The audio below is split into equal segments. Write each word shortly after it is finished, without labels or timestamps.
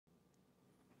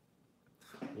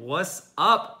What's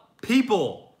up,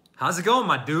 people? How's it going,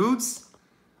 my dudes?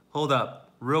 Hold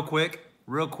up, real quick.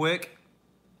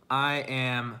 I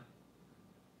am,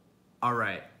 all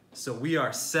right. So we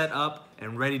are set up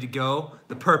and ready to go.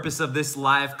 The purpose of this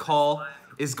live call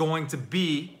is going to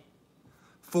be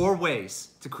 4 ways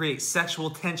to create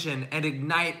sexual tension and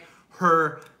ignite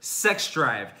her sex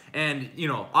drive. And, you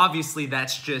know, obviously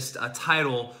that's just a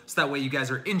title so that way you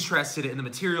guys are interested in the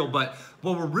material. But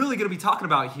what we're really going to be talking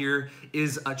about here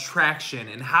is attraction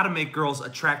and how to make girls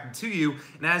attracted to you.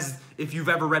 And as if you've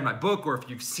ever read my book or if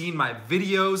you've seen my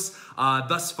videos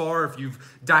thus far, if you've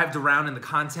dived around in the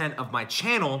content of my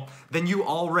channel, then you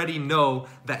already know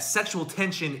that sexual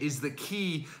tension is the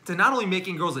key to not only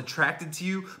making girls attracted to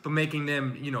you, but making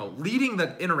them, you know, leading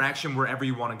the interaction wherever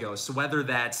you want to go. So whether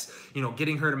that's, you know,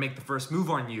 getting her to make the first move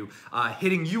on you,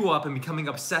 hitting you up and becoming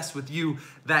obsessed with you,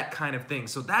 that kind of thing.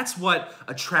 So that's what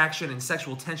attraction and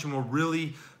sexual tension will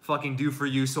really fucking do for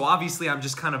you. So obviously I'm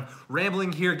just kind of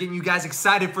rambling here, getting you guys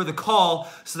excited for the call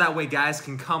so that way guys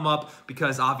can come up,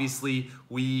 because obviously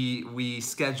we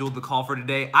scheduled the call for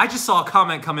today. I just saw a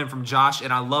comment come in from Josh,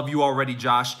 and I love you already,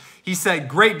 Josh. He said,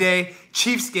 great day,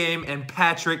 Chiefs game, and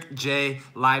Patrick J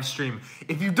live stream.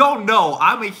 If you don't know,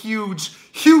 I'm a huge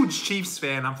Chiefs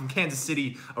fan. I'm from Kansas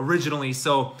City originally,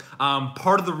 so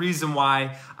part of the reason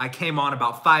why I came on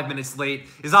about 5 minutes late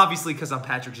is obviously because I'm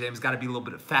Patrick James. Got to be a little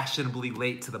bit fashionably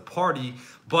late to the party,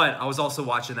 but I was also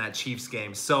watching that Chiefs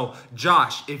game. So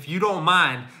Josh, if you don't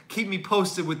mind, keep me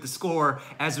posted with the score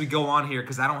as we go on here,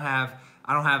 because I don't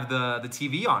have the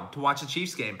TV on to watch the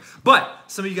Chiefs game. But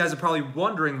some of you guys are probably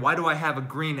wondering, why do I have a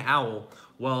green owl?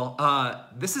 Well,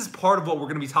 this is part of what we're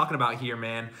going to be talking about here,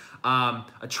 man.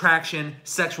 Attraction,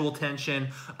 sexual tension,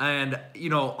 and, you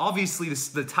know, obviously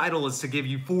the title is to give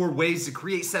you 4 ways to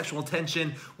create sexual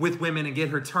tension with women and get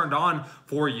her turned on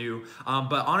for you.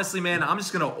 But honestly, man, I'm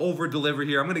just going to over-deliver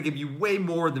here. I'm going to give you way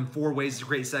more than 4 ways to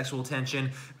create sexual tension.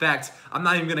 In fact, I'm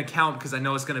not even going to count because I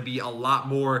know it's going to be a lot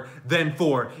more than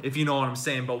 4, if you know what I'm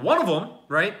saying. But one of them,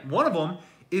 right? One of them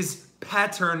is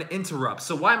pattern interrupt.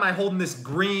 So why am I holding this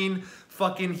green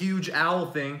fucking huge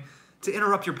owl thing? To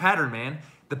interrupt your pattern, man.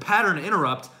 The pattern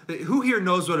interrupt. Who here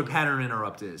knows what a pattern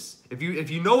interrupt is? If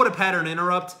you know what a pattern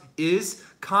interrupt is,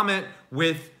 comment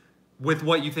with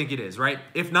what you think it is, right?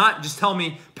 If not, just tell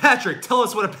me, Patrick, tell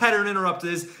us what a pattern interrupt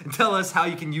is and tell us how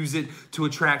you can use it to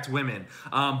attract women.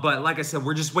 But like I said,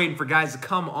 we're just waiting for guys to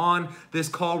come on this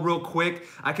call real quick.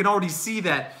 I can already see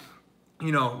that,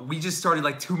 you know, we just started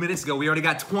like 2 minutes ago. We already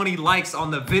got 20 likes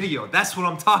on the video. That's what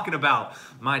I'm talking about.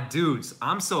 My dudes,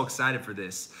 I'm so excited for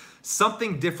this.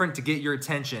 Something different to get your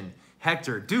attention.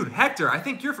 Hector, dude, Hector, I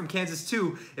think you're from Kansas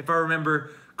too, if I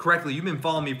remember correctly. You've been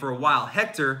following me for a while.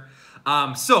 Hector,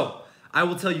 so I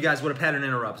will tell you guys what a pattern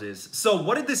interrupt is. So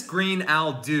what did this green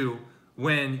owl do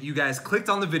when you guys clicked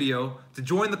on the video to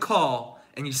join the call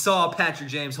and you saw Patrick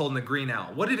James holding the green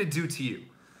owl? What did it do to you?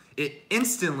 It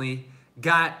instantly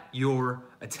got your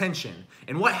attention.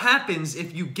 And what happens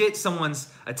if you get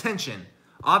someone's attention?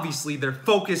 Obviously, they're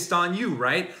focused on you,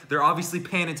 right? They're obviously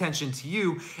paying attention to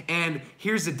you. And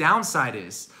here's the downside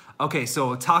is, okay,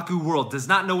 so Otaku World does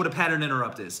not know what a pattern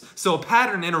interrupt is. So a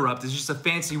pattern interrupt is just a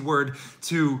fancy word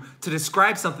to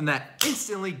describe something that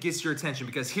instantly gets your attention.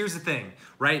 Because here's the thing,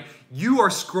 right? You are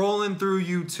scrolling through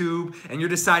YouTube and you're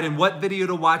deciding what video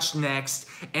to watch next.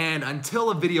 And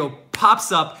until a video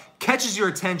pops up, catches your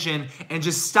attention, and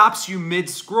just stops you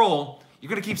mid-scroll, you're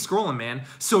gonna keep scrolling, man.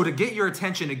 So to get your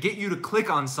attention, to get you to click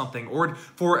on something, or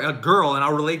for a girl, and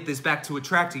I'll relate this back to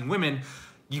attracting women,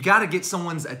 you gotta get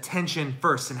someone's attention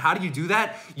first. And how do you do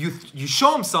that? You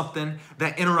show them something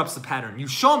that interrupts the pattern. You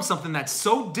show them something that's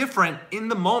so different in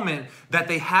the moment that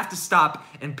they have to stop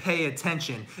and pay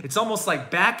attention. It's almost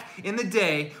like back in the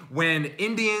day when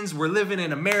Indians were living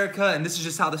in America, and this is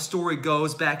just how the story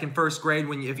goes back in 1st grade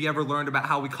if you ever learned about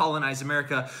how we colonized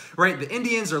America, right? The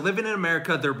Indians are living in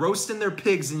America, they're roasting their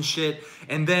pigs and shit,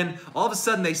 and then all of a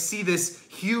sudden they see this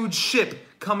huge ship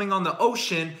coming on the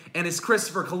ocean, and it's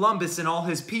Christopher Columbus and all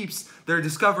his peeps. They're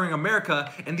discovering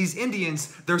America, and these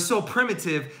Indians, they're so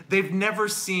primitive, they've never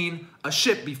seen a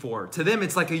ship before. To them,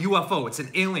 it's like a UFO, it's an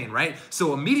alien, right?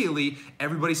 So immediately,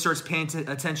 everybody starts paying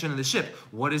attention to the ship.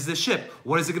 What is this ship?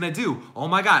 What is it gonna do? Oh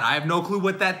my God, I have no clue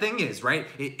what that thing is, right?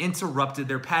 It interrupted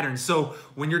their pattern. So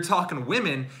when you're talking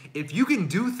women, if you can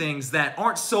do things that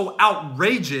aren't so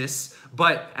outrageous,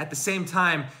 but at the same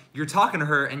time, you're talking to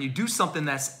her and you do something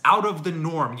that's out of the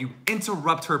norm, you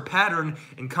interrupt her pattern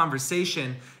in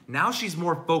conversation, now she's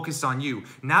more focused on you.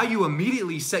 Now you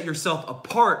immediately set yourself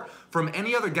apart from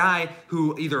any other guy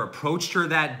who either approached her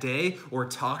that day or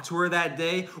talked to her that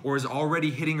day or is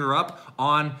already hitting her up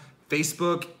on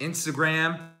Facebook,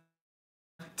 Instagram,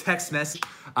 text message.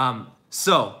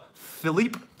 So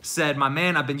Philippe said, my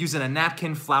man, I've been using a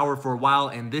napkin flower for a while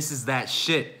and this is that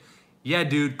shit. Yeah,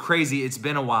 dude, crazy. It's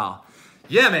been a while.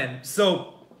 Yeah, man.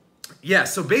 So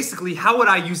basically, how would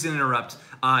I use an interrupt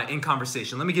in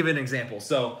conversation? Let me give you an example.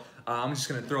 So I'm just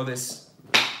gonna throw this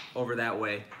over that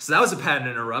way. So that was a pattern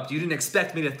interrupt. You didn't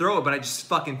expect me to throw it, but I just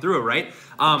fucking threw it, right?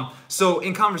 So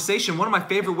in conversation, one of my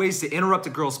favorite ways to interrupt a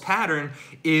girl's pattern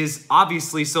is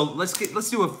obviously, so let's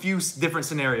do a few different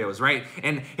scenarios, right?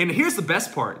 And here's the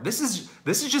best part. This is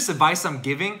just advice I'm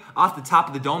giving off the top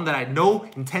of the dome that I had no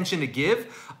intention to give,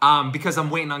 because I'm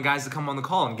waiting on guys to come on the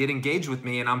call and get engaged with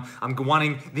me, and I'm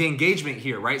wanting the engagement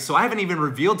here, right? So I haven't even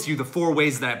revealed to you the 4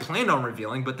 ways that I planned on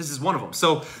revealing, but this is one of them.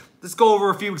 So let's go over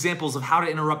a few examples of how to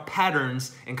interrupt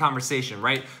patterns in conversation,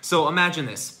 right? So imagine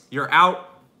this. You're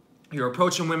out, you're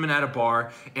approaching women at a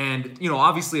bar, and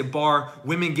obviously a bar,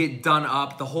 women get done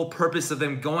up. The whole purpose of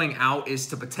them going out is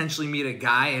to potentially meet a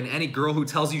guy, and any girl who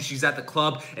tells you she's at the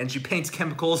club and she paints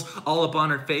chemicals all up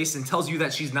on her face and tells you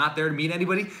that she's not there to meet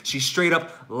anybody, she's straight up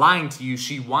lying to you.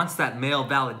 She wants that male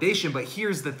validation, but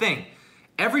here's the thing.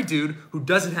 Every dude who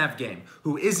doesn't have game,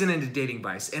 who isn't into dating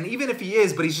advice, and even if he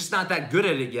is, but he's just not that good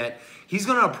at it yet, he's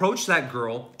gonna approach that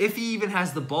girl if he even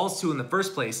has the balls to in the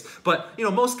first place. But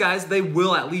most guys, they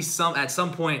will at least at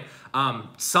some point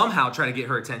somehow try to get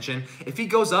her attention. If he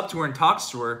goes up to her and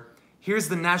talks to her, here's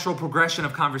the natural progression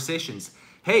of conversations.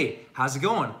 Hey, how's it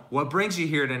going? What brings you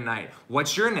here tonight?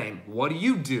 What's your name? What do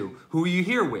you do? Who are you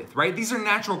here with, right? These are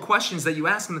natural questions that you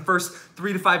ask in the first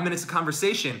 3 to 5 minutes of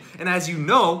conversation. And as you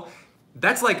know,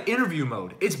 that's like interview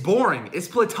mode. It's boring. It's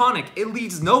platonic. It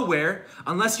leads nowhere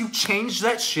unless you change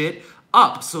that shit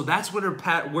up. So that's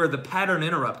where the pattern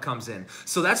interrupt comes in.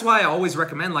 So that's why I always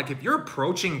recommend, like, if you're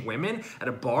approaching women at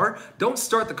a bar, don't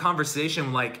start the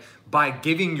conversation by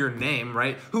giving your name,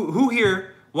 right? Who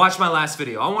here watched my last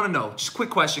video? I want to know. Just a quick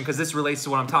question, because this relates to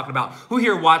what I'm talking about. Who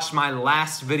here watched my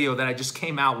last video that I just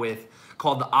came out with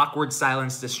called the Awkward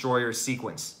Silence Destroyer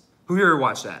Sequence? Who here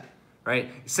watched that, right?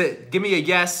 Give me a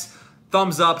yes,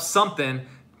 thumbs up, something.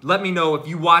 Let me know if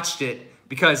you watched it,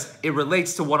 because it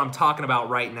relates to what I'm talking about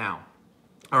right now.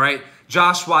 All right,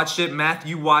 Josh watched it,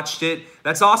 Matthew watched it.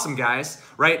 That's awesome, guys,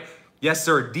 right? Yes,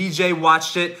 sir, DJ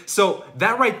watched it. So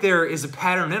that right there is a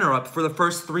pattern interrupt for the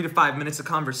first 3 to 5 minutes of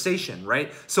conversation,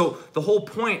 right? So the whole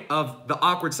point of the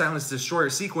Awkward Silence Destroyer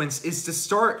sequence is to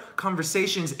start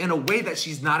conversations in a way that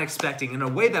she's not expecting, in a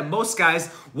way that most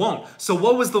guys won't. So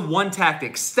what was the one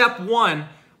tactic? Step 1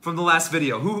 from the last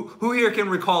video. Who here can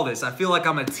recall this? I feel like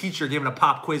I'm a teacher giving a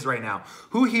pop quiz right now.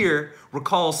 Who here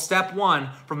recalls step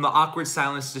 1 from the Awkward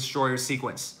Silence Destroyer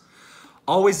sequence?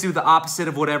 Always do the opposite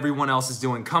of what everyone else is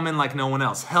doing. Come in like no one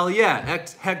else. Hell yeah,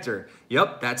 Hector.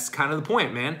 Yep, that's kind of the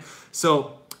point, man.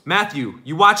 So Matthew,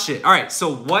 you watched it. All right,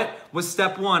 so what was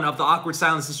step 1 of the Awkward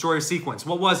Silence Destroyer sequence?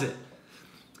 What was it?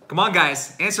 Come on,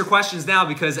 guys, answer questions now,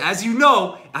 because as you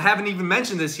know, I haven't even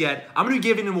mentioned this yet, I'm gonna be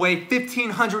giving away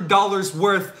 $1,500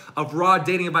 worth of raw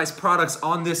dating advice products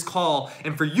on this call.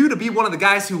 And for you to be one of the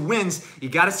guys who wins, you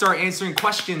gotta start answering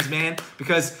questions, man,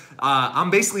 because I'm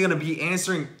basically gonna be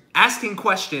asking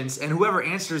questions, and whoever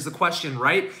answers the question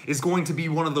right is going to be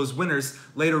one of those winners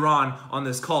later on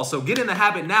this call. So get in the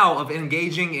habit now of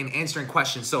engaging and answering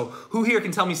questions. So who here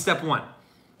can tell me step 1?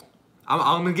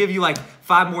 I'm gonna give you like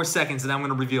 5 more seconds and I'm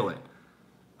gonna reveal it.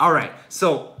 All right,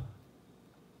 so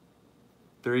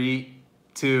 3,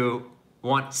 2,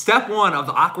 1. Step 1 of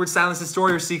the Awkward Silence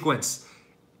Destroyer sequence.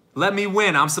 Let me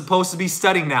win. I'm supposed to be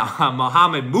studying now. I'm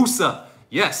Mohammed Musa.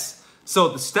 Yes. So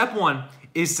the step 1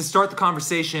 is to start the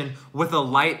conversation with a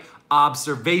light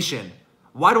observation.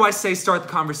 Why do I say start the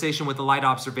conversation with a light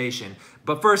observation?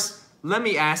 But first, let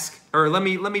me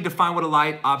define what a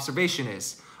light observation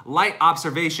is. Light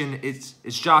observation, it's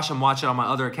Josh. I'm watching on my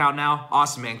other account now.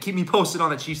 Awesome, man. Keep me posted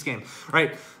on the Chiefs game,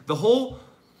 right? The whole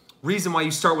reason why you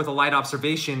start with a light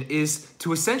observation is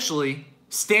to essentially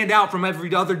stand out from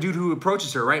every other dude who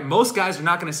approaches her, right? Most guys are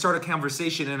not going to start a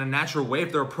conversation in a natural way if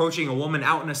they're approaching a woman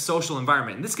out in a social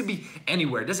environment. And this could be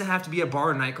anywhere. It doesn't have to be a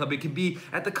bar or nightclub. It could be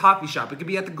at the coffee shop. It could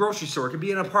be at the grocery store. It could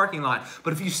be in a parking lot.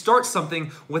 But if you start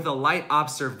something with a light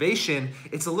observation,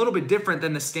 it's a little bit different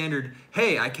than the standard,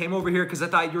 hey, I came over here because I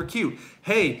thought you were cute.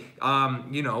 Hey,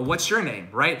 what's your name,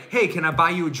 right? Hey, can I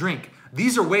buy you a drink?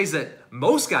 These are ways that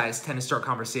most guys tend to start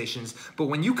conversations, but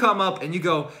when you come up and you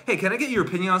go, hey, can I get your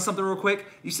opinion on something real quick?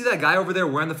 You see that guy over there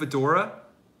wearing the fedora?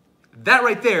 That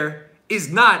right there is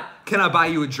not, can I buy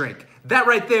you a drink? That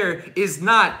right there is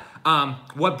not,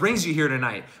 what brings you here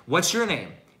tonight? What's your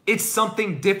name? It's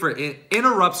something different. It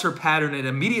interrupts her pattern. It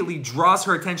immediately draws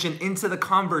her attention into the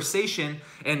conversation.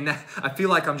 And I feel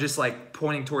like I'm just like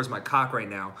pointing towards my cock right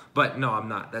now, but no, I'm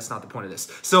not. That's not the point of this.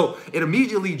 So it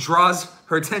immediately draws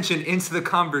her attention into the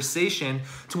conversation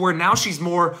to where now she's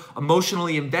more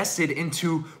emotionally invested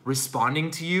into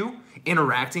responding to you,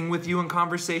 interacting with you in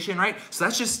conversation, right? So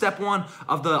that's just step one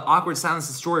of the awkward silence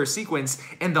destroyer sequence.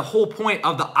 And the whole point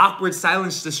of the awkward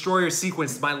silence destroyer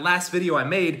sequence, my last video I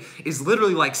made, is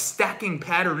literally like stacking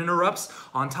pattern interrupts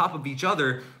on top of each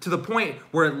other to the point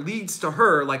where it leads to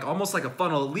her, like almost like a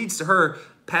funnel, it leads to her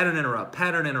pattern interrupt,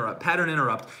 pattern interrupt, pattern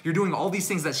interrupt. You're doing all these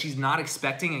things that she's not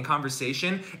expecting in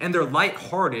conversation, and they're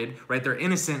lighthearted, right? They're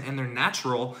innocent and they're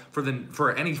natural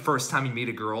for any first time you meet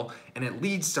a girl, and it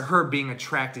leads to her being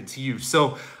attracted to you.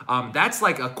 So that's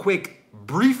like a quick,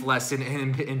 brief lesson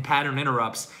in pattern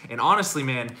interrupts. And honestly,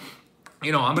 man,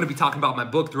 you know, I'm going to be talking about my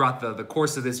book throughout the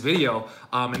course of this video.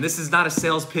 And this is not a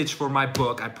sales pitch for my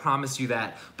book. I promise you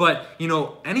that. But, you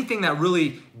know, anything that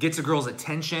really gets a girl's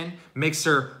attention, makes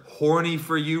her horny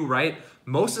for you, right?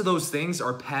 Most of those things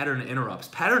are pattern interrupts.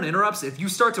 Pattern interrupts, if you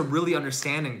start to really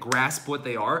understand and grasp what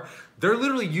they are, they're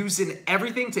literally used in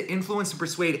everything to influence and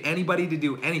persuade anybody to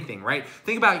do anything, right?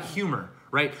 Think about humor,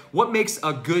 right? What makes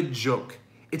a good joke?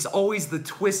 It's always the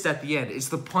twist at the end. It's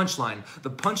the punchline.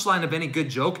 The punchline of any good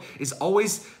joke is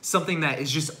always something that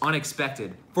is just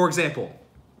unexpected. For example,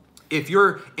 if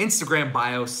your Instagram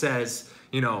bio says,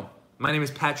 you know, my name is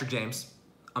Patrick James,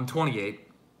 I'm 28,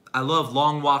 I love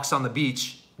long walks on the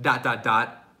beach, ...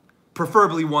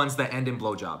 preferably ones that end in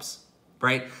blowjobs,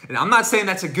 right? And I'm not saying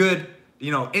that's a good,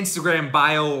 you know, Instagram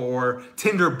bio or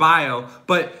Tinder bio,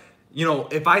 but, you know,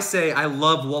 if I say I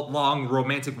love long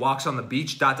romantic walks on the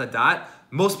beach, ...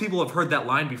 most people have heard that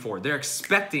line before. They're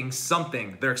expecting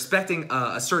something. They're expecting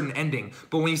a certain ending.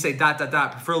 But when you say ...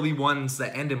 preferably ones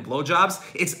that end in blowjobs,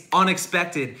 it's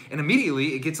unexpected. And immediately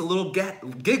it gets a little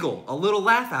giggle, a little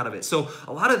laugh out of it. So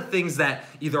a lot of things that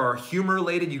either are humor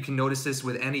related, you can notice this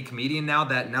with any comedian now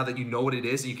that you know what it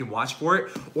is, and you can watch for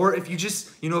it. Or if you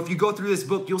just, you know, if you go through this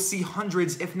book, you'll see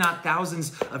hundreds, if not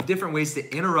thousands of different ways to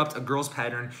interrupt a girl's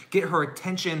pattern, get her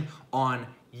attention on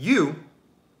you.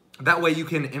 That way you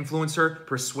can influence her,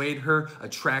 persuade her,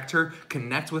 attract her,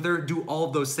 connect with her, do all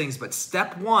of those things. But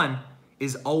step one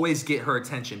is always get her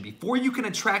attention. Before you can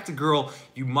attract a girl,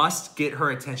 you must get her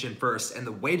attention first. And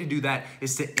the way to do that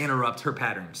is to interrupt her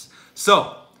patterns.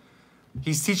 So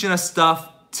he's teaching us stuff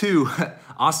too.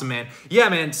 Awesome, man. Yeah,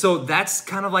 man. So that's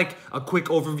kind of like a quick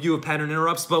overview of pattern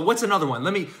interrupts. But what's another one?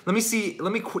 Let me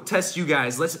test you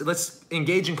guys. Let's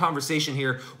engage in conversation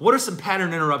here. What are some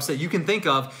pattern interrupts that you can think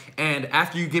of? And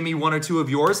after you give me one or two of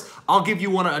yours, I'll give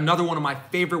you another one of my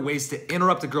favorite ways to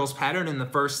interrupt a girl's pattern in the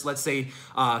first, let's say,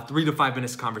 3 to 5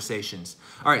 minutes conversations.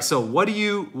 All right. So what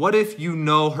if you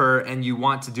know her and you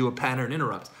want to do a pattern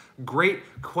interrupt? Great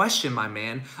question, my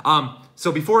man.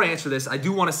 So before I answer this, I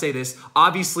do want to say this.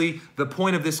 Obviously, the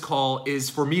point of this call is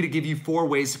for me to give you 4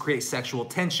 ways to create sexual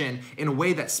tension in a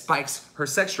way that spikes her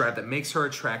sex drive, that makes her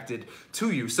attracted to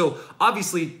you. So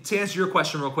obviously, to answer your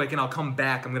question real quick, and I'll come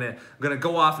back. I'm gonna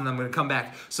go off and I'm gonna come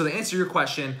back. So to answer your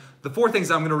question, the 4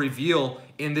 things I'm gonna reveal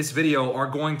in this video are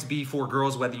going to be for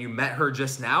girls, whether you met her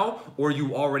just now or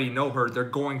you already know her. They're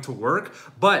going to work,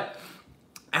 but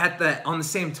on the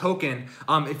same token,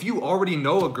 if you already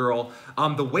know a girl,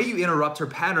 the way you interrupt her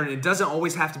pattern, it doesn't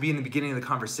always have to be in the beginning of the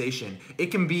conversation.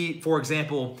 It can be, for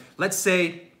example, let's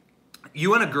say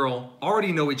you and a girl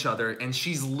already know each other and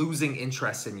she's losing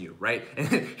interest in you, right? And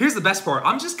here's the best part.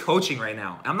 I'm just coaching right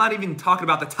now. I'm not even talking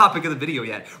about the topic of the video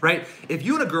yet, right? If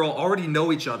you and a girl already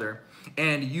know each other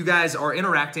and you guys are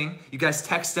interacting, you guys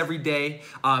text every day,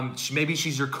 maybe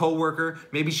she's your coworker,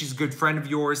 maybe she's a good friend of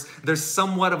yours, there's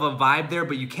somewhat of a vibe there,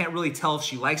 but you can't really tell if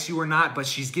she likes you or not, but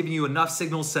she's giving you enough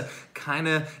signals to kind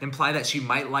of imply that she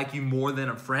might like you more than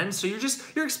a friend. So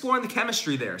you're exploring the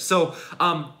chemistry there. So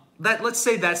let's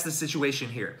say that's the situation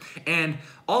here. And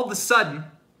all of a sudden,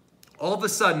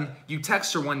 you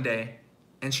text her one day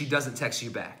and she doesn't text you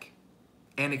back.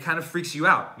 And it kind of freaks you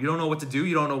out. You don't know what to do.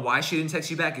 You don't know why she didn't text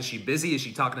you back. Is she busy? Is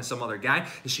she talking to some other guy?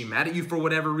 Is she mad at you for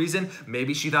whatever reason?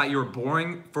 Maybe she thought you were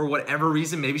boring for whatever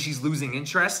reason. Maybe she's losing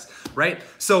interest, right?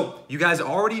 So you guys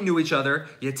already knew each other.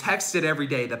 You texted every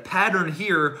day. The pattern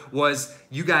here was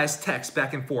you guys text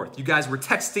back and forth. You guys were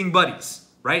texting buddies,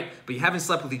 right? But you haven't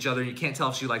slept with each other and you can't tell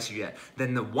if she likes you yet.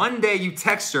 Then the one day you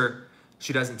text her,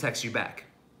 she doesn't text you back.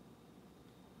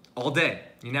 All day.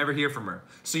 You never hear from her.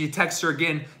 So you text her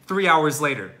again 3 hours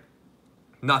later.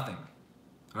 Nothing.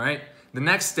 All right? The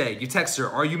next day, you text her,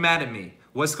 are you mad at me?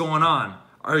 What's going on?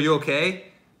 Are you okay?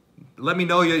 Let me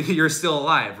know you're still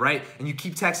alive, right? And you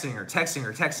keep texting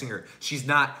her. She's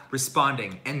not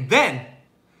responding. And then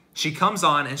she comes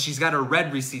on and she's got her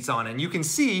red receipts on. And you can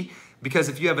see Because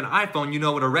if you have an iPhone, you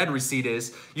know what a read receipt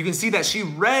is. You can see that she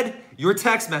read your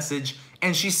text message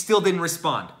and she still didn't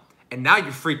respond. And now you're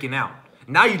freaking out.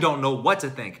 Now you don't know what to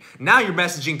think. Now you're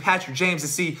messaging Patrick James to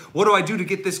see, what do I do to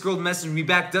get this girl to message me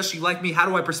back? Does she like me? How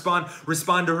do I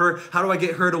respond to her? How do I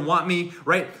get her to want me,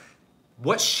 right?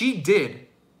 What she did,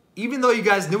 even though you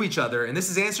guys knew each other, and this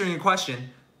is answering your question,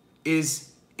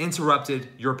 is interrupted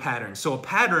your pattern. So a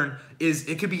pattern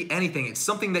it could be anything. It's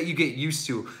something that you get used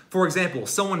to. For example,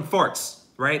 someone farts,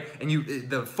 right? And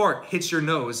the fart hits your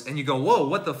nose and you go, whoa,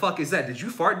 what the fuck is that? Did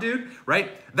you fart, dude? Right?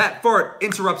 That fart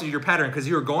interrupted your pattern because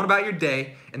you were going about your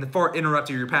day and the fart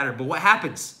interrupted your pattern. But what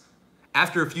happens?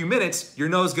 After a few minutes, your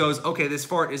nose goes, okay, this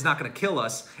fart is not gonna kill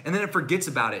us, and then it forgets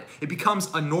about it. It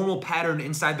becomes a normal pattern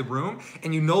inside the room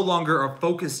and you no longer are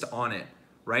focused on it.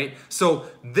 Right? So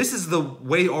this is the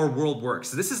way our world works.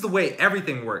 This is the way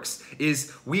everything works,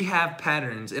 is we have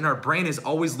patterns and our brain is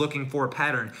always looking for a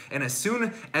pattern. And as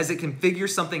soon as it can figure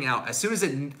something out, as soon as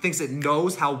it thinks it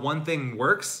knows how one thing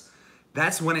works,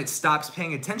 that's when it stops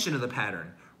paying attention to the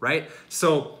pattern, right?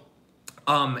 So,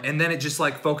 and then it just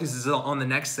like focuses on the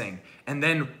next thing. And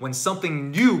then when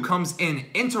something new comes in,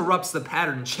 interrupts the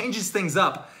pattern, changes things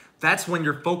up, that's when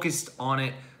you're focused on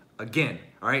it again.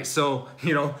 All right, so,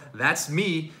 you know, that's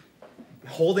me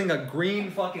holding a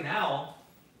green fucking owl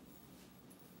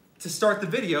to start the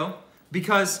video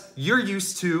because you're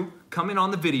used to coming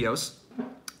on the videos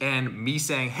and me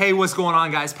saying, hey, what's going on,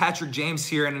 guys? Patrick James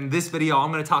here, and in this video, I'm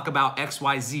gonna talk about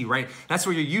XYZ, right? That's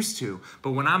what you're used to.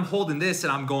 But when I'm holding this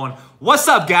and I'm going, what's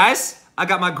up, guys? I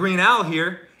got my green owl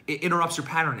here. It interrupts your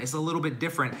pattern. It's a little bit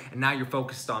different, and now you're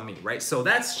focused on me, right? So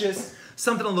that's just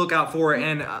something to look out for,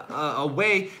 and a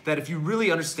way that if you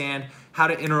really understand how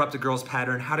to interrupt a girl's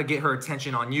pattern, how to get her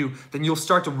attention on you, then you'll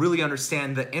start to really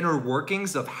understand the inner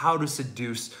workings of how to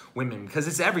seduce women, because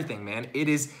it's everything, man. It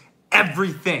is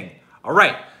everything. All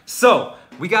right, so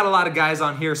we got a lot of guys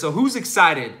on here. So who's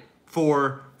excited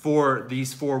for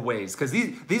these 4 ways? Because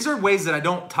these are ways that I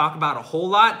don't talk about a whole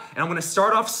lot, and I'm gonna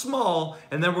start off small,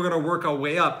 and then we're gonna work our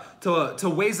way up to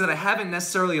ways that I haven't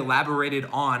necessarily elaborated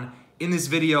on in this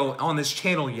video on this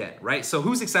channel yet, right? So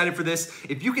who's excited for this?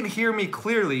 If you can hear me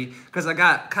clearly, because I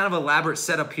got kind of elaborate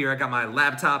setup here. I got my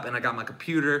laptop and I got my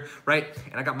computer, right?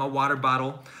 And I got my water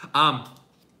bottle.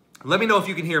 Let me know if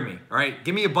you can hear me, all right?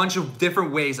 Give me a bunch of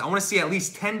different ways. I wanna see at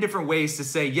least 10 different ways to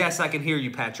say, yes, I can hear you,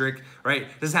 Patrick, right?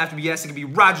 It doesn't have to be yes, it can be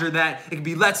Roger that. It can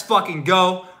be let's fucking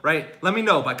go, right? Let me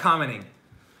know by commenting.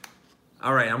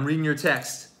 All right, I'm reading your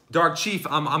text. Dark Chief,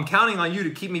 I'm counting on you to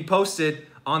keep me posted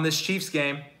on this Chiefs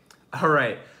game. All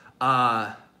right.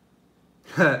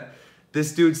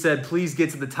 This dude said, please get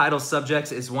to the title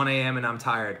subjects. It's 1 a.m. and I'm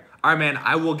tired. All right, man,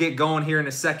 I will get going here in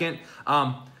a second.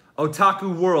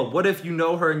 Otaku World, what if you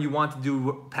know her and you want to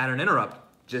do pattern interrupt?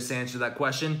 Just answer that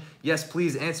question. Yes,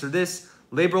 please answer this.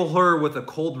 Label her with a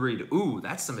cold read. Ooh,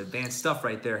 that's some advanced stuff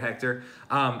right there, Hector.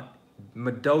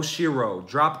 Madoshiro,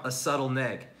 drop a subtle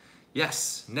neg.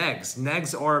 Yes, negs.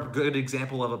 Negs are a good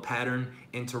example of a pattern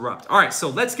interrupt. All right, so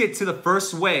let's get to the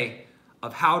first way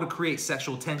of how to create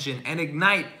sexual tension and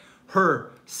ignite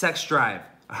her sex drive.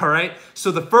 All right, so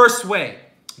the first way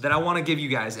that I want to give you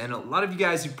guys, and a lot of you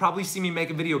guys, you've probably seen me make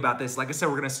a video about this. Like I said,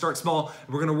 we're going to start small.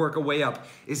 We're going to work our way up,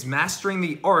 is mastering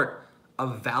the art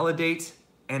of validate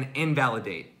and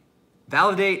invalidate.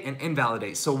 Validate and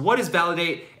invalidate. So what is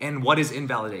validate and what is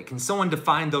invalidate? Can someone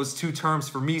define those 2 terms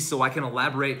for me so I can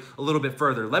elaborate a little bit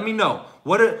further? Let me know.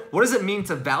 What does it mean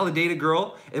to validate a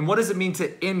girl and what does it mean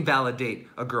to invalidate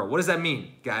a girl? What does that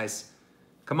mean, guys?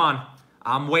 Come on.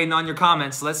 I'm waiting on your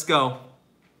comments. Let's go.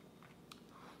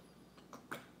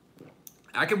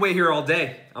 I can wait here all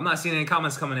day. I'm not seeing any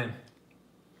comments coming in.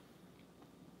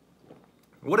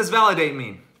 What does validate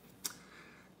mean?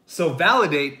 So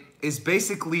validate is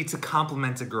basically to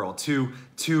compliment a girl, to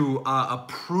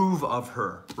approve of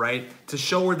her, right? To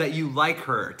show her that you like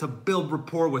her, to build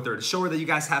rapport with her, to show her that you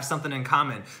guys have something in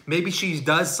common. Maybe she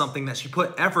does something that she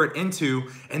put effort into,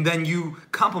 and then you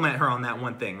compliment her on that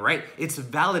one thing, right? It's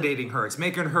validating her. It's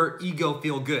making her ego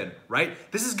feel good, right?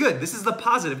 This is good. This is the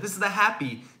positive. This is the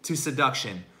happy to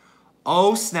seduction.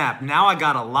 Oh, snap. Now I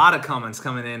got a lot of comments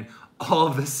coming in all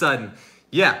of a sudden.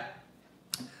 Yeah.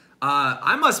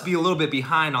 I must be a little bit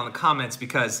behind on the comments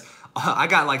because I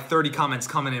got like 30 comments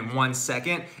coming in 1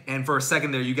 second, and for a second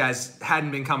there, you guys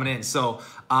hadn't been coming in. So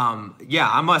yeah,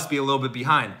 I must be a little bit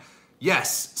behind.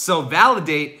 Yes, so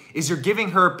validate is you're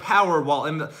giving her power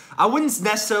while I wouldn't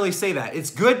necessarily say that. It's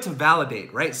good to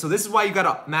validate, right? So this is why you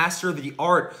gotta master the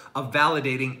art of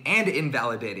validating and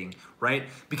invalidating, right?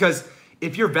 Because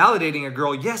if you're validating a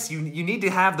girl, yes, you need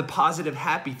to have the positive,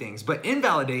 happy things, but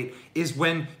invalidate is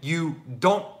when you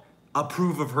don't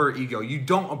approve of her ego. You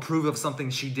don't approve of something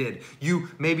she did. You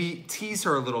maybe tease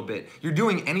her a little bit. You're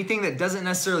doing anything that doesn't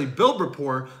necessarily build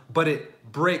rapport, but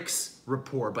it breaks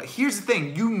rapport. But here's the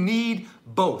thing, you need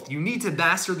both. You need to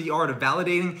master the art of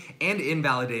validating and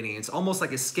invalidating. It's almost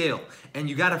like a scale, and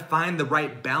you gotta find the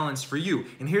right balance for you.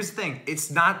 And here's the thing, it's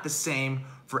not the same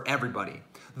for everybody.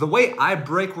 The way I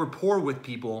break rapport with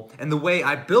people and the way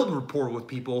I build rapport with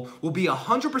people will be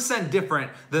 100% different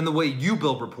than the way you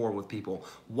build rapport with people.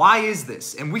 Why is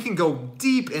this? And we can go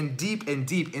deep and deep and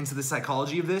deep into the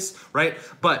psychology of this, right?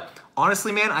 But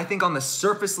honestly, man, I think on the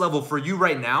surface level for you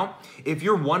right now, if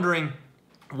you're wondering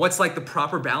what's like the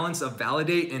proper balance of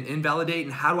validate and invalidate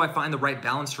and how do I find the right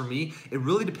balance for me, it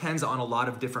really depends on a lot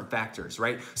of different factors,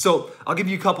 right? So I'll give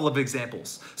you a couple of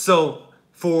examples. So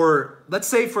let's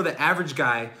say for the average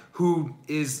guy who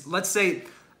is, let's say,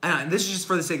 and this is just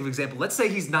for the sake of example, let's say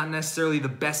he's not necessarily the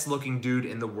best looking dude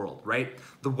in the world, right?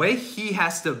 The way he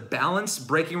has to balance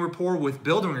breaking rapport with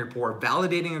building rapport,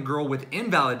 validating a girl with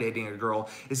invalidating a girl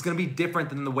is gonna be different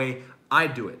than the way I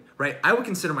do it, right? I would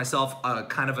consider myself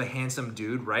kind of a handsome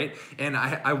dude, right? And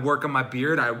I work on my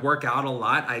beard, I work out a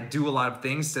lot, I do a lot of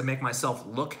things to make myself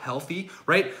look healthy,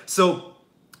 right? So,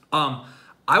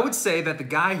 I would say that the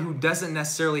guy who doesn't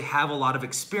necessarily have a lot of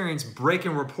experience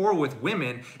breaking rapport with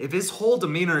women, if his whole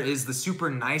demeanor is the super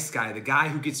nice guy, the guy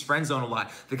who gets friend zoned a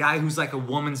lot, the guy who's like a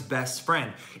woman's best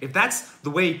friend, if that's the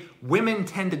way women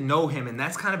tend to know him and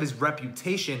that's kind of his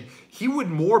reputation, he would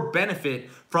more benefit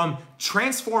from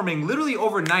transforming literally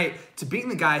overnight to being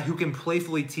the guy who can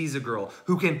playfully tease a girl,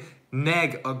 who can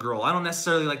neg a girl. I don't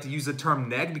necessarily like to use the term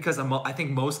neg because I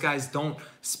think most guys don't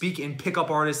speak in pickup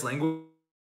artist language,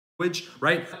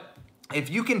 right?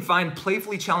 If you can find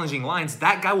playfully challenging lines,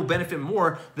 that guy will benefit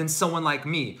more than someone like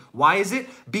me. Why is it?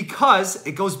 Because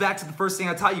it goes back to the first thing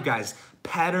I taught you guys.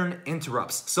 Pattern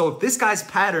interrupts. So if this guy's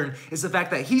pattern is the fact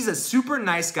that he's a super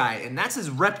nice guy and that's his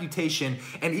reputation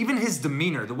and even his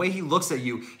demeanor, the way he looks at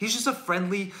you, he's just a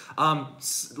friendly,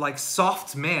 like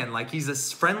soft man. Like he's a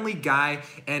friendly guy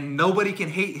and nobody can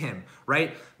hate him,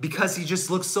 right? Because he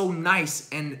just looks so nice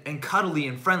and cuddly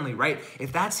and friendly, right?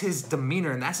 If that's his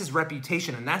demeanor and that's his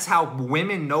reputation and that's how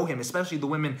women know him, especially the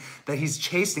women that he's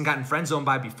chased and gotten friend zoned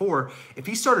by before, if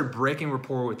he started breaking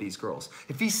rapport with these girls,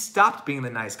 if he stopped being the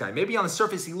nice guy, maybe on the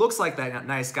surface he looks like that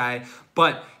nice guy,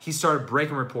 but he started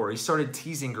breaking rapport, he started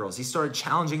teasing girls, he started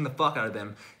challenging the fuck out of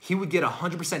them, he would get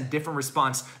 100% different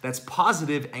response that's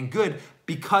positive and good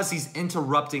because he's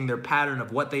interrupting their pattern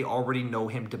of what they already know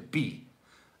him to be.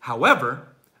 However,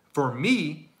 for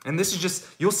me, and this is just,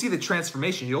 you'll see the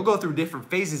transformation. You'll go through different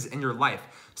phases in your life.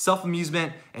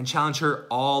 Self-amusement and challenge her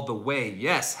all the way.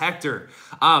 Yes, Hector.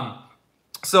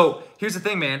 So here's the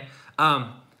thing, man.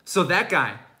 So that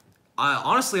guy,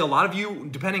 honestly, a lot of you,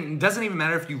 it doesn't even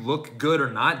matter if you look good or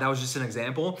not. That was just an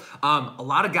example. A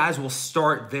lot of guys will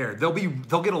start there. They'll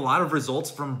get a lot of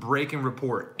results from breaking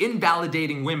rapport,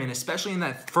 invalidating women, especially in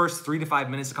that first 3 to 5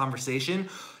 minutes of conversation.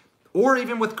 Or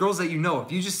even with girls that you know,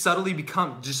 if you just subtly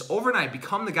overnight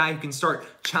become the guy who can start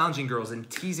challenging girls and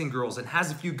teasing girls and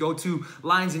has a few go-to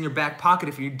lines in your back pocket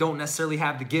if you don't necessarily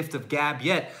have the gift of gab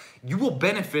yet, you will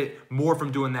benefit more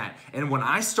from doing that. And when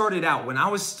I started out, when I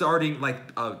was starting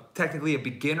like technically a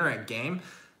beginner at game,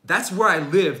 that's where I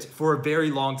lived for a very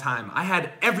long time. I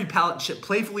had every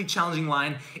playfully challenging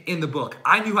line in the book.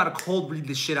 I knew how to cold read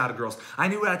the shit out of girls. I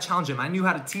knew how to challenge them. I knew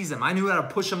how to tease them. I knew how to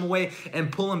push them away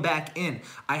and pull them back in.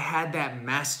 I had that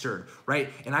mastered, right?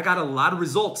 And I got a lot of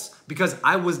results because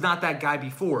I was not that guy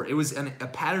before. It was a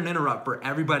pattern interrupt for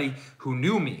everybody who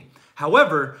knew me.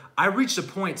 However, I reached a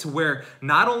point to where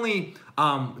not only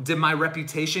did my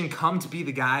reputation come to be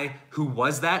the guy who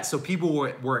was that, so people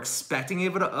were expecting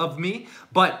it of me,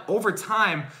 but over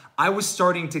time, I was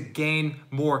starting to gain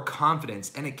more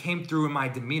confidence, and it came through in my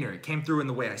demeanor. It came through in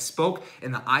the way I spoke,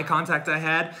 in the eye contact I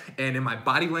had, and in my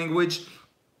body language,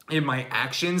 in my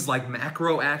actions, like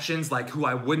macro actions, like who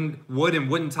I would and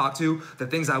wouldn't talk to, the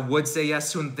things I would say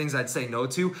yes to and the things I'd say no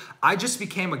to. I just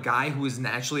became a guy who was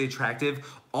naturally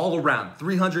attractive all around,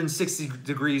 360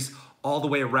 degrees all the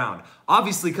way around.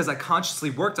 Obviously, because I consciously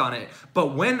worked on it,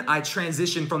 but when I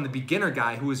transitioned from the beginner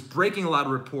guy who was breaking a lot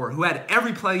of rapport, who had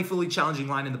every playfully challenging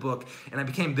line in the book, and I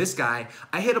became this guy,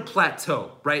 I hit a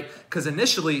plateau, right? Because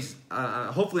initially,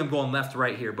 hopefully I'm going left to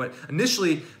right here, but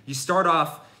initially you start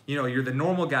off, you know, you're the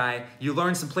normal guy, you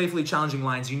learn some playfully challenging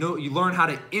lines, you learn how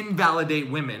to invalidate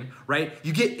women, right?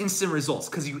 You get instant results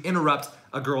because you interrupt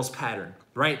a girl's pattern,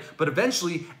 right? But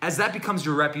eventually, as that becomes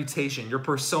your reputation, your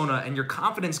persona, and your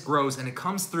confidence grows, and it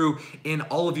comes through in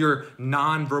all of your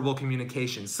non-verbal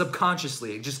communications,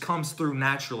 subconsciously, it just comes through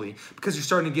naturally because you're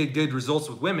starting to get good results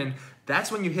with women.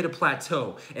 That's when you hit a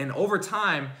plateau. And over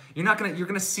time, you're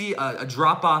gonna see a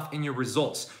drop off in your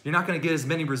results. You're not gonna get as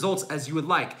many results as you would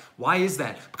like. Why is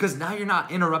that? Because now you're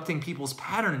not interrupting people's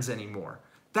patterns anymore.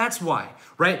 That's why,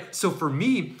 right? So for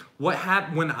me, what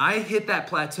happened when I hit that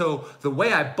plateau, the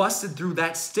way I busted through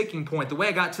that sticking point, the way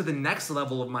I got to the next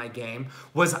level of my game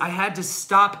was I had to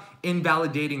stop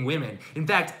invalidating women. In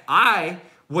fact, I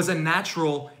was a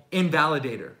natural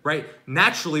invalidator, right?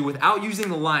 Naturally, without using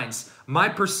the lines, my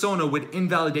persona would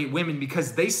invalidate women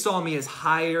because they saw me as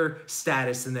higher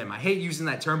status than them. I hate using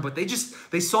that term, but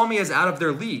they saw me as out of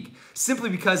their league simply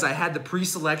because I had the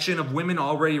pre-selection of women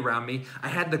already around me. I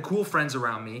had the cool friends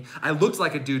around me. I looked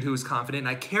like a dude who was confident, and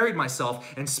I carried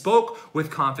myself and spoke with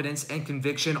confidence and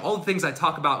conviction. All the things I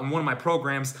talk about in one of my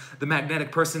programs, the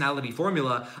Magnetic Personality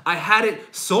Formula, I had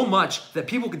it so much that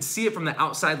people could see it from the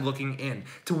outside looking in,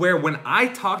 to where when I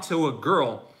talked to a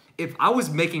girl, if I was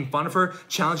making fun of her,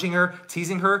 challenging her,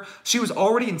 teasing her, she was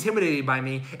already intimidated by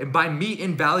me, and by me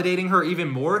invalidating her even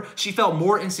more, she felt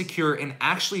more insecure and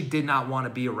actually did not want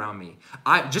to be around me.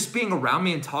 Just being around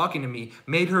me and talking to me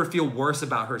made her feel worse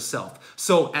about herself.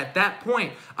 So at that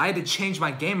point, I had to change my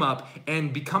game up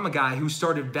and become a guy who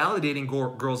started validating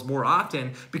girls more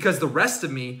often because the rest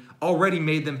of me already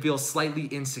made them feel slightly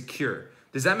insecure.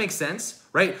 Does that make sense?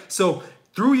 Right? So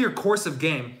through your course of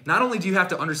game, not only do you have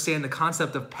to understand the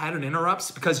concept of pattern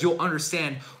interrupts, because you'll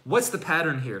understand what's the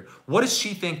pattern here. What does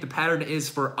she think the pattern is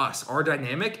for us, our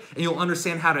dynamic? And you'll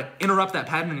understand how to interrupt that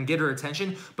pattern and get her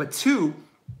attention. But two,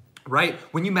 right,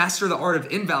 when you master the art of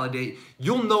invalidate,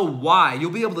 you'll know why.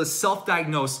 You'll be able to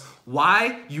self-diagnose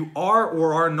why you are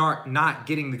or are not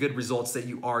getting the good results that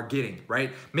you are getting,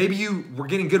 right? Maybe you were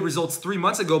getting good results 3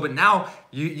 months ago, but now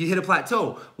you hit a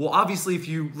plateau. Well, obviously, if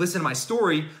you listen to my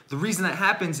story, the reason that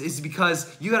happens is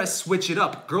because you got to switch it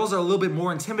up. Girls are a little bit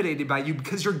more intimidated by you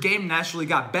because your game naturally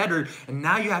got better, and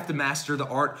now you have to master the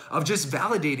art of just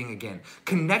validating again,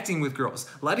 connecting with girls,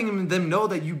 letting them know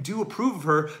that you do approve of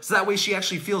her, so that way she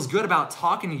actually feels good about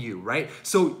talking to you, right?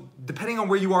 So depending on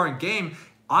where you are in game,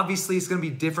 obviously it's going to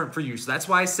be different for you. So that's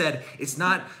why I said it's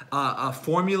not a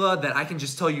formula that I can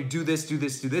just tell you do this, do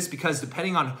this, do this, because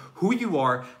depending on who you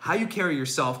are, how you carry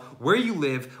yourself, where you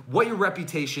live, what your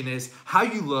reputation is, how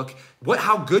you look,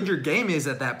 how good your game is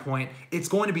at that point, it's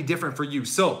going to be different for you.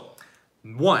 So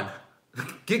 1,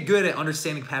 get good at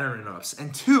understanding pattern interrupts.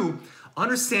 And 2,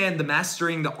 understand the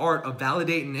mastering the art of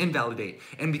validate and invalidate.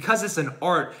 And because it's an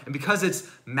art and because it's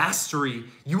mastery,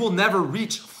 you will never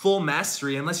reach full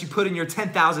mastery unless you put in your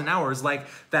 10,000 hours like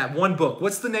that one book.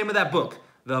 What's the name of that book?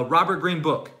 The Robert Greene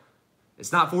book.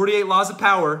 It's not 48 Laws of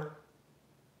Power.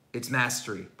 It's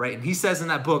mastery, right? And he says in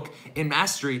that book, in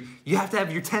mastery, you have to have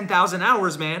your 10,000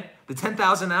 hours, man. The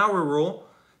 10,000 hour rule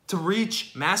to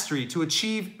reach mastery, to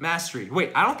achieve mastery.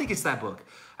 Wait, I don't think it's that book.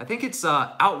 I think it's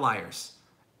Outliers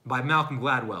by Malcolm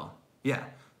Gladwell. Yeah.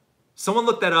 Someone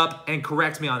look that up and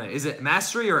correct me on it. Is it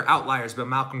Mastery or Outliers by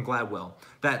Malcolm Gladwell?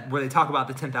 Where they talk about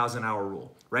the 10,000 hour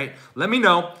rule, right? Let me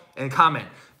know and comment,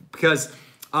 because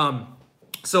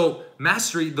so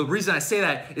mastery, the reason I say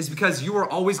that is because you are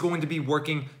always going to be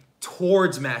working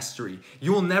towards mastery.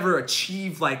 You will never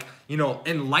achieve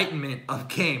enlightenment of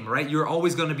game, right? You're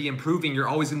always going to be improving. You're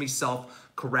always going to be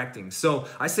self-correcting. So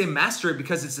I say master it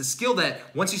because it's a skill that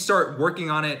once you start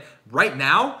working on it right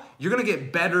now, you're going to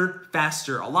get better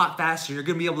faster, a lot faster. You're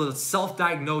going to be able to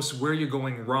self-diagnose where you're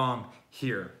going wrong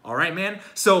here. All right, man?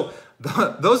 So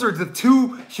those are the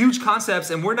 2 huge concepts,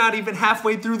 and we're not even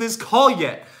halfway through this call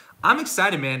yet. I'm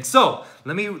excited, man. So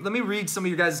let me read some of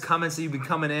your guys' comments that you've been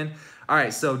coming in. All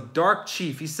right, so Dark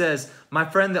Chief, he says, my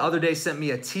friend the other day sent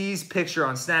me a tease picture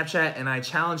on Snapchat, and I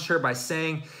challenged her by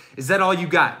saying, is that all you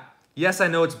got? Yes, I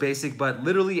know it's basic, but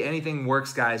literally anything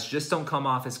works, guys. Just don't come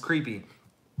off as creepy.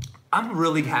 I'm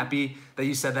really happy that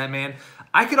you said that, man.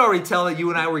 I could already tell that you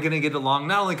and I were going to get along,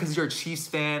 not only because you're a Chiefs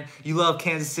fan, you love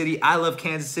Kansas City, I love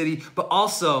Kansas City, but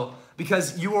also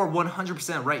because you are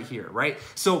 100% right here, right?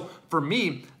 So for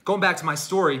me, going back to my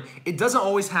story, it doesn't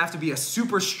always have to be a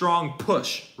super strong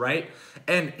push, right?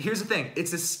 And here's the thing,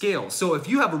 it's a scale. So if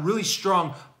you have a really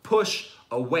strong push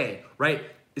away, right?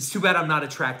 It's too bad I'm not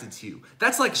attracted to you.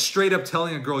 That's like straight up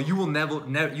telling a girl you and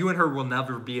her will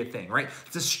never be a thing, right?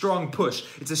 It's a strong push.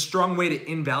 It's a strong way to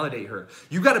invalidate her.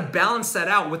 You got to balance that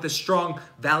out with a strong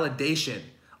validation.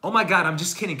 Oh my God, I'm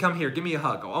just kidding. Come here, give me a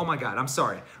hug. Oh my God, I'm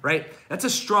sorry, right? That's a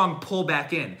strong pull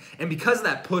back in. And because of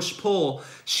that push-pull,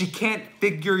 she can't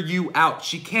figure you out.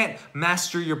 She can't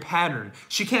master your pattern.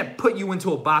 She can't put you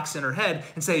into a box in her head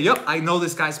and say, yep, I know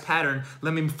this guy's pattern.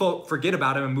 Let me forget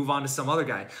about him and move on to some other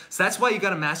guy. So that's why you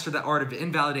gotta master the art of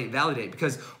invalidate, validate.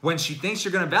 Because when she thinks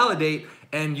you're gonna validate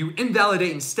and you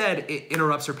invalidate instead, it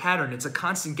interrupts her pattern. It's a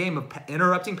constant game of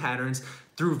interrupting patterns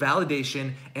through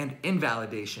validation and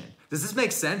invalidation. Does this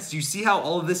make sense? Do you see how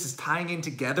all of this is tying in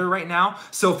together right now?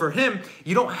 So for him,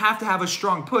 you don't have to have a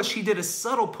strong push. He did a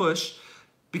subtle push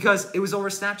because it was over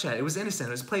Snapchat. It was innocent,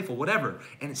 it was playful, whatever.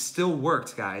 And it still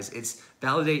worked, guys. It's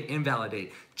validate,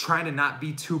 invalidate. Trying to not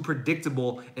be too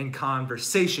predictable in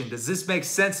conversation. Does this make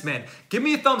sense, man? Give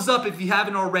me a thumbs up if you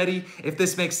haven't already, if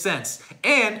this makes sense.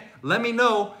 And let me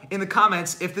know in the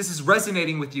comments if this is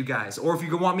resonating with you guys, or if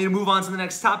you want me to move on to the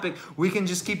next topic. We can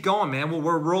just keep going, man. Well, we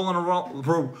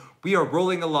are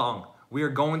rolling along. We are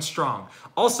going strong.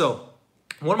 Also,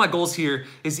 one of my goals here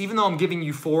is, even though I'm giving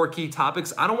you 4 key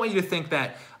topics, I don't want you to think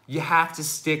that you have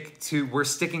to we're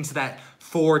sticking to that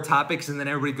 4 topics and then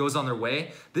everybody goes on their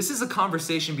way. This is a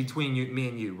conversation between me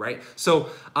and you, right? So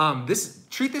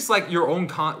treat this like your own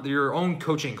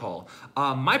coaching call.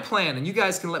 My plan, and you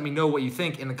guys can let me know what you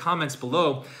think in the comments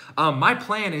below. My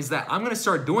plan is that I'm gonna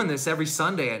start doing this every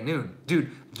Sunday at noon.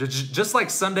 Dude, just like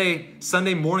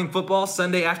Sunday morning football,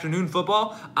 Sunday afternoon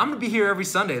football, I'm gonna be here every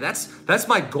Sunday. That's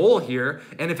my goal here.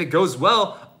 And if it goes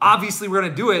well, obviously we're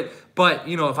gonna do it. But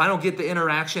if I don't get the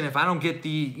interaction, if I don't get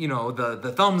the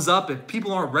the thumbs up, if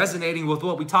people aren't resonating with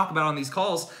what we talk about on these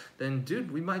calls, then dude,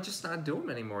 we might just not do them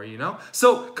anymore,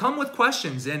 So come with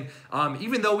questions, and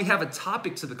even though we have a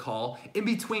topic to the call, in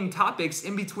between topics,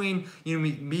 in between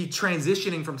me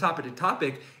transitioning from topic to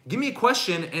topic, give me a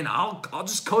question and I'll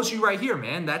just coach you right here,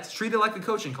 man. That's treated like a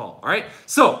coaching call. All right.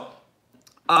 So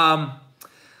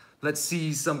let's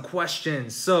see some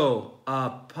questions. So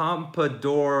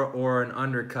pompadour or an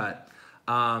undercut?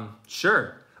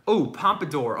 Sure. Oh,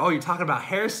 pompadour. Oh, you're talking about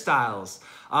hairstyles.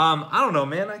 I don't know,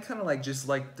 man. I kind of just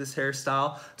like this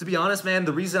hairstyle. To be honest, man,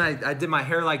 the reason I did my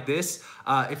hair like this,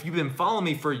 if you've been following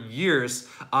me for years,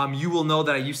 you will know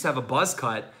that I used to have a buzz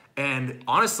cut. And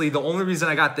honestly, the only reason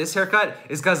I got this haircut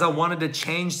is because I wanted to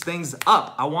change things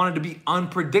up. I wanted to be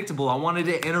unpredictable. I wanted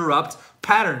to interrupt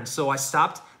patterns. So I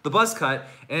stopped the buzz cut,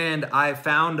 and I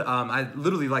found, I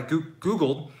literally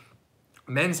Googled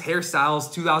men's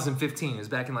hairstyles 2015. It was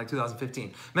back in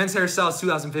 2015. Men's hairstyles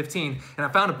 2015. And I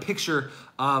found a picture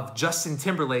of Justin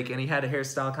Timberlake, and he had a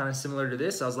hairstyle kind of similar to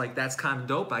this. I was like, that's kind of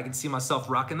dope. I can see myself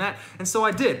rocking that. And so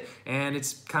I did. And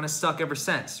it's kind of stuck ever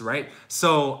since, right?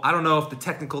 So I don't know if the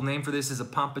technical name for this is a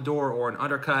pompadour or an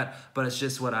undercut, but it's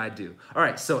just what I do. All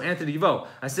right, so Anthony Vo,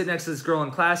 I sit next to this girl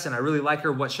in class and I really like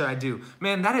her. What should I do?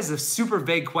 Man, that is a super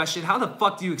vague question. How the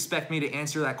fuck do you expect me to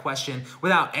answer that question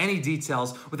without any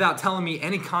details, without telling me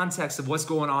any context of what's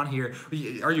going on here?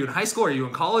 Are you in high school? Are you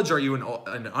in college? Are you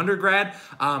an undergrad?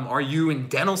 Are you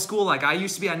in dental school like I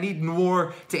used to be? I need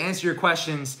more to answer your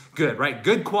questions. Good, right?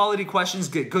 Good quality questions,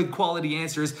 get good quality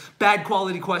answers. Bad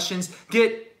quality questions,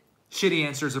 get shitty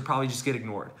answers or probably just get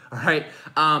ignored, all right?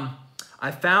 I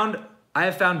have found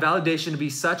validation to be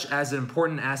such as an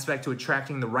important aspect to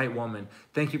attracting the right woman.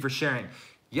 Thank you for sharing.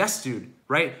 Yes, dude,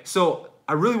 right? So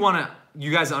I really want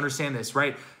you guys to understand this,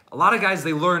 right? A lot of guys,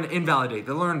 they learn invalidate,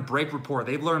 they learn break rapport,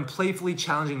 they learn playfully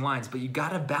challenging lines, but you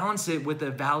gotta balance it with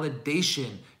a validation.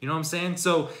 You know what I'm saying?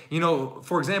 So,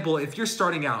 for example, if you're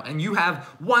starting out and you have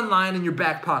one line in your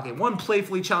back pocket, one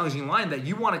playfully challenging line that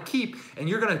you wanna keep, and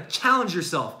you're gonna challenge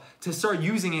yourself to start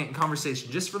using it in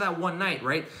conversation just for that one night,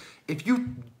 right? If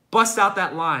you bust out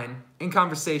that line in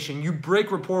conversation, you break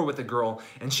rapport with a girl,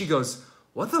 and she goes,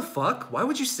 what the fuck? Why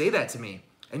would you say that to me?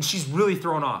 And she's really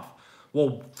thrown off.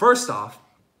 Well, first off,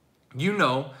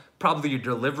 probably your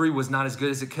delivery was not as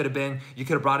good as it could have been. You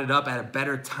could have brought it up at a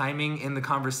better timing in the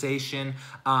conversation.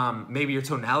 Maybe your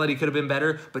tonality could have been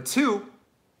better. But 2,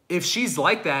 if she's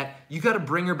like that, you got to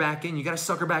bring her back in. You got to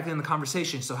suck her back in the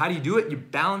conversation. So how do you do it? You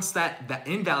balance that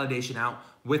invalidation out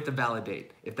with the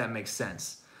validate, if that makes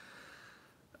sense.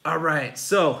 All right.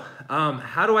 So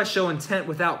how do I show intent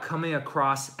without coming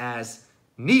across as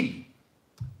needy?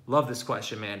 Love this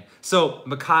question, man. So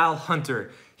Mikhail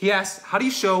Hunter, he asked, how do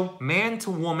you show man to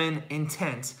woman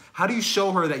intent? How do you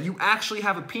show her that you actually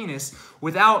have a penis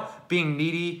without being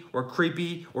needy or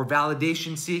creepy or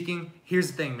validation seeking?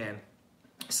 Here's the thing, man.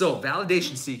 So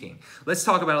validation seeking, let's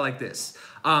talk about it like this.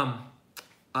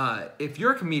 If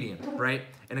you're a comedian, right?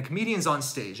 And a comedian's on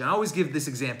stage, and I always give this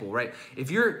example, right? If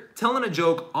you're telling a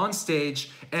joke on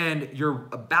stage and you're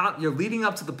leading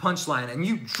up to the punchline and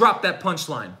you drop that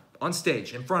punchline on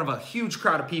stage in front of a huge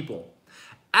crowd of people,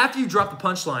 after you drop the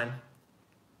punchline,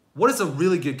 what does a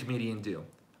really good comedian do?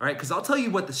 All right, because I'll tell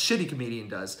you what the shitty comedian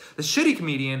does. The shitty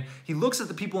comedian, he looks at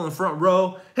the people in the front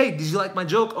row. Hey, did you like my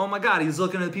joke? Oh my God, he's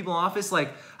looking at the people in the office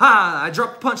like, ha, I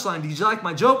dropped the punchline. Did you like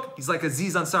my joke? He's like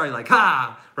Aziz Ansari, like,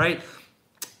 ha, right?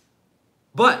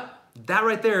 But that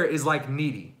right there is like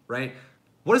needy, right?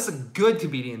 What does a good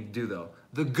comedian do though?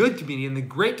 The good comedian, the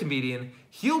great comedian,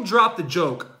 he'll drop the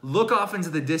joke, look off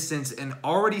into the distance, and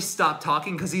already stop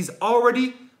talking because he's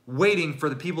already waiting for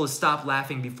the people to stop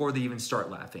laughing before they even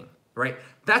start laughing, right?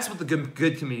 That's what the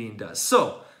good comedian does.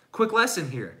 So, quick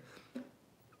lesson here.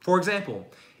 For example,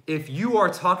 if you are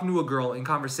talking to a girl in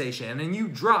conversation and then you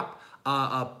drop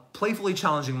a playfully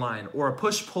challenging line or a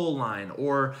push-pull line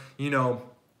or, you know,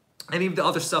 any of the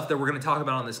other stuff that we're going to talk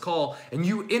about on this call, and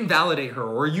you invalidate her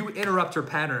or you interrupt her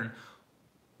pattern,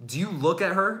 do you look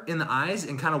at her in the eyes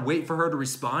and kind of wait for her to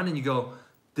respond and you go,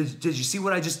 did you see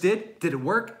what I just did? Did it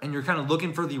work? And you're kind of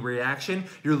looking for the reaction.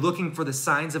 You're looking for the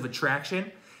signs of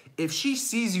attraction. If she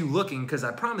sees you looking, because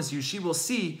I promise you, she will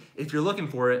see if you're looking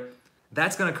for it,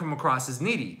 that's going to come across as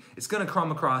needy. It's going to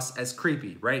come across as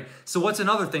creepy, right? So what's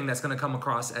another thing that's going to come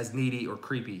across as needy or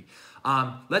creepy?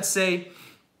 Let's say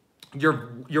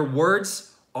your words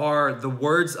are the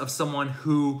words of someone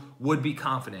who would be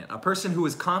confident. A person who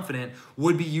is confident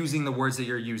would be using the words that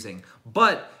you're using.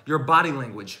 But your body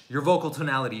language, your vocal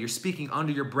tonality, you're speaking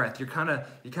under your breath, you're kind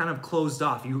of closed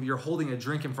off, you're holding a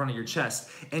drink in front of your chest,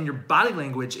 and your body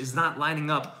language is not lining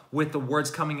up with the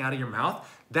words coming out of your mouth.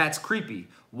 That's creepy.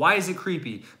 Why is it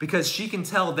creepy? Because she can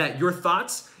tell that your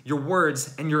thoughts, your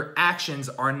words, and your actions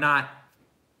are not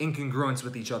in congruence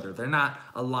with each other. They're not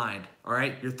aligned, all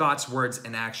right? Your thoughts, words,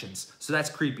 and actions. So that's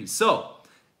creepy. So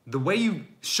the way you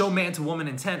show man to woman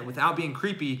intent without being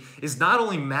creepy is not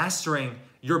only mastering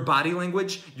your body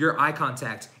language, your eye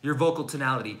contact, your vocal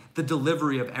tonality, the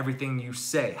delivery of everything you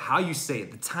say, how you say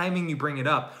it, the timing you bring it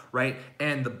up, right?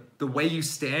 And the way you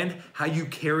stand, how you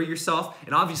carry yourself.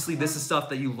 And obviously this is stuff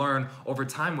that you learn over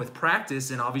time with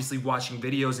practice and obviously watching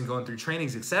videos and going through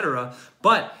trainings, etc.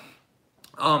 But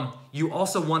you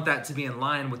also want that to be in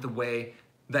line with the way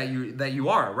that you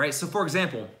are, right? So for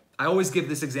example, I always give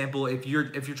this example if you're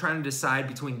trying to decide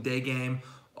between day game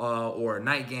or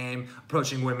night game,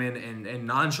 approaching women in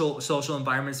non-social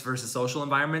environments versus social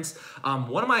environments.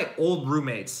 One of my old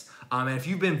roommates, and if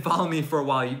you've been following me for a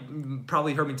while, you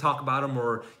probably heard me talk about him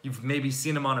or you've maybe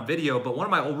seen him on a video, but one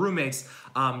of my old roommates,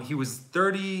 he was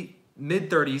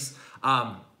mid-30s,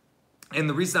 and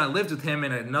the reason I lived with him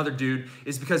and another dude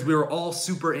is because we were all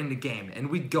super into game and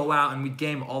we'd go out and we'd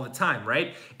game all the time,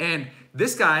 right? And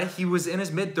this guy, he was in his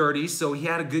mid-30s, so he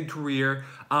had a good career,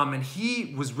 and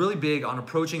he was really big on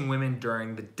approaching women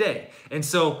during the day. And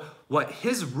so what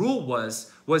his rule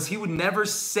was he would never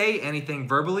say anything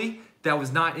verbally that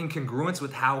was not in congruence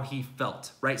with how he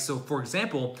felt, right? So for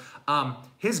example,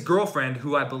 his girlfriend,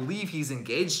 who I believe he's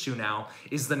engaged to now,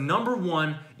 is the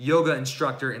 #1 yoga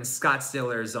instructor in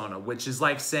Scottsdale, Arizona, which is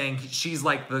like saying she's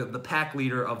like the pack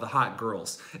leader of the hot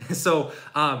girls. So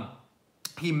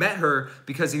he met her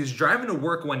because he was driving to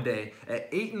work one day at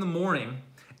 8 in the morning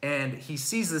and he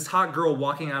sees this hot girl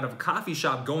walking out of a coffee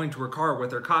shop going to her car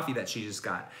with her coffee that she just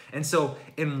got. And so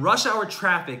in rush hour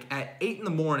traffic at 8 in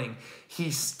the morning,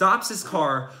 he stops his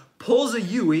car, pulls a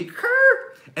Yui,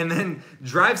 and then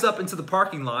drives up into the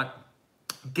parking lot,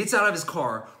 gets out of his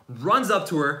car, runs up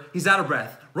to her, he's out of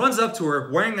breath, runs up to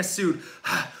her wearing a suit,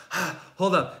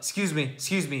 hold up, excuse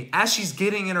me, as she's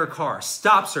getting in her car,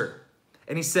 stops her,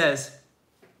 and he says,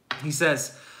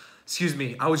 excuse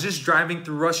me, I was just driving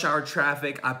through rush hour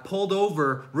traffic. I pulled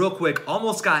over real quick,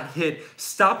 almost got hit,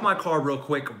 stopped my car real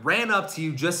quick, ran up to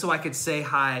you just so I could say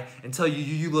hi and tell you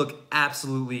you look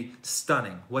absolutely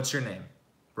stunning. What's your name,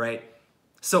 right?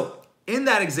 So in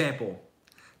that example,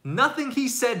 nothing he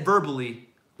said verbally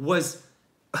was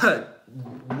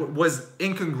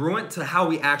incongruent to how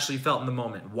he actually felt in the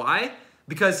moment. Why?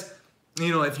 Because, you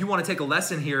know, if you want to take a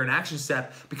lesson here, an action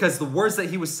step, because the words that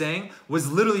he was saying was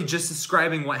literally just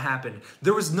describing what happened.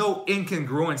 There was no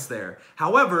incongruence there.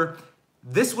 However,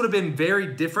 this would have been very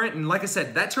different. And like I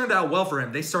said, that turned out well for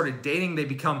him. They started dating. They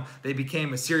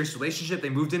became a serious relationship. They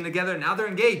moved in together. Now they're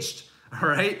engaged. All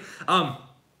right.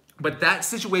 But that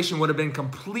situation would have been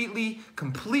completely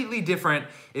different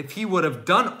if he would have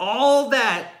done all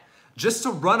that just to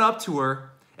run up to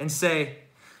her and say,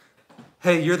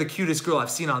 hey, you're the cutest girl I've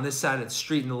seen on this side of the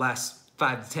street in the last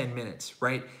 5 to 10 minutes,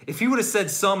 right? If he would have said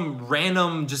some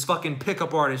random just fucking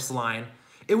pickup artist line,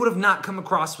 it would have not come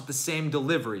across with the same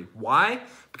delivery. Why?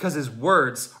 Because his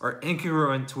words are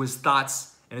incongruent to his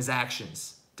thoughts and his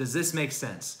actions. Does this make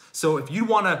sense? So if you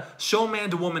want to show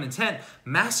man to woman intent,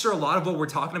 master a lot of what we're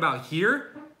talking about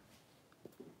here,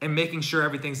 and making sure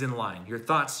everything's in line. Your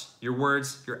thoughts, your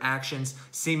words, your actions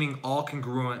seeming all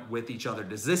congruent with each other.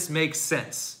 Does this make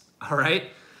sense? All right?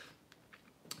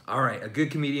 All right, a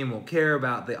good comedian will care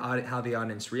about how the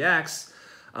audience reacts.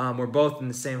 We're both in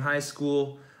the same high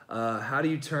school. How do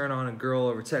you turn on a girl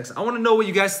over text? I want to know what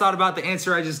you guys thought about the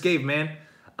answer I just gave, man.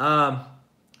 I'm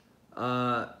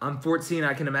 14.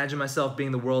 I can imagine myself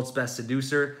being the world's best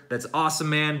seducer. That's awesome,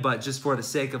 man. But just for the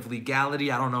sake of legality,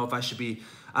 I don't know if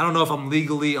I'm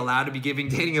legally allowed to be giving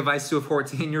dating advice to a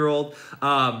 14-year-old.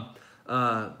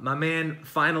 My man,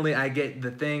 finally, I get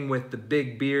the thing with the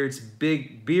big beards.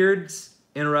 Big beards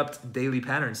interrupt daily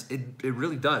patterns. It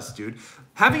really does, dude.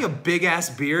 Having a big ass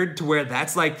beard to where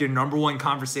that's like your number one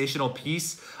conversational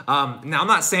piece. Now, I'm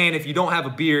not saying if you don't have a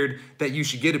beard that you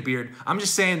should get a beard. I'm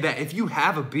just saying that if you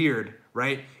have a beard,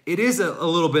 right, it is a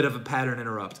little bit of a pattern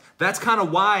interrupt. That's kind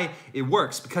of why it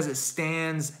works, because it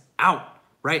stands out.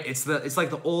 Right? It's like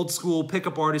the old school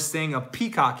pickup artist thing of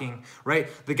peacocking, right?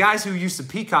 The guys who used to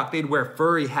peacock, they'd wear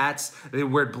furry hats, they'd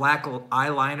wear black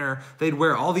eyeliner, they'd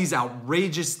wear all these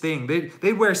outrageous things.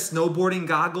 They'd wear snowboarding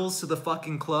goggles to the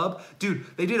fucking club. Dude,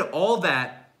 they did all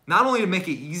that not only to make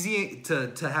it easy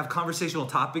to have conversational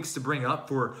topics to bring up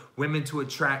for women to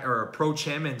attract or approach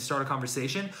him and start a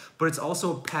conversation, but it's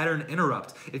also a pattern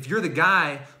interrupt. If you're the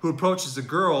guy who approaches a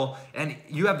girl and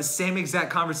you have the same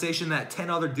exact conversation that 10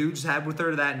 other dudes had with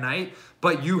her that night,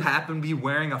 but you happen to be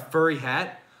wearing a furry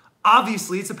hat,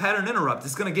 obviously it's a pattern interrupt.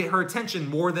 It's gonna get her attention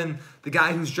more than the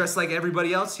guy who's dressed like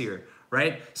everybody else here,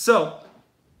 right? So,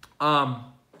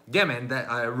 yeah, man, that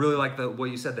I really like what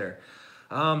you said there.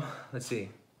 Let's see.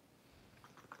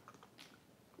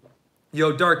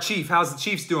 Yo, Dark Chief, how's the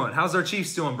Chiefs doing? How's our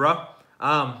Chiefs doing, bro?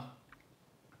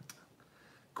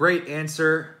 Great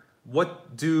answer.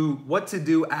 What to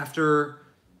do after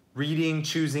reading,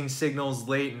 choosing signals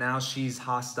late? Now she's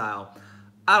hostile.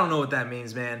 I don't know what that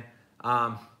means, man.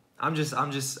 I'm just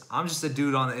a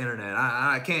dude on the internet.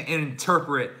 I can't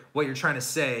interpret what you're trying to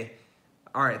say.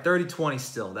 All right, 30-20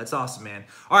 still. That's awesome, man.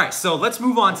 All right, so let's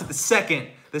move on to the second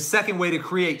way to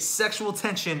create sexual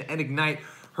tension and ignite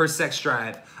her sex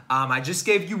drive. I just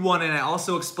gave you one, and I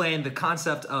also explained the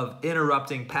concept of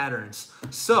interrupting patterns.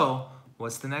 So,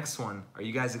 what's the next one? Are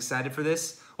you guys excited for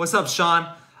this? What's up,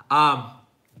 Sean?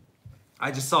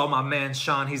 I just saw my man,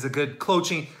 Sean. He's a good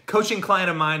coaching client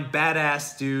of mine,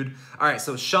 badass dude. All right,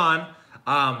 so Sean,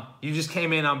 you just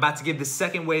came in. I'm about to give the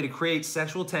second way to create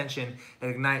sexual tension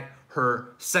and ignite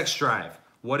her sex drive.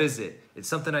 What is it? It's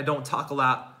something I don't talk a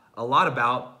lot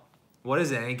about. What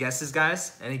is it? Any guesses,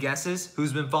 guys? Any guesses?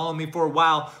 Who's been following me for a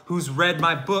while? Who's read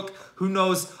my book? Who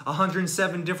knows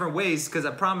 107 different ways? Because I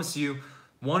promise you,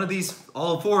 one of these,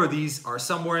 all four of these are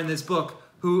somewhere in this book.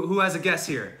 Who has a guess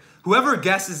here? Whoever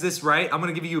guesses this right, I'm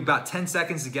going to give you about 10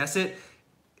 seconds to guess it.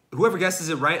 Whoever guesses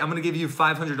it right, I'm going to give you a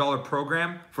 $500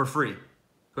 program for free.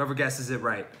 Whoever guesses it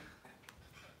right.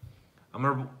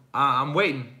 I'm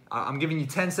waiting. I'm giving you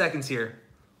 10 seconds here.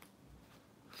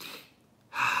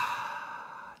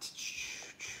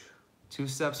 2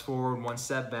 steps forward, 1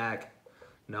 step back.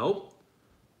 Nope.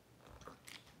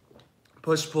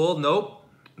 Push-pull, nope.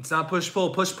 It's not push-pull.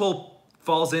 Push-pull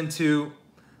falls into,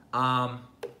 uh-oh.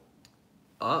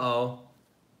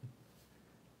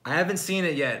 I haven't seen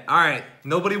it yet. All right,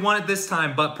 nobody won it this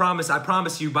time, but I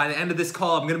promise you, by the end of this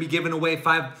call, I'm gonna be giving away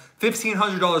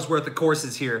 $1,500 worth of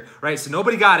courses here, right? So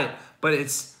nobody got it, but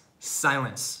it's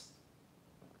silence.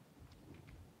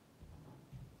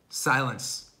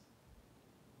 Silence.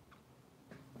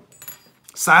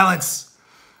 Silence.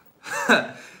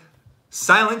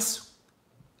 Silence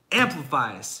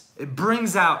amplifies. It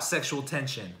brings out sexual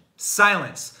tension.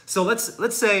 Silence. So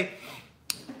let's say,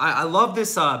 I love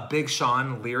this Big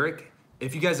Sean lyric.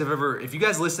 If you guys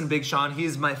listen to Big Sean, he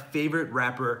is my favorite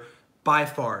rapper by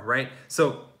far, right?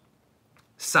 So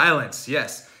silence,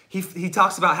 yes. He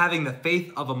talks about having the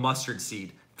faith of a mustard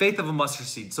seed. Faith of a mustard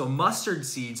seed. So mustard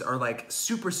seeds are like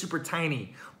super, super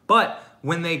tiny, but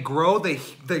when they grow, they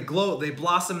glow, they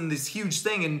blossom in this huge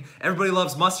thing, and everybody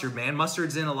loves mustard, man.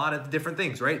 Mustard's in a lot of different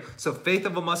things, right? So faith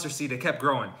of a mustard seed, it kept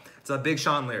growing. It's a Big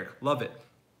Sean lyric. Love it,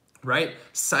 right?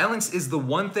 Silence is the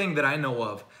one thing that I know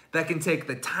of that can take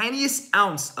the tiniest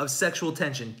ounce of sexual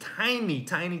tension, tiny,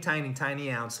 tiny, tiny, tiny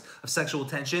ounce of sexual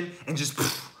tension, and just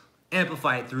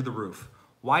amplify it through the roof.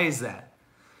 Why is that?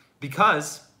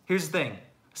 Because, here's the thing.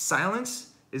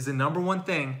 Silence is the number one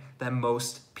thing that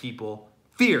most people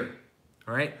fear.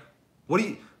 All right?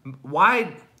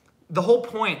 Why the whole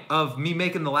point of me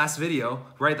making the last video,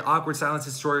 right, the awkward silence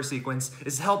destroyer sequence,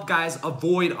 is to help guys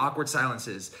avoid awkward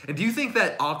silences. And do you think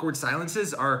that awkward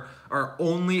silences are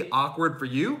only awkward for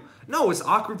you? No, it's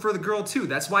awkward for the girl too.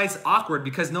 That's why it's awkward,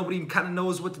 because nobody kind of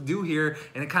knows what to do here,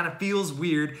 and it kind of feels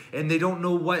weird, and they don't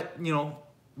know what, you know,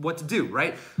 what to do,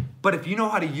 right? But if you know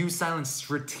how to use silence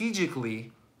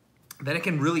strategically, then it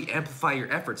can really amplify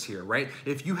your efforts here, right?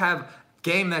 If you have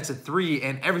game that's a 3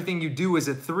 and everything you do is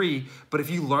a 3, but if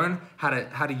you learn how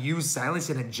to use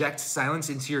silence and inject silence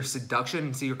into your seduction,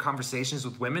 into your conversations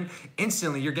with women,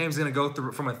 instantly your game's gonna go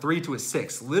through from a 3 to a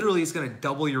 6. Literally, it's gonna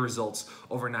double your results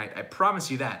overnight. I promise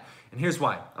you that. And here's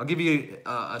why. I'll give you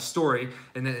a story,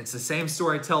 and then it's the same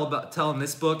story I tell in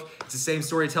this book. It's the same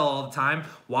story I tell all the time.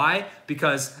 Why?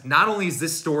 Because not only is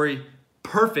this story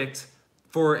perfect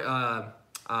for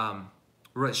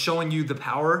showing you the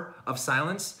power of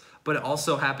silence, but it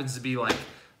also happens to be like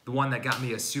the one that got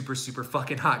me a super, super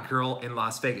fucking hot girl in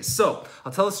Las Vegas. So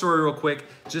I'll tell the story real quick,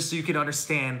 just so you can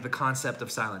understand the concept of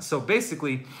silence. So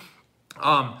basically,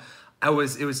 it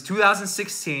was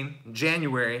 2016,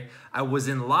 January. I was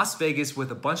in Las Vegas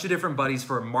with a bunch of different buddies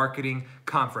for a marketing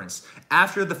conference.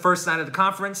 After the first night of the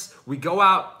conference, we go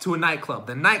out to a nightclub.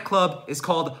 The nightclub is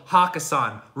called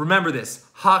Hakkasan. Remember this,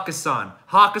 Hakkasan.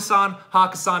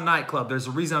 Hakkasan nightclub. There's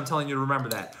a reason I'm telling you to remember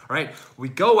that, all right? We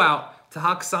go out to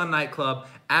Hakkasan nightclub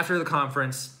after the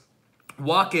conference,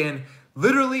 walk in.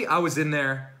 Literally, I was in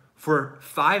there for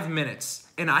 5 minutes,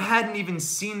 and I hadn't even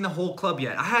seen the whole club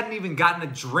yet. I hadn't even gotten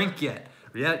a drink yet.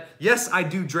 Yes, I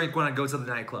do drink when I go to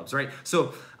the nightclubs, right?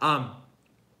 So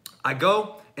I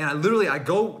go, and I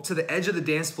go to the edge of the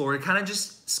dance floor to kind of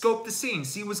just scope the scene,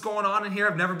 see what's going on in here.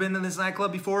 I've never been in this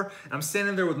nightclub before, and I'm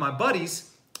standing there with my buddies,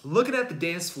 looking at the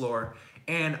dance floor,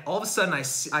 and all of a sudden I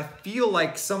feel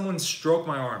like someone stroked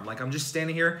my arm. Like I'm just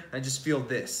standing here, and I just feel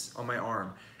this on my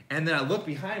arm. And then I look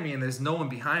behind me, and there's no one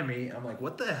behind me. I'm like,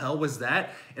 what the hell was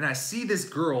that? And I see this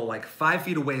girl like 5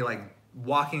 feet away, like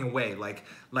walking away, like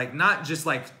not just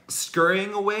like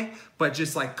scurrying away, but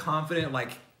just like confident,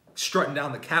 like strutting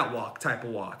down the catwalk type of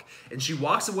walk. And she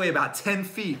walks away about 10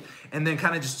 feet and then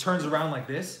kind of just turns around like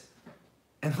this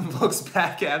and looks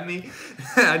back at me.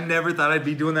 I never thought I'd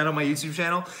be doing that on my YouTube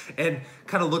channel. And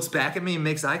kind of looks back at me and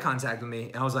makes eye contact with me.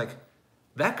 And I was like,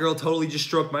 that girl totally just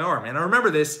stroked my arm. And I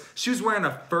remember this, she was wearing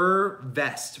a fur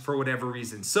vest for whatever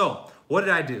reason. So what did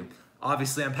I do?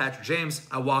 Obviously, I'm Patrick James.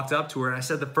 I walked up to her and I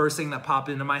said the first thing that popped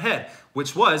into my head,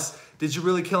 which was, did you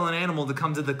really kill an animal to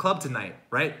come to the club tonight,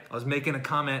 right? I was making a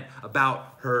comment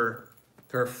about her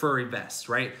furry vest,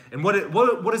 right? And what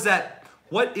is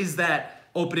that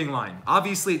opening line?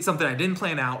 Obviously, it's something I didn't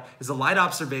plan out. It's a light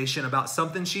observation about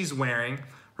something she's wearing,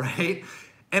 right?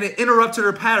 And it interrupted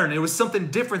her pattern. It was something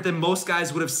different than most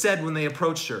guys would have said when they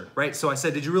approached her, right? So I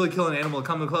said, did you really kill an animal to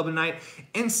come to the club tonight?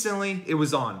 Instantly, it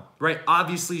was on, right?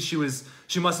 Obviously, she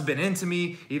must have been into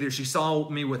me. Either she saw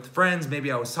me with friends,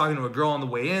 maybe I was talking to a girl on the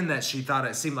way in that she thought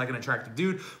I seemed like an attractive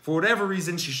dude. For whatever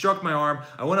reason, she struck my arm.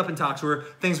 I went up and talked to her.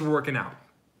 Things were working out.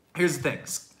 Here's the thing.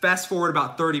 Fast forward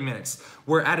about 30 minutes.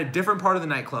 We're at a different part of the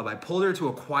nightclub. I pulled her to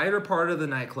a quieter part of the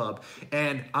nightclub,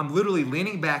 and I'm literally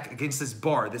leaning back against this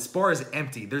bar. This bar is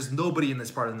empty. There's nobody in this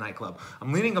part of the nightclub.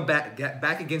 I'm leaning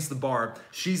back against the bar.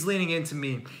 She's leaning into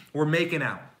me. We're making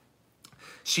out.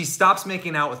 She stops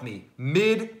making out with me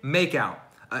mid-makeout.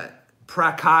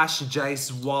 Prakash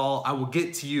Jaiswal, I will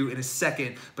get to you in a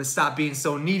second, but stop being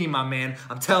so needy, my man.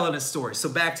 I'm telling a story. So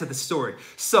back to the story.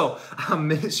 So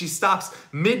she stops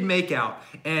mid-makeout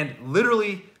and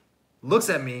literally looks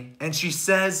at me, and she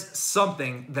says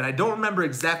something that I don't remember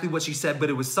exactly what she said, but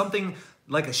it was something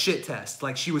like a shit test.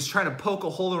 Like she was trying to poke a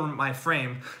hole in my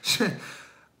frame, to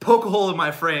poke a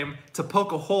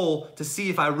hole to see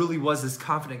if I really was this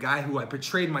confident guy who I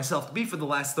portrayed myself to be for the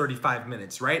last 35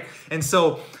 minutes, right? And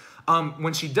so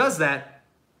when she does that,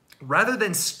 rather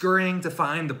than scurrying to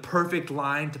find the perfect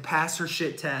line to pass her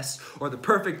shit test or the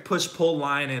perfect push-pull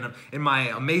line in my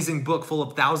amazing book full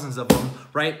of thousands of them,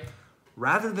 right?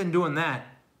 Rather than doing that,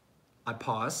 I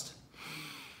paused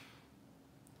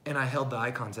and I held the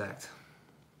eye contact.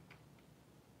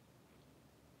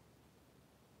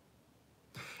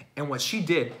 And what she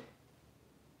did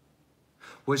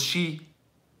was she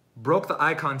broke the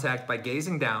eye contact by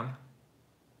gazing down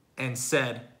and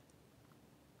said,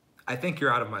 I think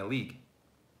you're out of my league.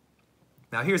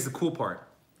 Now here's the cool part.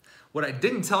 What I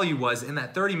didn't tell you was in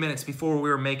that 30 minutes before we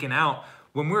were making out,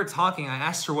 when we were talking, I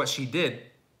asked her what she did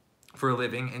for a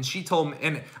living, and she told me,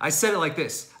 and I said it like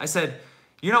this. I said,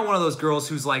 you're not one of those girls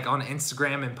who's like on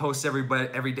Instagram and posts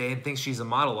every day and thinks she's a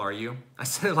model, are you? I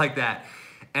said it like that.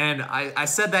 And I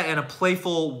said that in a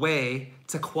playful way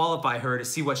to qualify her, to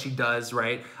see what she does,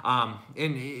 right? And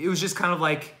it was just kind of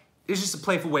like, it was just a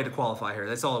playful way to qualify her.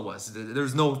 That's all it was.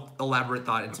 There's no elaborate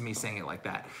thought into me saying it like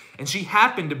that. And she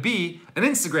happened to be an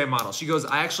Instagram model. She goes,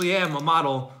 I actually am a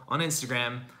model on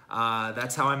Instagram.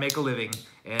 That's how I make a living.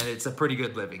 And it's a pretty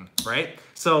good living, right?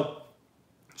 So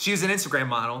she's an Instagram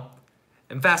model.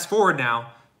 And fast forward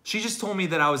now, she just told me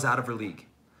that I was out of her league.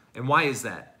 And why is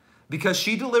that? Because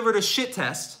she delivered a shit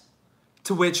test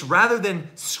to which, rather than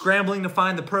scrambling to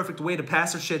find the perfect way to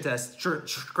pass her shit test,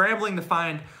 scrambling to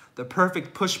find the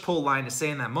perfect push-pull line to say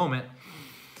in that moment,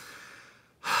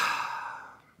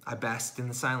 I basked in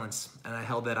the silence and I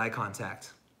held that eye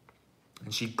contact.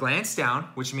 And she glanced down,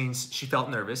 which means she felt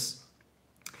nervous.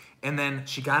 And then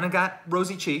she kind of got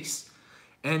rosy cheeks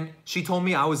and she told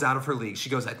me I was out of her league. She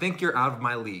goes, I think you're out of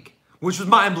my league, which was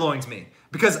mind-blowing to me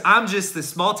because I'm just this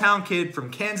small town kid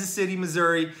from Kansas City,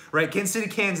 Missouri, right? Kansas City,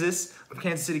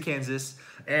 Kansas,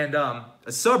 and a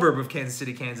suburb of Kansas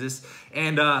City, Kansas.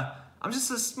 And I'm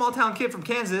just a small town kid from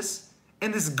Kansas,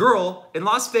 and this girl in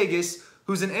Las Vegas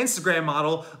who's an Instagram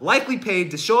model, likely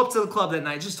paid to show up to the club that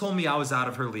night, just told me I was out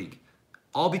of her league.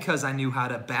 All because I knew how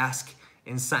to bask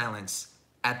in silence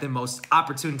at the most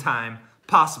opportune time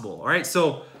possible, all right?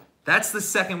 So that's the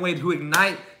second way to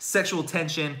ignite sexual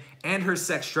tension and her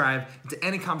sex drive into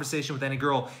any conversation with any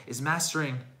girl, is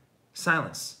mastering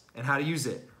silence and how to use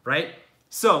it, right?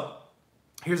 So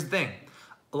here's the thing.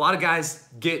 A lot of guys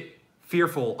get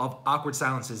fearful of awkward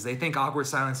silences. They think awkward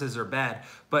silences are bad,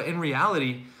 but in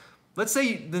reality, let's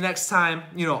say the next time,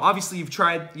 obviously you've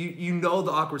tried, you know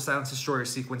the awkward silence destroyer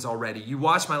sequence already. You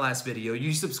watched my last video,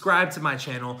 you subscribe to my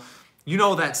channel, you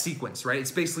know that sequence, right?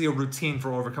 It's basically a routine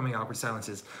for overcoming awkward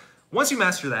silences. Once you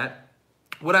master that,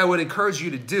 what I would encourage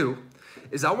you to do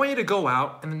is I want you to go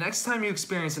out, and the next time you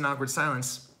experience an awkward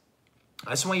silence,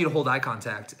 I just want you to hold eye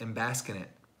contact and bask in it.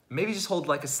 Maybe just hold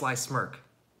like a sly smirk,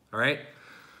 all right?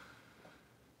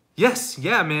 Yes,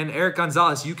 yeah, man, Eric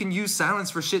Gonzalez, you can use silence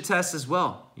for shit tests as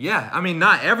well. Yeah, I mean,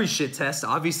 not every shit test.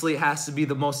 Obviously, it has to be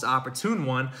the most opportune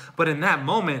one. But in that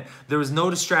moment, there was no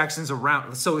distractions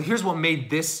around. So here's what made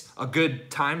this a good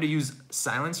time to use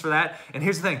silence for that. And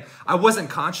here's the thing. I wasn't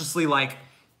consciously like,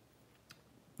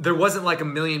 there wasn't like a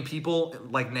million people,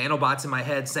 like nanobots in my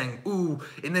head saying, ooh,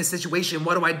 in this situation,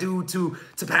 what do I do to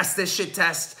pass this shit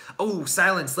test? Oh,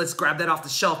 silence, let's grab that off the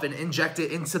shelf and inject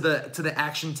it into the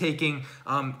action-taking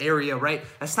area, right?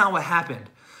 That's not what happened.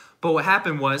 But what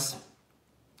happened was,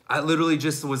 I literally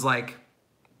just was like,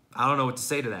 I don't know what to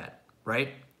say to that, right?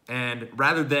 And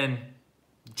rather than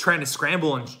trying to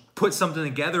scramble and put something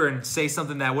together and say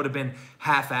something that would have been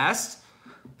half-assed,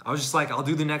 I was just like, I'll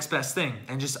do the next best thing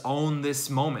and just own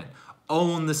this moment,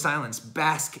 own the silence,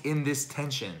 bask in this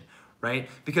tension, right?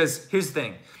 Because here's the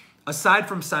thing, aside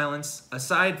from silence,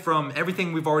 aside from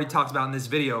everything we've already talked about in this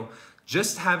video,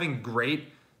 just having great,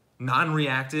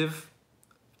 non-reactive,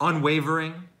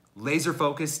 unwavering,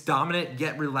 laser-focused, dominant,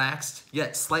 yet relaxed,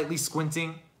 yet slightly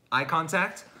squinting eye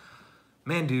contact,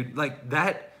 man, dude, like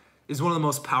that is one of the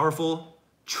most powerful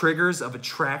triggers of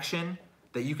attraction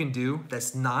that you can do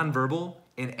that's non-verbal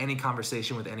in any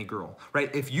conversation with any girl,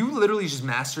 right? If you literally just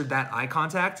mastered that eye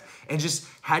contact and just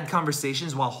had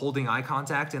conversations while holding eye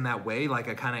contact in that way, like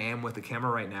I kind of am with the camera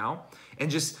right now,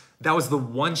 and just that was the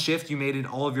one shift you made in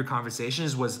all of your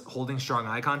conversations was holding strong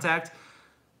eye contact,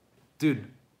 dude,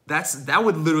 that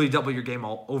would literally double your game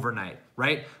all overnight,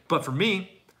 right? But for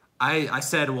me, I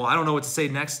said, well, I don't know what to say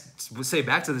next, say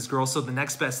back to this girl, so the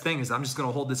next best thing is I'm just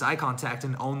gonna hold this eye contact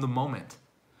and own the moment.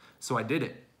 So I did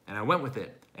it, and I went with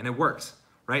it, and it worked.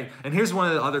 Right? And here's one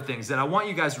of the other things that I want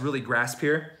you guys to really grasp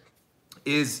here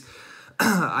is,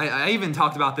 I even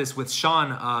talked about this with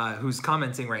Sean, who's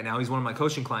commenting right now. He's one of my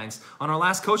coaching clients. On our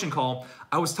last coaching call,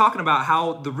 I was talking about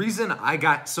how the reason I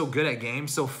got so good at game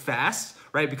so fast,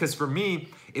 right? Because for me,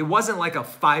 it wasn't like a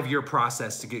 5-year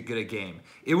process to get good at game.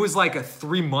 It was like a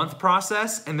 3-month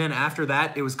process. And then after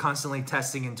that, it was constantly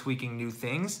testing and tweaking new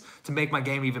things to make my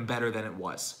game even better than it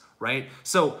was. Right?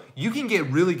 So you can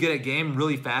get really good at game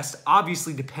really fast,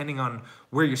 obviously depending on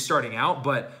where you're starting out.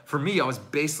 But for me, I was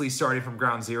basically starting from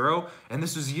ground zero, and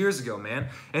this was years ago, man.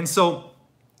 And so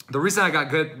the reason I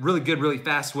got really good really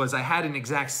fast was I had an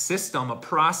exact system, a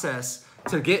process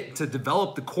to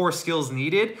develop the core skills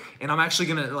needed. And I'm actually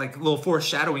gonna, like a little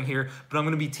foreshadowing here, but I'm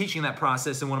gonna be teaching that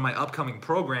process in one of my upcoming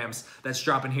programs that's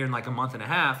dropping here in like a month and a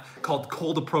half called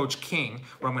Cold Approach King,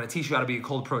 where I'm gonna teach you how to be a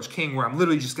cold approach king, where I'm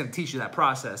literally just gonna teach you that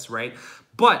process, right?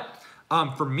 But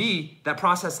for me, that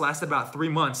process lasted about 3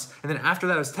 months. And then after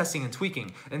that, I was testing and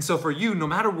tweaking. And so for you, no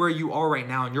matter where you are right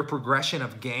now in your progression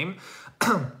of game,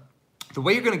 the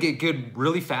way you're gonna get good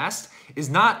really fast is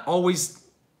not always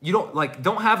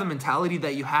don't have the mentality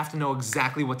that you have to know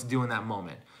exactly what to do in that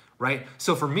moment, right?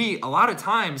 So for me, a lot of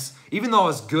times, even though I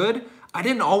was good, I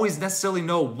didn't always necessarily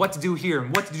know what to do here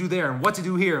and what to do there and what to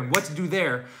do here and what to do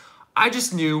there. I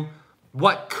just knew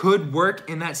what could work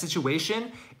in that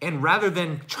situation. And rather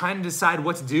than trying to decide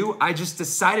what to do, I just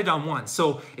decided on one.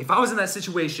 So if I was in that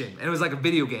situation and it was like a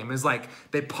video game, it was like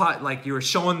you were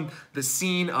showing the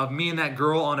scene of me and that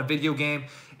girl on a video game,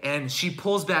 and she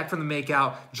pulls back from the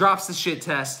makeout, drops the shit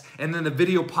test, and then the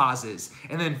video pauses.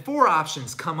 And then 4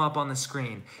 options come up on the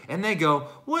screen. And they go,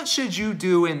 what should you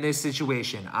do in this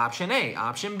situation? Option A,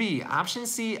 option B, option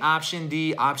C, option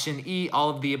D, option E, all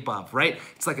of the above, right?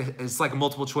 It's like a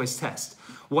multiple choice test.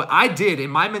 What I did in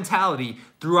my mentality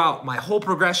throughout my whole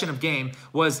progression of game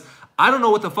was, I don't know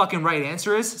what the fucking right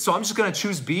answer is, so I'm just gonna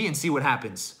choose B and see what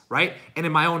happens, right? And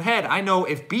in my own head, I know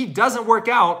if B doesn't work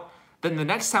out, then the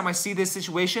next time I see this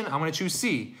situation, I'm gonna choose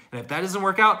C. And if that doesn't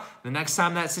work out, the next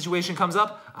time that situation comes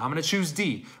up, I'm gonna choose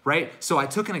D, right? So I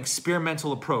took an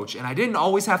experimental approach, and I didn't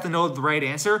always have to know the right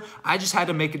answer. I just had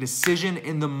to make a decision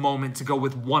in the moment to go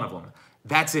with one of them.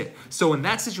 That's it. So in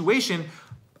that situation,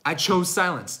 I chose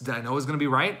silence. Did I know it was gonna be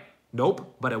right?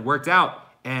 Nope, but it worked out.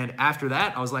 And after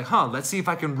that, I was like, let's see if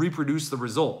I can reproduce the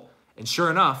result. And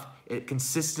sure enough, it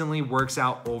consistently works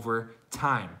out over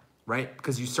time, right?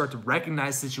 Because you start to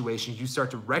recognize situations, you start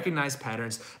to recognize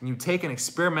patterns, and you take an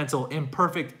experimental,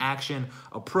 imperfect action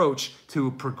approach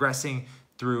to progressing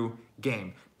through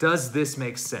game. Does this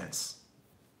make sense?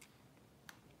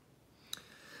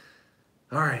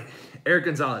 All right, Eric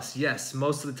Gonzalez, yes,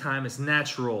 most of the time it's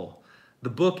natural. The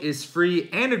book is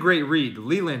free and a great read.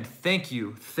 Leland, thank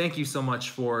you. Thank you so much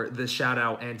for the shout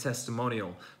out and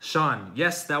testimonial. Sean,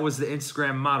 yes, that was the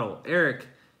Instagram model. Eric,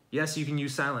 yes, you can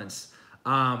use silence.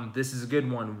 This is a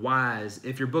good one. Wise,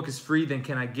 if your book is free, then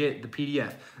can I get the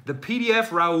PDF? The PDF,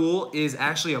 Raul, is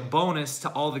actually a bonus to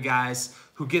all the guys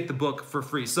who get the book for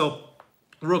free. So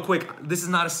real quick, this is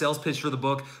not a sales pitch for the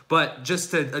book, but just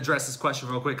to address this question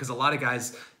real quick, because a lot of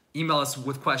guys email us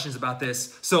with questions about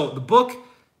this. So the book,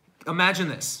 imagine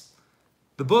this.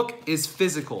 The book is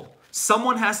physical.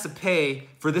 Someone has to pay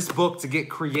for this book to get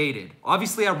created.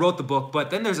 Obviously, I wrote the book,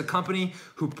 but then there's a company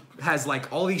who has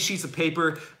like all these sheets of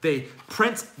paper. They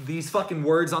print these fucking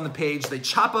words on the page. They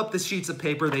chop up the sheets of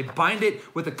paper. They bind it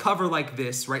with a cover like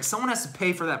this, right? Someone has to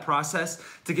pay for that process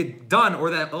to get done,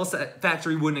 or else that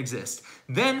factory wouldn't exist.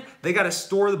 Then they got to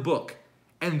store the book.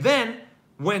 And then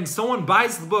when someone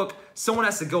buys the book, someone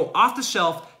has to go off the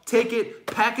shelf, take it,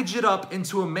 package it up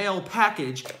into a mail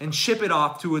package, and ship it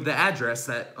off to the address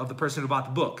of the person who bought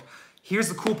the book. Here's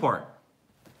the cool part.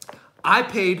 I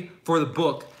paid for the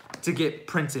book to get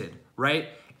printed, right?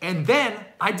 And then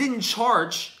I didn't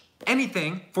charge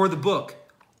anything for the book.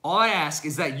 All I ask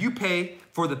is that you pay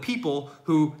for the people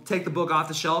who take the book off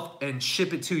the shelf and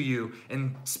ship it to you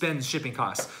and spend shipping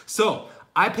costs. So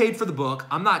I paid for the book.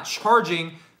 I'm not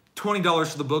charging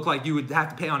 $20 for the book like you would have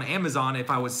to pay on Amazon if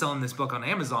I was selling this book on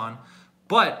Amazon,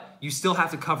 but you still have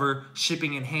to cover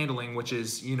shipping and handling, which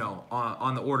is,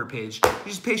 on the order page. You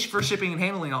just pay for shipping and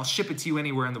handling, I'll ship it to you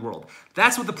anywhere in the world.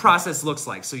 That's what the process looks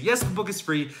like. So yes, the book is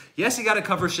free. Yes, you got to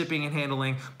cover shipping and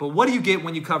handling, but what do you get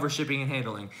when you cover shipping and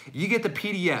handling? You get the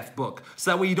PDF book,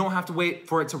 so that way you don't have to wait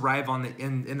for it to arrive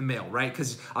in the mail, right?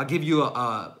 Because I'll give you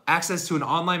access to an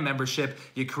online membership.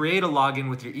 You create a login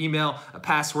with your email, a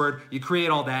password, you create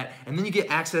all that, and then you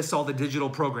get access to all the digital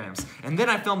programs. And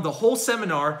then I filmed the whole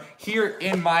seminar here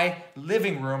in my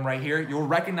living room right here. You'll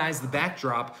recognize the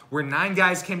backdrop where 9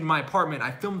 guys came to my apartment. I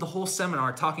filmed the whole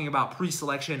seminar talking about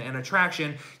pre-selection and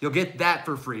attraction. You'll get that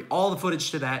for free. All the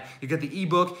footage to that. You get the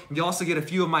ebook, and you also get a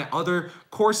few of my other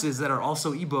courses that are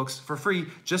also ebooks for free,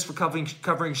 just for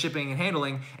covering shipping and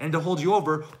handling, and to hold you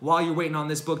over while you're waiting on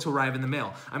this book to arrive in the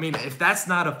mail. I mean, if that's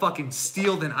not a fucking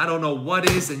steal, then I don't know what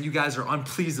is, and you guys are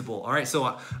unpleasable. All right, so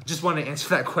I just want to answer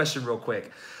that question real quick.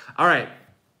 All right.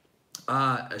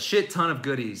 A shit ton of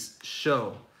goodies.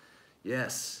 Show.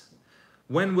 Yes.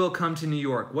 When will come to New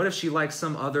York? What if she likes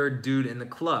some other dude in the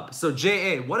club? So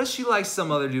J.A., what if she likes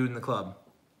some other dude in the club?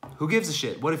 Who gives a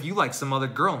shit? What if you like some other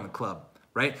girl in the club?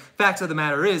 Right? Fact of the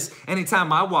matter is,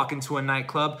 anytime I walk into a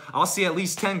nightclub, I'll see at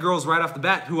least 10 girls right off the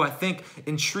bat who I think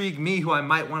intrigue me, who I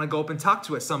might want to go up and talk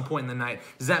to at some point in the night.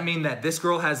 Does that mean that this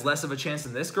girl has less of a chance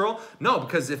than this girl? No,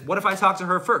 because what if I talk to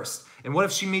her first? And what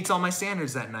if she meets all my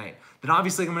standards that night? Then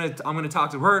obviously I'm gonna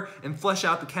talk to her and flesh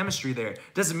out the chemistry there.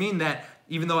 Doesn't mean that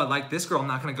even though I like this girl, I'm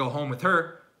not gonna go home with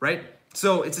her, right?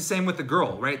 So it's the same with the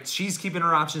girl, right? She's keeping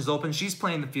her options open. She's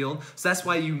playing the field. So that's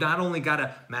why you not only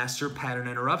gotta master pattern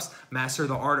interrupts, master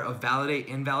the art of validate,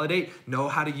 invalidate, know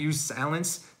how to use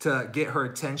silence to get her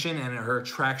attention and her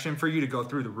attraction for you to go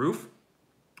through the roof,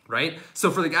 right? So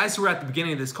for the guys who are at the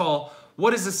beginning of this call,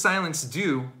 what does the silence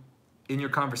do in your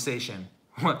conversation?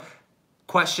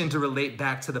 Question to relate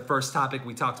back to the first topic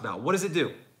we talked about. What does it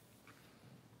do?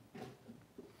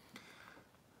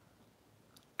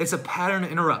 It's a pattern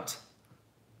interrupt.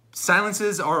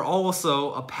 Silences are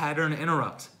also a pattern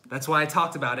interrupt. That's why I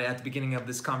talked about it at the beginning of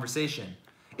this conversation.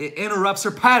 It interrupts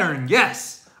her pattern,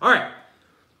 yes. All right.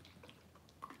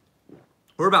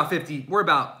 We're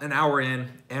about an hour in,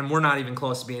 and we're not even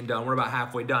close to being done. We're about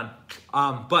halfway done.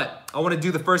 But I want to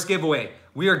do the first giveaway.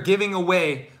 We are giving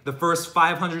away the first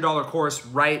 $500 course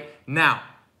right now.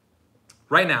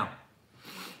 Right now.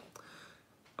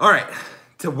 All right.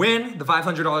 To win the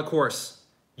 $500 course,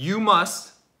 you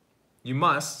must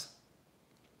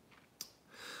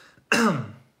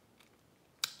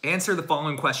answer the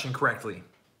following question correctly.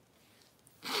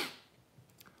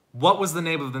 What was the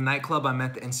name of the nightclub I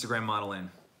met the Instagram model in?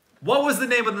 What was the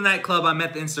name of the nightclub I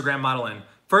met the Instagram model in?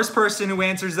 First person who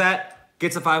answers that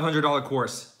gets a $500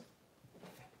 course.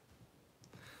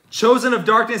 Chosen of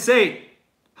Darkness 8.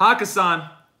 Hakkasan.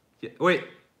 Wait,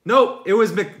 no, it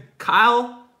was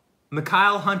Mikhail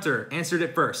Hunter answered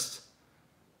it first.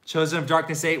 Chosen of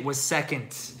Darkness 8 was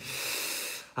second.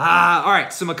 All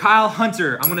right, so Mikhail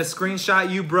Hunter, I'm gonna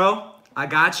screenshot you, bro. I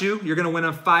got you. You're gonna win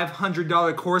a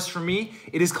 $500 course from me.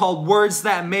 It is called Words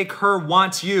That Make Her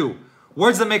Want You.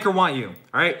 Words That Make Her Want You,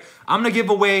 all right? I'm gonna give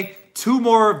away 2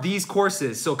 more of these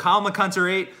courses. So Kyle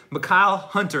McHunter 8, Mikhail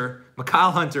Hunter,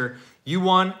 you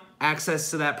won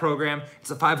access to that program. It's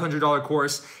a $500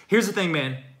 course. Here's the thing,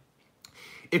 man.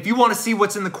 If you wanna see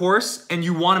what's in the course and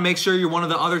you wanna make sure you're one of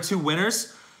the other 2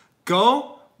 winners,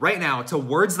 go right now to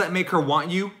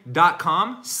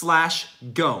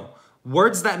wordsthatmakeherwantyou.com/go.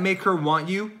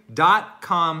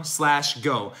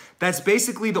 wordsthatmakeherwantyou.com/go. That's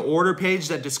basically the order page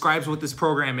that describes what this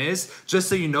program is, just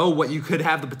so you know what you could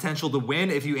have the potential to win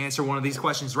if you answer one of these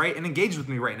questions right and engage with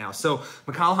me right now. So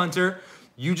Mikhail Hunter,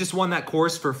 you just won that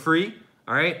course for free,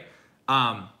 all right?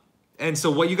 And so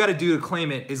what you got to do to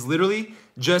claim it is literally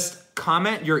just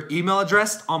comment your email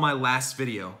address on my last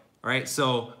video. All right,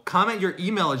 so comment your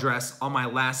email address on my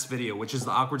last video, which is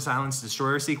the Awkward Silence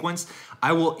Destroyer sequence.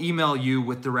 I will email you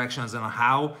with directions on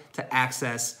how to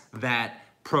access that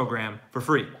program for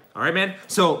free. All right, man?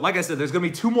 So like I said, there's gonna be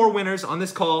 2 more winners on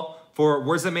this call for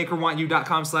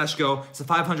wordsthatmakeherwantyou.com/go. It's a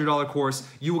 $500 course.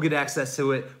 You will get access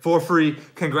to it for free.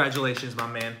 Congratulations, my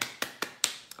man.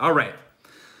 All right,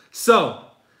 so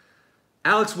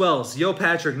Alex Wells, yo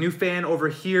Patrick, new fan over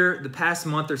here the past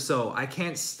month or so. I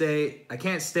can't stay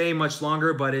much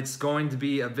longer, but it's going to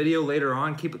be a video later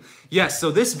on. Yes,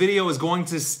 so this video is going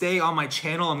to stay on my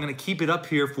channel. I'm gonna keep it up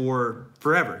here for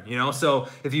forever, you know? So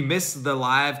if you missed the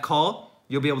live call,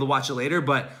 you'll be able to watch it later.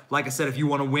 But like I said, if you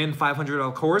wanna win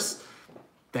 $500 course,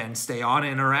 then stay on,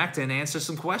 interact, and answer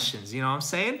some questions. You know what I'm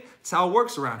saying? It's how it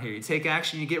works around here. You take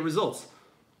action, you get results.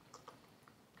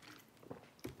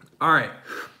 All right.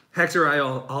 Hector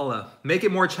Ayala, make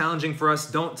it more challenging for us.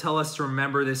 Don't tell us to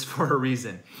remember this for a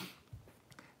reason.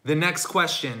 The next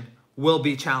question will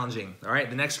be challenging, all right?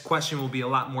 The next question will be a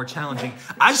lot more challenging.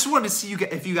 I just wanted to see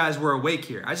if you guys were awake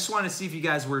here. I just wanted to see if you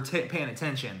guys were paying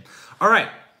attention. All right,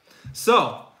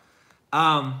 so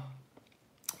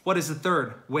what is the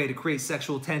third way to create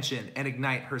sexual tension and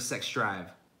ignite her sex drive?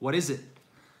 What is it?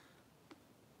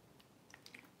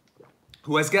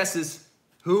 Who has guesses?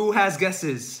 Who has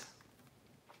guesses?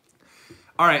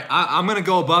 All right, I'm gonna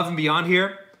go above and beyond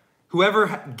here.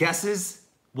 Whoever guesses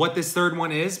what this third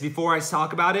one is before I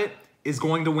talk about it is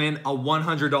going to win a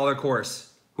 $100 course.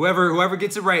 Whoever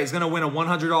gets it right is gonna win a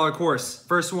 $100 course.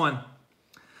 First one.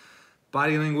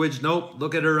 Body language, nope.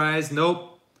 Look at her eyes,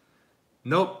 nope.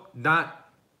 Nope, not.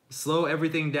 Slow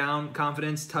everything down,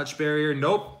 confidence, touch barrier,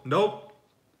 nope, nope.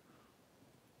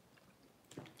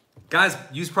 Guys,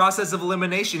 use process of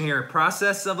elimination here.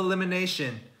 Process of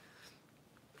elimination.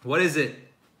 What is it?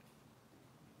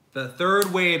 The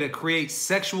third way to create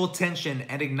sexual tension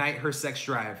and ignite her sex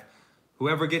drive.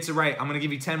 Whoever gets it right, I'm gonna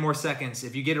give you 10 more seconds.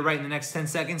 If you get it right in the next 10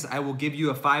 seconds, I will give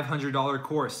you a $500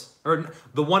 course, or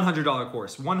the $100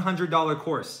 course, $100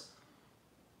 course.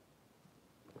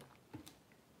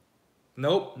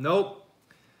 Nope, nope.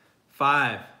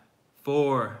 5,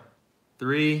 4,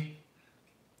 3,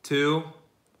 2.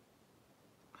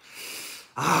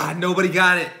 Nobody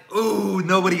got it. Ooh,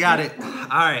 nobody got it.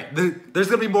 All right, there's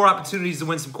gonna be more opportunities to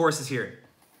win some courses here.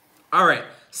 All right,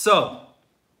 so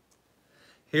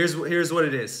here's what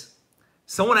it is.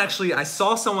 I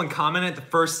saw someone comment it the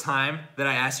first time that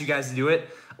I asked you guys to do it.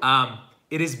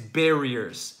 It is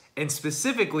barriers. And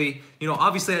specifically, you know,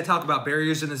 obviously I talk about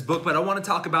barriers in this book, but I wanna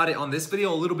talk about it on this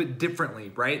video a little bit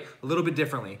differently, right? A little bit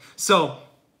differently. So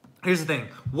here's the thing,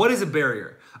 what is a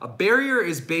barrier? A barrier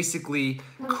is basically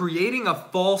creating a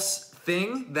false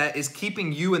thing that is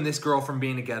keeping you and this girl from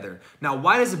being together. Now,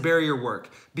 why does a barrier work?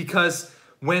 Because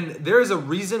when there is a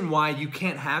reason why you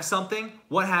can't have something,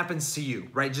 what happens to you,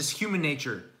 right? Just human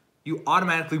nature. You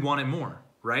automatically want it more,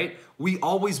 right? We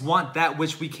always want that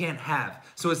which we can't have.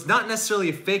 So it's not necessarily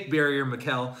a fake barrier,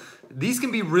 Mikkel. These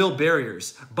can be real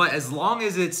barriers, but as long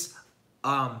as there's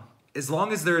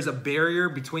a barrier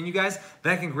between you guys,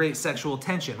 that can create sexual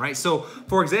tension, right? So,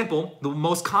 for example, the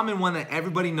most common one that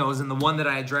everybody knows and the one that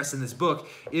I address in this book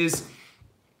is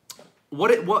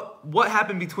what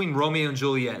happened between Romeo and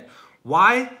Juliet?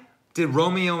 Why did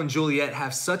Romeo and Juliet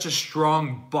have such a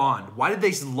strong bond? Why did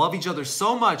they love each other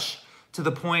so much to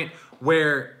the point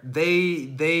where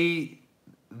they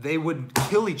would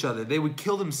kill each other? They would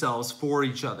kill themselves for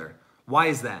each other. Why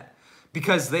is that?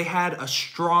 Because they had a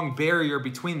strong barrier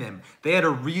between them. They had a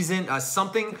reason,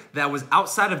 something that was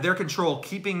outside of their control,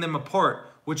 keeping them apart,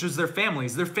 which was their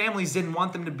families. Their families didn't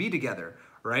want them to be together,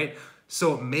 right?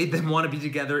 So it made them want to be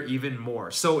together even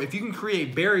more. So if you can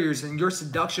create barriers in your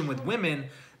seduction with women,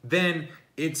 then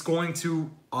it's going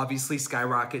to obviously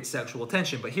skyrocket sexual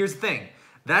tension. But here's the thing.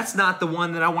 That's not the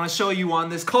one that I want to show you on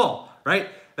this call, right?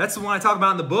 That's the one I talk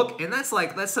about in the book, and that's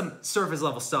some surface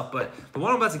level stuff. But the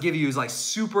one I'm about to give you is like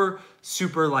super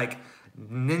like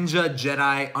ninja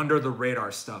Jedi under the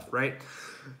radar stuff, right?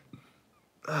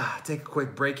 Take a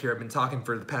quick break here. I've been talking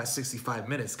for the past 65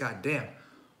 minutes. God damn.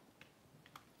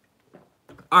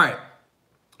 All right.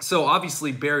 So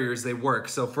obviously barriers, they work.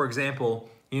 So for example,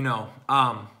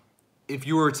 if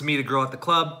you were to meet a girl at the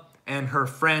club and her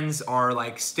friends are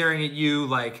like staring at you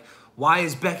like, why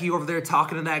is Becky over there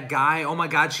talking to that guy? Oh my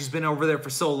God, she's been over there for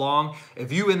so long.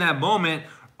 If you in that moment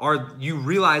you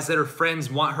realize that her friends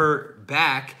want her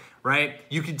back, right?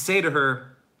 You could say to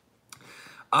her,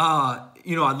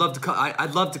 I'd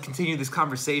love to continue this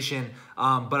conversation,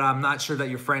 but I'm not sure that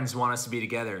your friends want us to be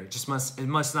together. It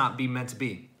must not be meant to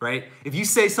be, right? If you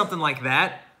say something like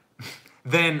that,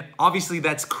 then obviously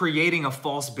that's creating a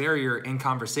false barrier in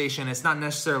conversation. It's not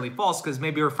necessarily false because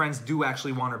maybe her friends do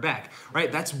actually want her back,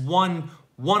 right? That's one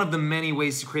of the many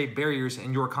ways to create barriers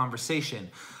in your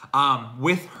conversation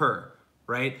with her,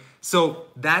 right? So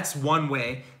that's one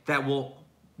way that will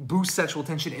boost sexual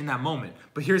tension in that moment.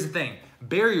 But here's the thing.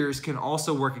 Barriers can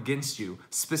also work against you,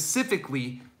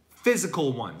 specifically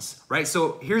physical ones, right?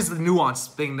 So here's the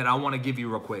nuanced thing that I want to give you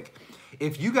real quick.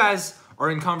 If you guys are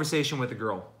in conversation with a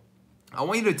girl, I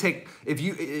want you to take, if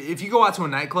you go out to a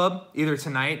nightclub, either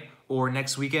tonight or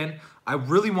next weekend, I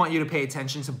really want you to pay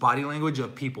attention to body language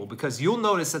of people, because you'll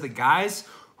notice that the guys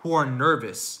who are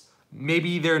nervous,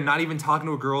 maybe they're not even talking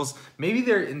to girls, maybe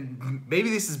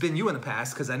this has been you in the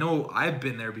past, because I know I've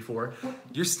been there before.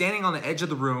 You're standing on the edge of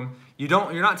the room,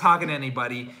 you're not talking to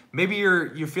anybody, maybe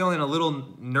you're feeling a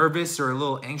little nervous or a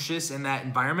little anxious in that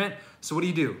environment. So what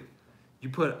do? You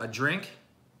put a drink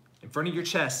in front of your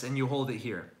chest and you hold it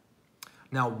here.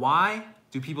 Now, why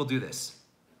do people do this?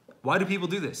 Why do people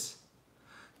do this?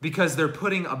 Because they're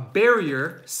putting a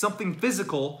barrier, something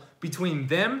physical, between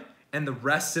them and the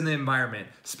rest in the environment.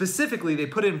 Specifically, they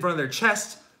put it in front of their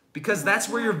chest because that's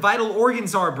where your vital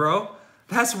organs are, bro.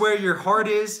 That's where your heart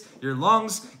is, your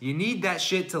lungs. You need that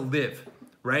shit to live,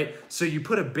 right? So you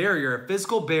put a barrier, a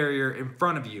physical barrier in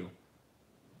front of you,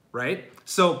 right?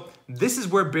 So this is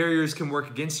where barriers can work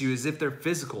against you, is if they're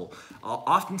physical.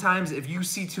 Oftentimes, if you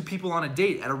see two people on a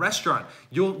date at a restaurant,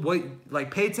 you'll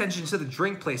pay attention to the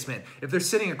drink placement. If they're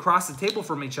sitting across the table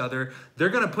from each other, they're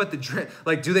gonna put the drink,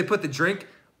 do they put the drink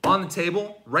on the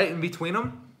table right in between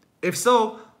them? If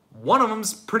so, one of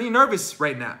them's pretty nervous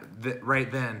right now,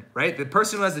 right then, right? The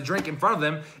person who has the drink in front of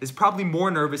them is probably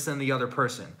more nervous than the other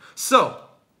person. So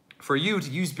for you to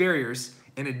use barriers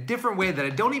in a different way that I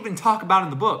don't even talk about in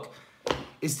the book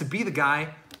is to be the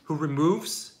guy who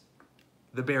removes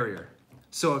the barrier.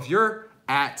 So if you're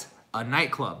at a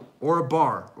nightclub or a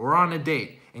bar or on a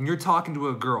date and you're talking to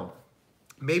a girl,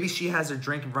 maybe she has her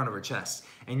drink in front of her chest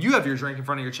and you have your drink in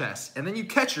front of your chest, and then you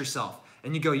catch yourself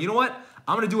and you go, you know what?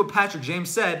 I'm gonna do what Patrick James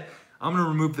said. I'm gonna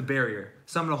remove the barrier.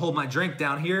 So I'm gonna hold my drink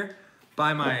down here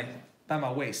by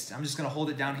my waist. I'm just gonna hold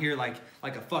it down here like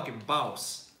a fucking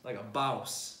boss, like a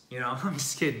boss, you know? I'm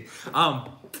just kidding.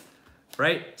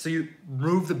 Right? So you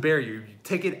remove the barrier, you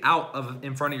take it out of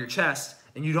in front of your chest,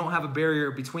 and you don't have a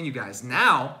barrier between you guys.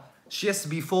 Now, she has to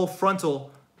be full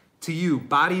frontal to you,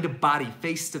 body to body,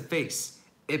 face to face.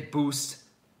 It boosts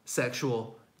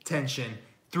sexual tension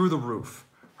through the roof.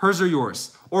 Hers or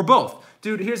yours, or both.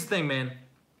 Dude, here's the thing, man.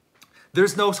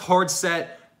 There's no hard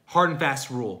and fast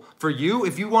rule. For you,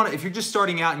 if you're just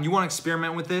starting out and you want to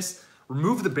experiment with this,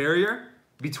 remove the barrier,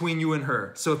 between you and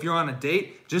her. So if you're on a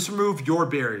date, just remove your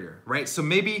barrier, right? So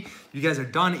maybe you guys are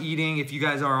done eating, if you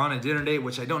guys are on a dinner date,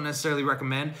 which I don't necessarily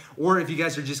recommend, or if you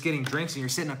guys are just getting drinks and you're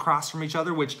sitting across from each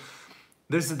other, which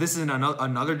this is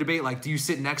another debate. Like, do you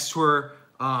sit next to her,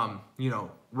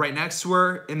 right next to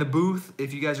her in the booth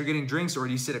if you guys are getting drinks, or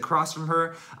do you sit across from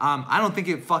her? I don't think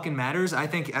it fucking matters. I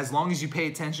think as long as you pay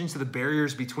attention to the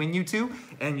barriers between you two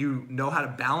and you know how to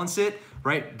balance it,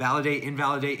 right? Validate,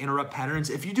 invalidate, interrupt patterns.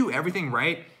 If you do everything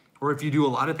right, or if you do a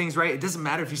lot of things right, it doesn't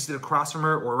matter if you sit across from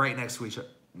her or right next to each other.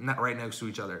 Not right next to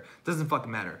each other. It doesn't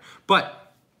fucking matter.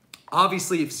 But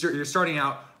obviously, if you're starting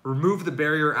out, remove the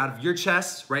barrier out of your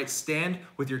chest, right? Stand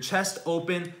with your chest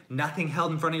open, nothing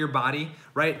held in front of your body,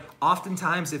 right?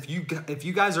 Oftentimes, if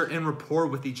you guys are in rapport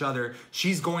with each other,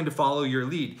 she's going to follow your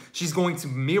lead. She's going to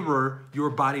mirror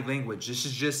your body language.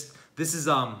 This is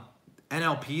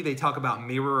NLP. They talk about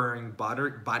mirroring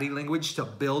body language to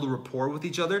build rapport with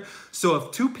each other. So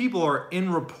if two people are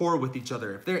in rapport with each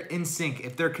other, if they're in sync,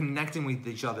 if they're connecting with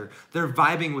each other, they're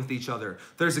vibing with each other,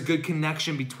 there's a good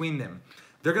connection between them,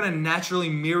 they're gonna naturally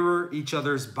mirror each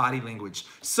other's body language.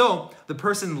 So the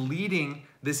person leading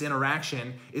this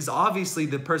interaction is obviously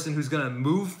the person who's gonna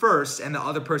move first, and the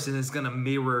other person is gonna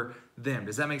mirror them.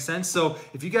 Does that make sense? So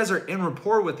if you guys are in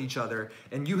rapport with each other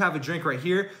and you have a drink right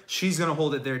here, she's gonna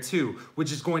hold it there too,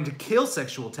 which is going to kill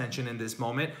sexual tension in this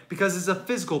moment because it's a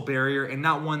physical barrier and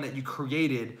not one that you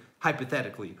created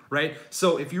hypothetically, right?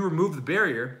 So if you remove the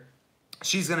barrier,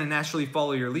 she's gonna naturally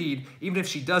follow your lead. Even if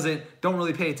she doesn't, don't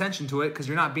really pay attention to it because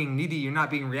you're not being needy, you're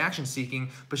not being reaction seeking,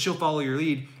 but she'll follow your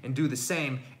lead and do the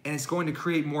same. And it's going to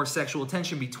create more sexual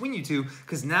tension between you two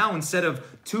because now instead of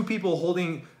two people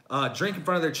holding a drink in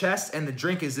front of their chest and the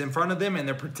drink is in front of them and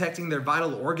they're protecting their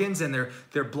vital organs and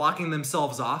they're blocking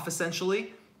themselves off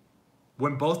essentially,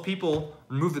 when both people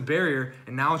remove the barrier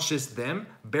and now it's just them,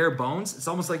 bare bones, it's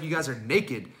almost like you guys are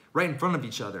naked right in front of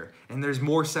each other and there's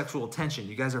more sexual tension.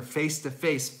 You guys are face to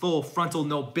face, full frontal,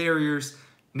 no barriers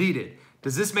needed.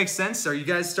 Does this make sense? Are you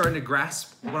guys starting to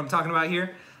grasp what I'm talking about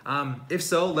here? If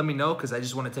so, let me know because I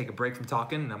just want to take a break from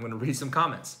talking and I'm going to read some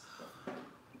comments.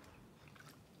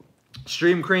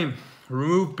 Stream Cream,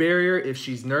 remove barrier if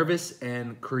she's nervous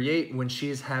and create when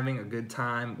she's having a good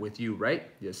time with you, right?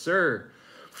 Yes, sir.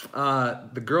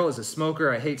 The girl is a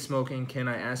smoker. I hate smoking. Can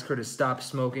I ask her to stop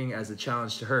smoking as a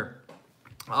challenge to her?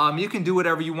 You can do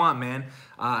whatever you want, man.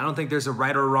 I don't think there's a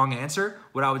right or wrong answer.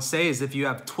 What I would say is if you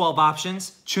have 12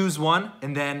 options, choose one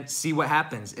and then see what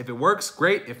happens. If it works,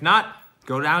 great. If not,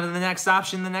 go down to the next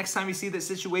option the next time you see that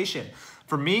situation.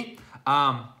 For me,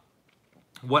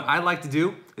 what I like to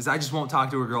do is I just won't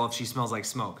talk to a girl if she smells like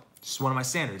smoke. Just one of my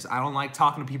standards. I don't like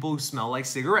talking to people who smell like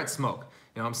cigarette smoke.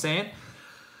 You know what I'm saying?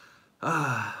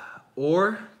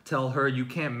 Or tell her you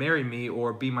can't marry me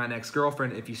or be my next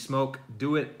girlfriend if you smoke.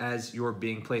 Do it as you're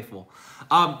being playful.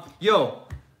 Yo,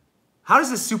 how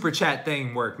does this super chat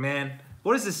thing work, man?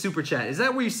 What is this super chat? Is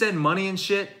that where you send money and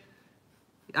shit?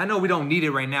 I know we don't need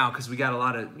it right now because we got a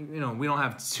lot of, we don't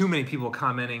have too many people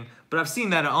commenting, but I've seen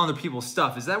that on other people's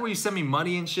stuff. Is that where you send me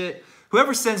money and shit?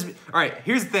 Whoever sends me, all right,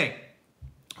 here's the thing.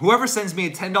 Whoever sends me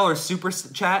a $10 super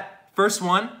chat, first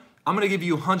one, I'm gonna give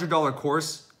you a $100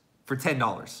 course for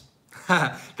 $10.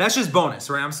 That's just bonus,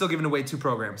 right? I'm still giving away 2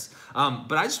 programs.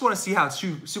 But I just wanna see how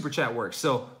super chat works.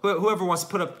 So whoever wants to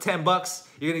put up 10 bucks,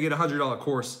 you're gonna get a $100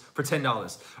 course for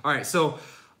 $10. All right, so,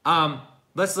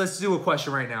 let's do a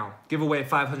question right now. Give away a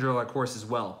 $500 course as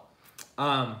well.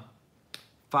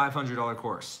 $500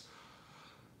 course.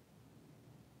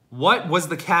 What was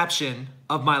the caption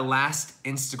of my last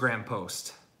Instagram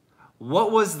post?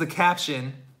 What was the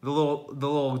caption, the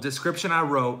little description I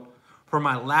wrote for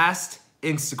my last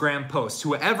Instagram post?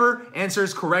 Whoever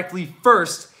answers correctly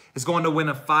first is going to win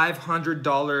a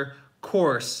 $500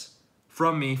 course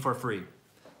from me for free.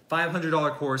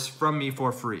 $500 course from me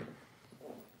for free.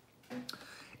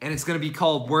 And it's gonna be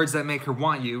called Words That Make Her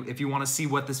Want You. If you wanna see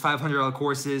what this $500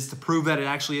 course is, to prove that it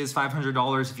actually is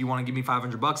 $500, if you wanna give me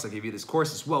 500 bucks, I'll give you this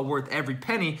course. It's well worth every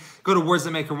penny. Go to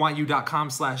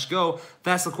wordsthatmakeherwantyou.com/go.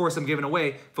 That's the course I'm giving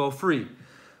away for free.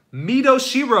 Mito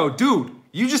Shiro, dude,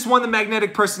 you just won the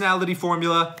magnetic personality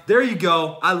formula. There you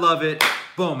go, I love it.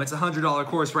 Boom, it's a $100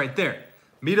 course right there.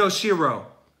 Mito Shiro,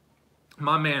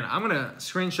 my man, I'm gonna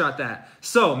screenshot that.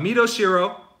 So, Mito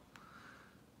Shiro,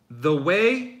 the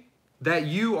way that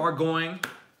you are going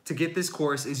to get this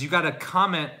course is you gotta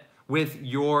comment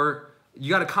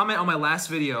on my last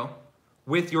video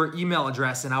with your email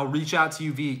address and I'll reach out to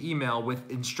you via email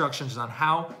with instructions on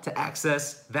how to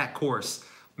access that course.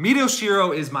 Mito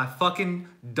Shiro is my fucking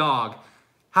dog.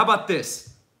 How about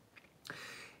this?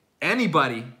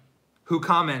 Anybody who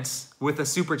comments with a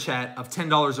super chat of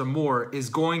 $10 or more is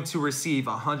going to receive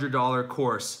a $100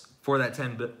 course for that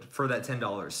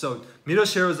 $10. So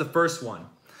Miroshiro is the first one.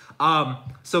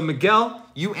 So Miguel,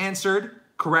 you answered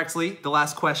correctly the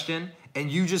last question, and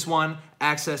you just won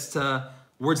access to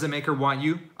Words That Make Her Want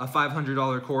You, a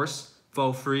 $500 course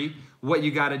for free. What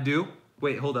you got to do?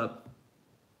 Wait, hold up.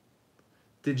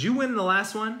 Did you win the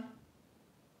last one?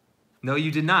 No,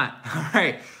 you did not. All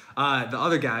right. The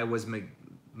other guy was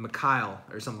Mikhail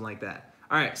or something like that.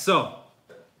 All right. So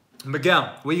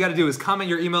Miguel, what you got to do is comment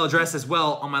your email address as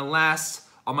well on my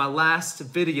last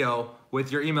video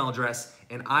with your email address,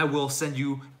 and I will send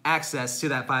you access to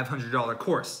that $500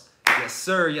 course. Yes,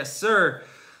 sir. Yes, sir.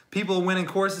 People winning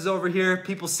courses over here.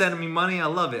 People sending me money. I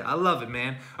love it. I love it,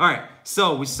 man. All right.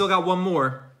 So we still got one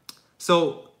more.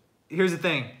 So here's the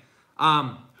thing.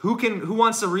 Who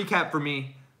wants to recap for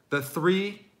me the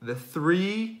three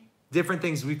different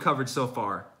things we've covered so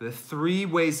far? The 3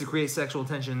 ways to create sexual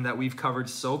tension that we've covered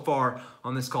so far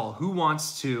on this call. Who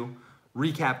wants to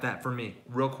recap that for me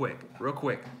real quick? Real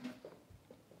quick.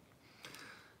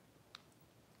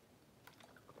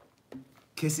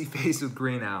 Kissy face with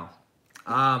green owl.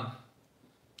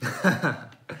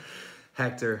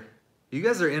 Hector, you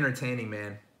guys are entertaining,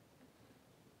 man.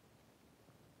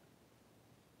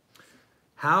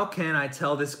 How can I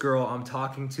tell this girl I'm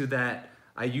talking to that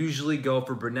I usually go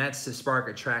for brunettes to spark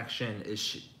attraction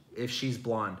if she's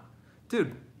blonde?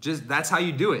 Dude, just that's how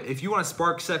you do it. If you want to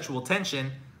spark sexual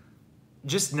tension,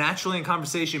 just naturally in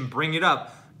conversation, bring it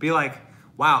up. Be like,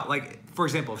 wow, like, for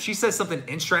example, if she says something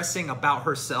interesting about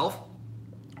herself,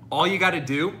 all you got to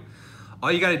do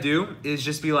is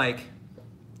just be like,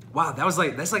 wow, that's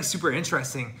like super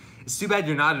interesting. It's too bad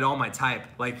you're not at all my type.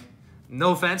 Like,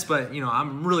 no offense, but you know,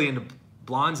 I'm really into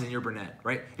blondes and you're brunette,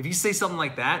 right? If you say something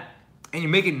like that and you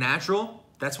make it natural,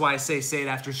 that's why I say it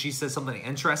after she says something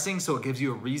interesting, so it gives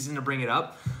you a reason to bring it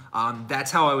up.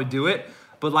 That's how I would do it.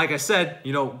 But like I said,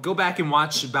 you know, go back and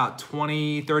watch about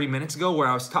 20, 30 minutes ago where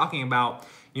I was talking about,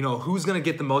 you know, who's going to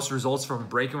get the most results from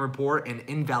breaking rapport and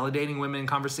invalidating women in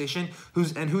conversation,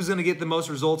 who's going to get the most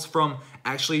results from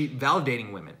actually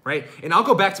validating women, right? And I'll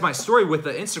go back to my story with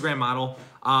the Instagram model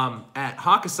at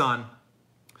Hakkasan.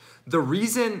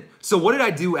 So what did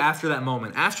I do after that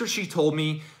moment? After she told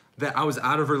me that I was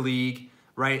out of her league,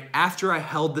 right? After I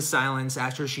held the silence,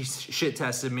 after she shit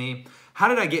tested me, how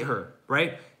did I get her,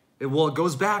 right? Well, it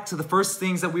goes back to the first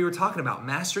things that we were talking about,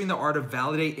 mastering the art of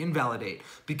validate, invalidate.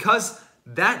 Because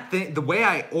the way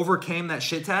I overcame that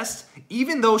shit test,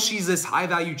 even though she's this high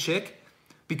value chick,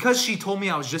 because she told me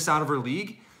I was just out of her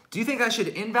league, do you think I should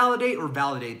invalidate or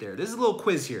validate there? This is a little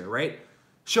quiz here, right?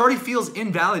 She already feels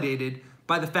invalidated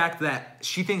by the fact that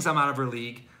she thinks I'm out of her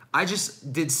league. I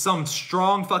just did some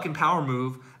strong fucking power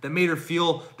move that made her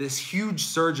feel this huge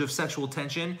surge of sexual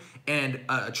tension and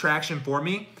attraction for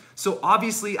me. So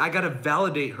obviously I gotta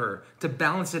validate her to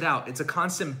balance it out. It's a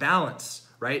constant balance,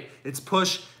 right? It's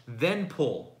push, then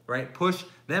pull, right? Push,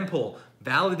 then pull.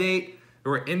 Validate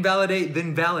or invalidate,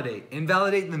 then validate.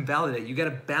 Invalidate, then validate. You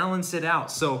gotta balance it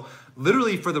out. So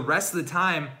literally for the rest of the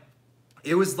time,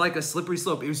 it was like a slippery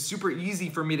slope. It was super easy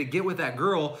for me to get with that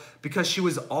girl because she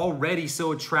was already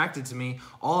so attracted to me.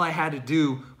 All I had to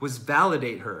do was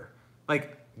validate her.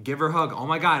 Like, give her a hug. Oh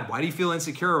my God, why do you feel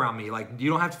insecure around me? Like, you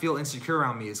don't have to feel insecure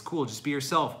around me. It's cool. Just be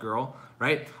yourself, girl,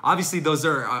 right? Obviously, those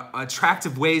are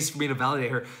attractive ways for me to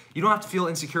validate her. You don't have to feel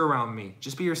insecure around me.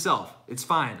 Just be yourself. It's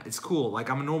fine. It's cool. Like,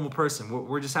 I'm a normal person.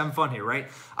 We're just having fun here, right?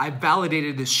 I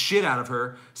validated the shit out of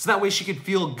her so that way she could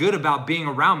feel good about being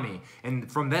around me. And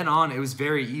from then on, it was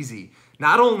very easy.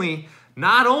 Not only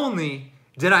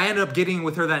did I end up getting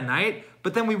with her that night,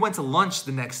 but then we went to lunch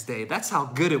the next day. That's how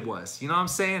good it was. You know what I'm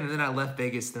saying? And then I left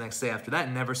Vegas the next day after that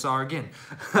and never saw her again.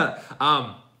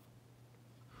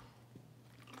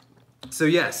 So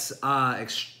yes,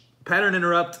 pattern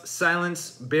interrupt,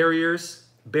 silence,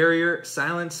 barrier,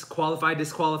 silence, qualify,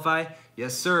 disqualify.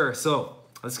 Yes, sir. So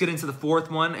let's get into the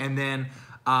fourth one. And then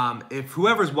if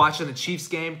whoever's watching the Chiefs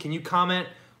game, can you comment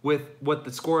with what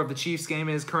the score of the Chiefs game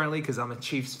is currently? Because I'm a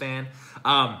Chiefs fan.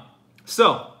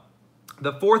 So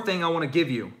the fourth thing I want to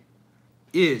give you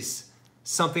is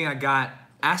something I got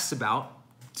asked about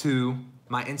to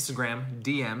my Instagram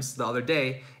DMs the other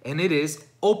day, and it is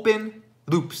open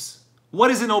loops.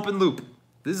 What is an open loop?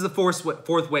 This is the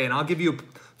fourth way, and I'll give you a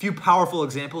few powerful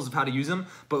examples of how to use them,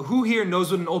 but who here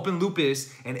knows what an open loop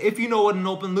is? And if you know what an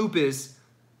open loop is,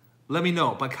 let me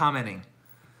know by commenting.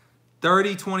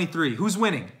 30-23. Who's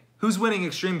winning? Who's winning,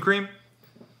 Extreme Cream?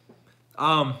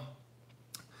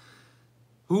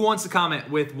 Who wants to comment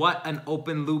with what an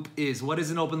open loop is? What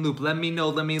is an open loop? Let me know,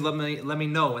 let me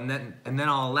know, and then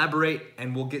I'll elaborate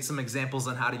and we'll get some examples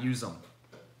on how to use them.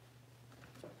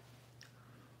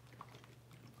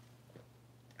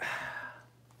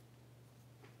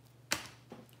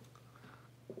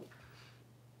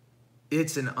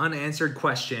 It's an unanswered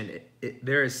question.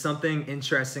 There is something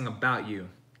interesting about you.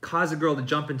 Cause a girl to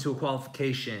jump into a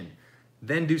qualification,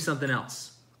 then do something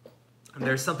else.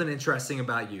 There's something interesting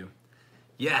about you.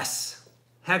 Yes,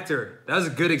 Hector, that was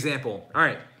a good example. All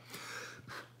right,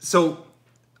 so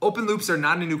open loops are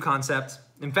not a new concept.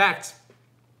 In fact,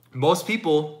 most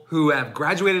people who have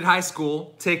graduated high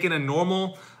school, taken a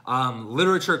normal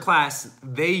literature class,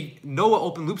 they know what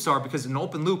open loops are, because an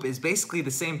open loop is basically the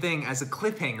same thing as a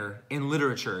cliffhanger in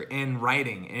literature, in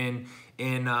writing, in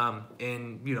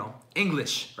you know,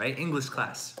 English, right? English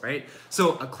class, right?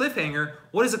 So a cliffhanger,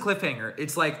 what is a cliffhanger?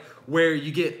 It's like where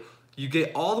you get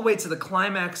all the way to the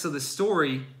climax of the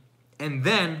story, and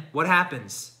then what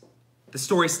happens? The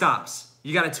story stops.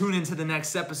 You got to tune into the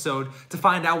next episode to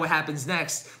find out what happens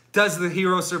next. Does the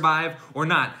hero survive or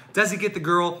not? Does he get the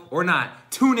girl or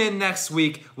not? Tune in next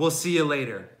week. We'll see you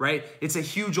later, right? It's a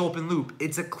huge open loop.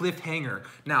 It's a cliffhanger.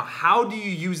 Now, how do you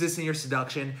use this in your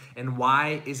seduction, and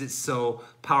why is it so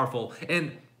powerful?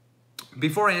 And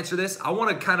before I answer this, I want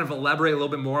to kind of elaborate a little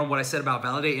bit more on what I said about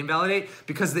validate, invalidate,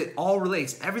 because it all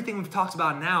relates. Everything we've talked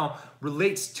about now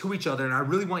relates to each other, and I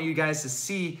really want you guys to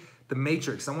see the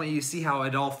matrix. I want you to see how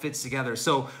it all fits together.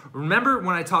 So remember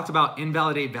when I talked about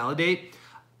invalidate, validate?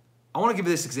 I want to give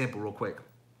you this example real quick.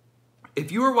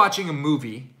 If you were watching a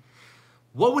movie,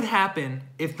 what would happen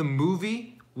if the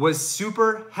movie was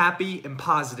super happy and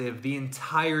positive the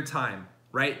entire time,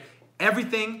 right?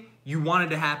 Everything you wanted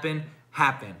to happen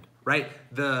happened, right?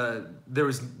 It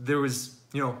was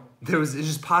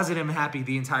just positive and happy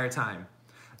the entire time.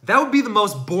 That would be the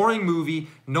most boring movie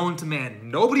known to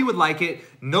man. Nobody would like it.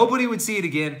 Nobody would see it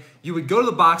again. You would go to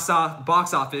the box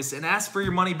office and ask for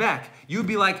your money back. You would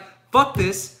be like, fuck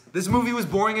this. This movie was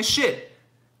boring as shit.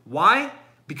 Why?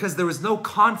 Because there was no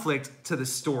conflict to the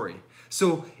story.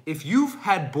 So if you've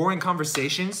had boring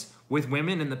conversations with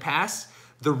women in the past,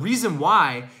 the reason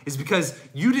why is because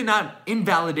you did not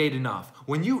invalidate enough.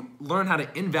 When you learn how to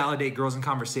invalidate girls in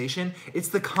conversation, it's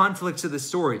the conflict to the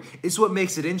story. It's what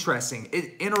makes it interesting.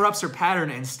 It interrupts her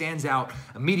pattern and stands out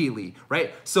immediately,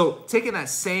 right? So taking that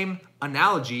same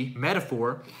analogy,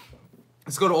 metaphor,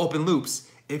 let's go to open loops.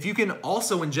 If you can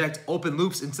also inject open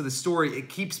loops into the story, it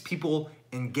keeps people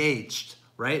engaged,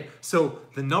 right? So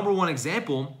the number one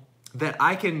example that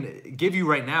I can give you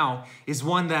right now is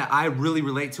one that I really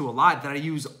relate to a lot, that I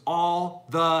use all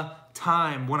the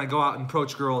time when I go out and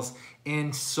approach girls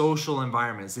in social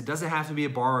environments. It doesn't have to be a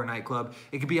bar or a nightclub.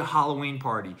 It could be a Halloween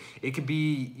party. It could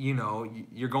be, you know,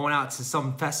 you're going out to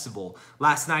some festival.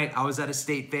 Last night I was at a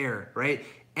state fair, right?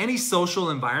 Any social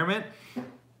environment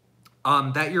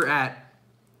that you're at,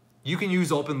 you can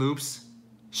use open loops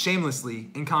shamelessly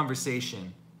in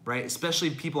conversation, right? Especially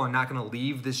if people are not gonna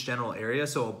leave this general area.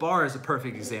 So a bar is a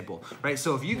perfect example, right?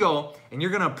 So if you go and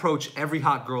you're gonna approach every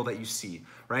hot girl that you see,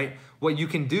 right? What you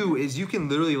can do is you can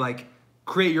literally like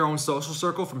create your own social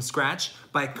circle from scratch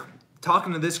by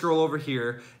talking to this girl over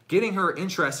here, getting her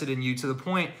interested in you to the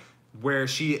point where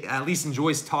she at least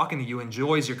enjoys talking to you,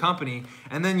 enjoys your company,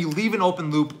 and then you leave an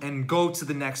open loop and go to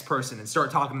the next person and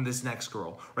start talking to this next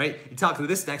girl, right? You talk to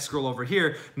this next girl over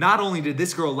here. Not only did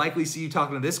this girl likely see you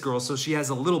talking to this girl, so she has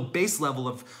a little base level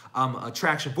of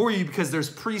attraction for you because there's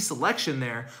pre-selection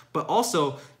there, but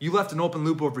also you left an open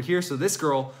loop over here, so this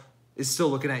girl is still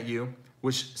looking at you,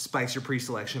 which spikes your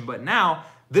pre-selection. But now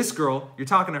this girl, you're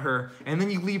talking to her, and then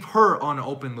you leave her on an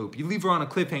open loop. You leave her on a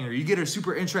cliffhanger. You get her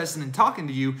super interested in talking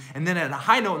to you, and then at a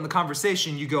high note in the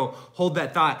conversation, you go, hold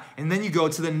that thought, and then you go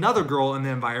to another girl in the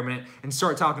environment and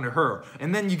start talking to her.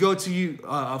 And then you go to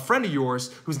a friend of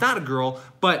yours who's not a girl,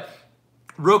 but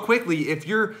real quickly, if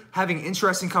you're having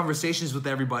interesting conversations with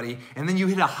everybody, and then you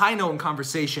hit a high note in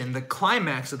conversation, the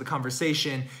climax of the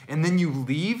conversation, and then you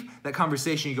leave that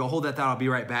conversation, you go, hold that thought, I'll be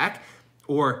right back.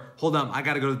 Or, hold on, I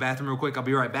gotta go to the bathroom real quick, I'll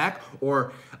be right back.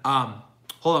 Or,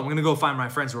 hold on, I'm gonna go find my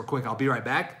friends real quick, I'll be right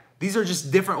back. These are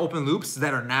just different open loops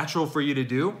that are natural for you to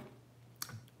do.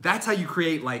 That's how you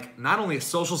create like not only a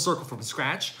social circle from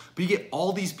scratch, but you get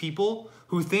all these people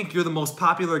who think you're the most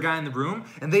popular guy in the room,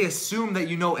 and they assume that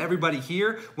you know everybody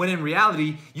here, when in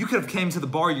reality, you could have came to the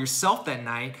bar yourself that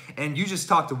night, and you just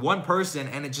talked to one person,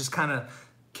 and it just kind of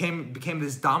became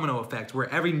this domino effect where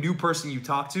every new person you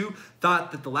talk to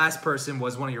thought that the last person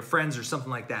was one of your friends or something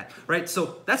like that, right?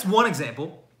 So that's one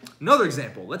example. Another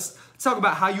example, let's talk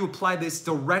about how you apply this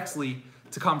directly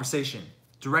to conversation.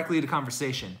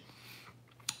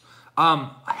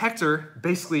 Hector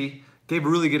basically gave a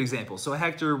really good example. So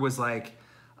Hector was like,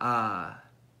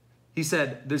 he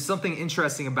said, there's something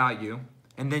interesting about you.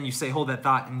 And then you say, hold that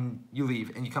thought, and you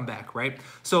leave, and you come back, right?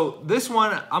 So this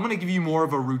one, I'm going to give you more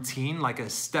of a routine, like a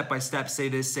step-by-step, say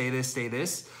this, say this, say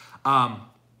this. But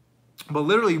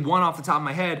literally one off the top of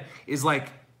my head is like,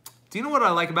 do you know what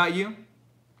I like about you?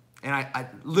 And I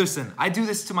listen, I do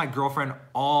this to my girlfriend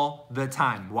all the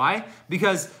time. Why?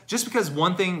 Because just because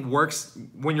one thing works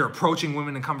when you're approaching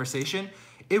women in conversation,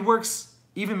 it works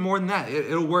even more than that.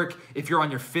 It'll work if you're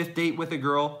on your 5th date with a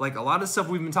girl. Like a lot of stuff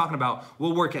we've been talking about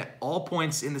will work at all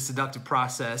points in the seductive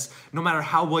process, no matter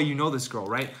how well you know this girl,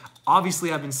 right?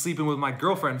 Obviously, I've been sleeping with my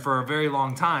girlfriend for a very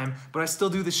long time, but I still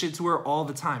do this shit to her all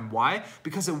the time. Why?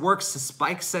 Because it works to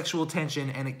spike sexual tension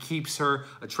and it keeps her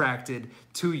attracted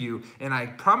to you. And I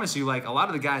promise you, like a lot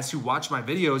of the guys who watch my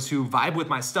videos, who vibe with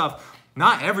my stuff,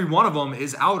 not every one of them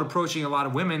is out approaching a lot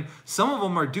of women. Some of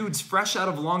them are dudes fresh out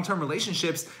of long-term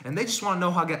relationships, and they just want to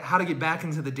know how to get back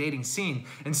into the dating scene.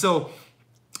 And so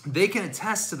they can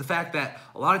attest to the fact that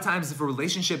a lot of times if a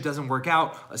relationship doesn't work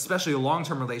out, especially a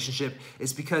long-term relationship,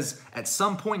 it's because at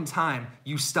some point in time,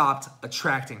 you stopped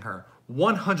attracting her.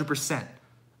 100%,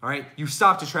 all right? You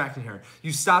stopped attracting her.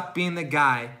 You stopped being the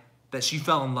guy that she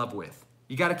fell in love with.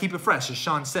 You got to keep it fresh, as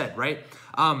Sean said, right?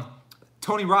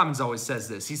 Tony Robbins always says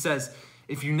this. He says,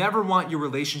 if you never want your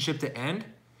relationship to end,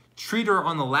 treat her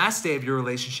on the last day of your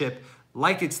relationship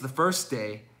like it's the first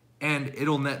day, and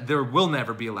there will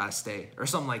never be a last day, or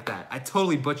something like that. I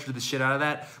totally butchered the shit out of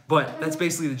that, but that's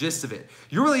basically the gist of it.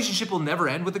 Your relationship will never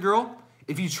end with a girl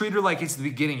if you treat her like it's the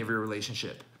beginning of your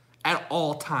relationship at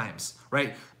all times,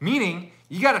 right? Meaning,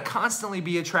 you gotta constantly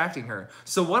be attracting her.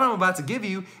 So what I'm about to give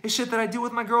you is shit that I do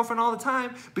with my girlfriend all the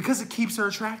time because it keeps her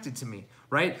attracted to me,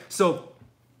 right? So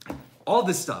all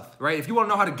this stuff, right? If you wanna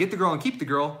know how to get the girl and keep the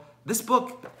girl, this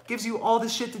book gives you all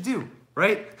this shit to do,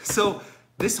 right? So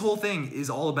this whole thing is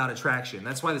all about attraction.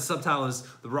 That's why the subtitle is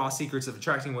The Raw Secrets of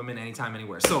Attracting Women Anytime,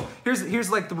 Anywhere. So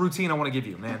here's like the routine I wanna give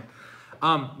you, man.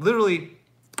 Literally,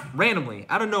 randomly,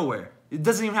 out of nowhere. It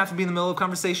doesn't even have to be in the middle of a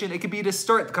conversation. It could be to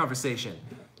start the conversation.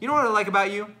 You know what I like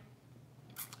about you?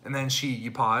 And then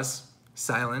you pause,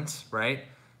 silence, right?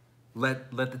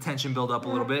 Let the tension build up a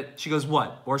little bit. She goes,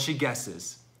 what? Or she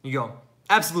guesses. You go,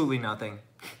 absolutely nothing.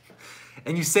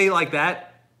 And you say it like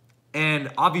that,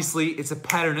 and obviously it's a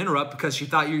pattern interrupt because she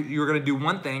thought you were gonna do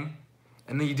one thing,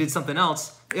 and then you did something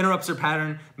else, interrupts her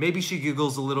pattern, maybe she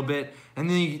giggles a little bit, and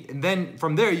then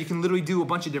from there you can literally do a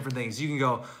bunch of different things. You can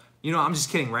go, you know, I'm just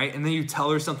kidding, right? And then you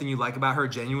tell her something you like about her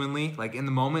genuinely, like in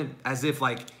the moment, as if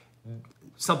like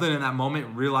something in that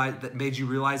moment made you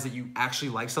realize that you actually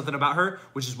like something about her,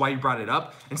 which is why you brought it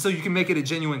up. And so you can make it a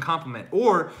genuine compliment.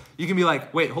 Or you can be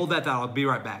like, wait, hold that thought, I'll be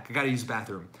right back. I gotta use the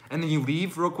bathroom. And then you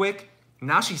leave real quick.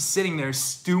 Now she's sitting there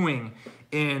stewing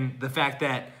in the fact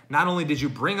that not only did you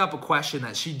bring up a question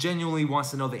that she genuinely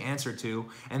wants to know the answer to,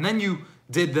 and then you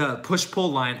did the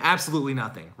push-pull line, absolutely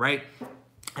nothing, right?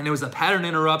 And it was a pattern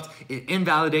interrupt. It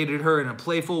invalidated her in a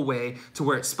playful way to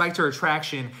where it spiked her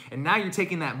attraction. And now you're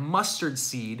taking that mustard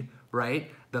seed, right?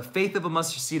 The faith of a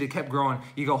mustard seed, it kept growing.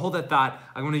 You go, hold that thought.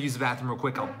 I'm going to use the bathroom real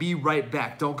quick. I'll be right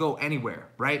back. Don't go anywhere,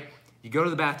 right? You go to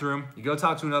the bathroom. You go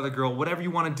talk to another girl, whatever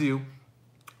you want to do.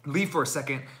 Leave for a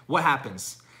second. What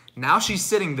happens? Now she's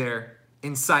sitting there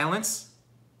in silence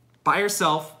by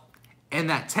herself. And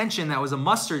that tension that was a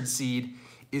mustard seed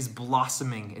is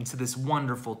blossoming into this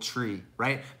wonderful tree,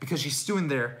 right? Because she's sitting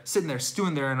there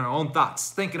in her own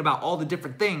thoughts, thinking about all the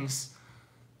different things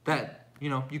that, you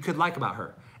know, you could like about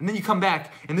her. And then you come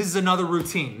back, and this is another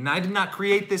routine. And I did not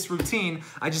create this routine.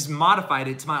 I just modified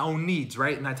it to my own needs,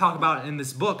 right? And I talk about it in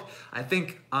this book. I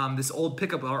think this old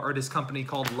pickup artist company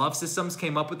called Love Systems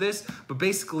came up with this. But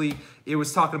basically, it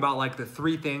was talking about like the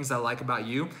 3 things I like about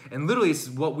you. And literally, it's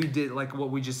what we did, like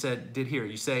what we just did here.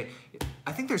 You say,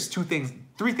 I think there's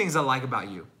 3 things I like about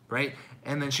you, right?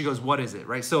 And then she goes, what is it,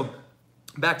 right? So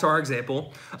back to our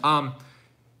example.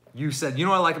 You said, you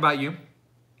know what I like about you?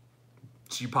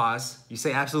 So you pause, you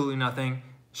say absolutely nothing.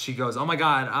 She goes, oh my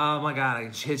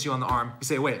God. She hits you on the arm. You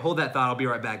say, wait, hold that thought, I'll be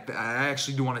right back. I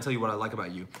actually do want to tell you what I like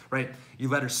about you, right? You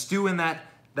let her stew in that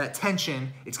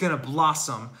tension. It's gonna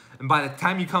blossom. And by the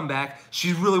time you come back,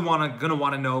 she's really gonna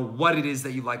wanna know what it is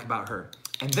that you like about her.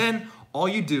 And then all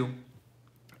you do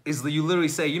is you literally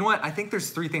say, you know what? I think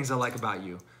there's 3 things I like about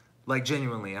you. Like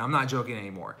genuinely, and I'm not joking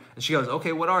anymore. And she goes,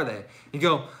 okay, what are they? You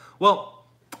go, well,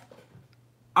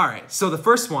 all right, so the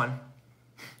first one,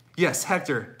 yes,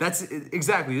 Hector, that's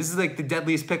exactly, this is like the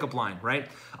deadliest pickup line, right?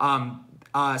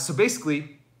 So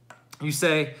basically, you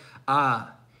say,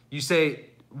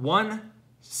 1,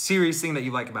 serious thing that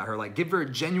you like about her. Like, give her a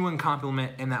genuine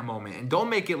compliment in that moment. And don't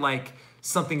make it like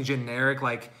something generic,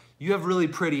 like, you have really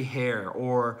pretty hair,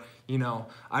 or, you know,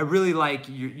 I really like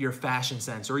your fashion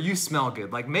sense, or you smell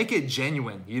good. Like, make it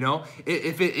genuine, you know?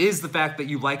 If it is the fact that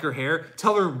you like her hair,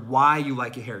 tell her why you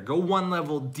like your hair. Go one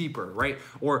level deeper, right?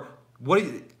 Or,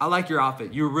 I like your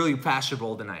outfit. You're really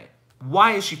fashionable tonight.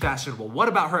 Why is she fashionable? What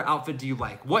about her outfit do you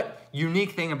like? What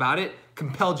unique thing about it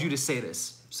compelled you to say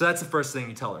this? So that's the first thing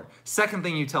you tell her. Second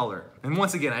thing you tell her, and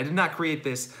once again, I did not create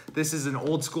this. This is an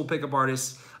old school pickup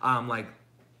artist, like,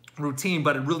 routine,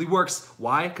 but it really works.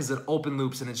 Why? Because it open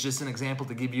loops, and it's just an example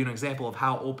to give you an example of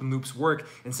how open loops work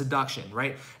in seduction,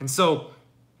 right? And so,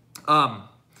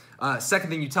 second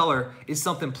thing you tell her is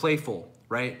something playful,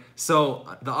 right? So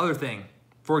the other thing,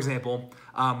 for example,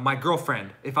 my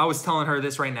girlfriend, if I was telling her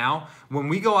this right now, when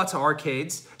we go out to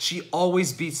arcades, she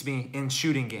always beats me in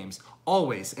shooting games.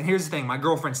 Always. And here's the thing, my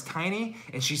girlfriend's tiny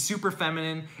and she's super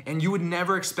feminine, and you would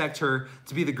never expect her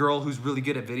to be the girl who's really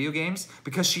good at video games,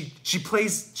 because she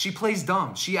plays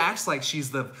dumb. She acts like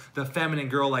she's the feminine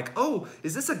girl, like, oh,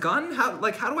 is this a gun? How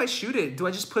do I shoot it? Do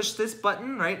I just push this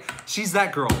button, right? She's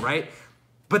that girl, right?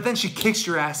 But then she kicks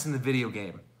your ass in the video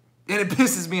game. And it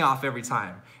pisses me off every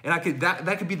time. And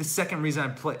that could be the second reason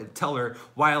I tell her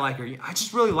why I like her. I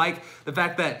just really like the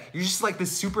fact that you're just like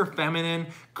this super feminine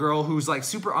girl who's like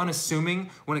super unassuming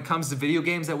when it comes to video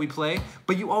games that we play,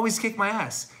 but you always kick my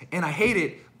ass. And I hate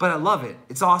it, but I love it.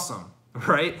 It's awesome,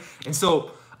 right? And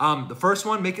so the first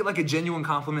one, make it like a genuine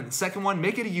compliment. The second one,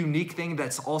 make it a unique thing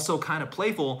that's also kind of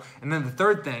playful. And then the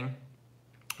third thing,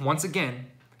 once again,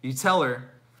 you tell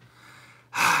her,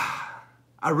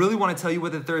 I really want to tell you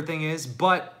what the third thing is,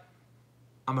 but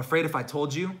I'm afraid if I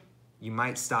told you, you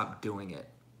might stop doing it.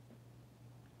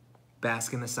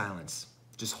 Bask in the silence.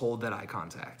 Just hold that eye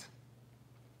contact.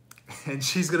 And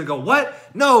she's going to go, what?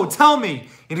 No, tell me.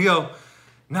 And you go,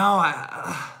 no,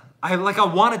 I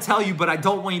want to tell you, but I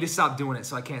don't want you to stop doing it,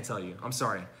 so I can't tell you. I'm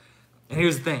sorry. And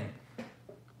here's the thing.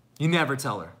 You never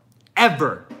tell her.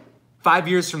 Ever. 5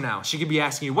 years from now, she could be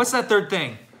asking you, what's that third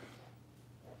thing?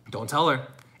 Don't tell her.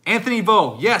 Anthony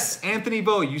Vo, yes, Anthony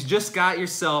Vo, you just got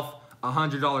yourself a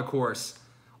 $100 course.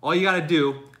 All you gotta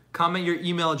do, comment your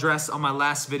email address on my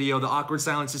last video, the Awkward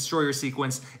Silence Destroyer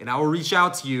sequence, and I will reach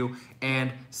out to you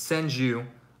and send you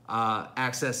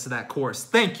access to that course.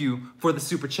 Thank you for the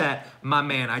super chat, my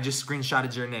man. I just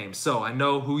screenshotted your name, so I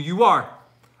know who you are.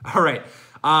 All right.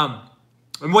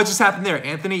 And what just happened there?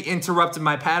 Anthony interrupted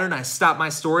my pattern. I stopped my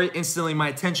story. Instantly, my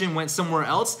attention went somewhere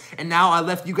else. And now I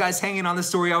left you guys hanging on the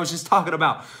story I was just talking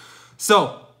about.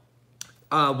 So,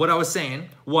 what I was saying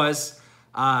was,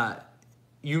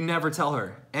 you never tell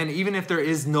her. And even if there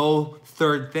is no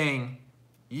third thing,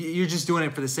 you're just doing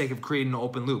it for the sake of creating an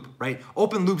open loop, right?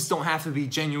 Open loops don't have to be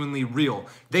genuinely real.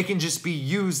 They can just be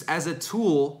used as a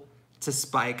tool to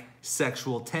spike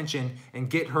sexual tension and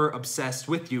get her obsessed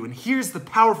with you. And here's the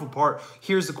powerful part.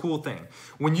 Here's the cool thing.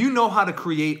 When you know how to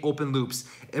create open loops,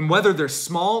 and whether they're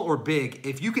small or big,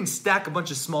 if you can stack a bunch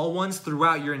of small ones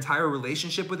throughout your entire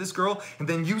relationship with this girl, and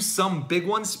then use some big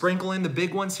ones, sprinkle in the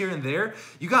big ones here and there,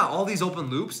 you got all these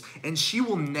open loops, and she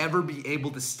will never be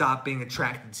able to stop being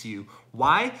attracted to you.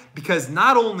 Why? Because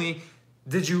not only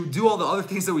did you do all the other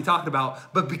things that we talked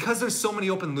about, but because there's so many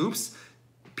open loops,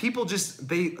 people just,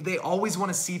 they always want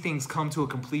to see things come to a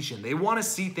completion. They want to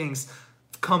see things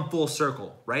come full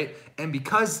circle, right? And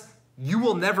because you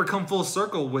will never come full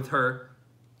circle with her,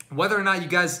 whether or not you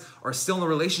guys are still in a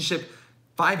relationship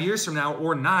 5 years from now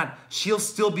or not, she'll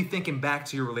still be thinking back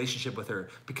to your relationship with her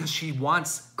because she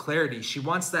wants clarity. She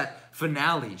wants that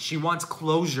finale. She wants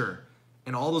closure.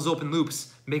 And all those open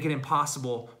loops make it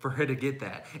impossible for her to get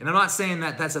that. And I'm not saying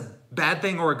that that's a bad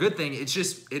thing or a good thing. It's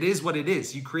just, it is what it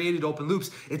is. You created open loops.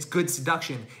 It's good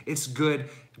seduction. It's good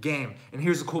game. And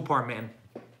here's the cool part, man.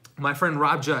 My friend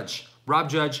Rob Judge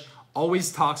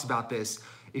always talks about this.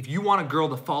 If you want a girl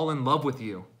to fall in love with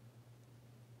you,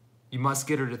 you must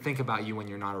get her to think about you when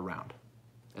you're not around.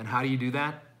 And how do you do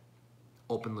that?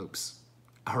 Open loops.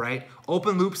 All right?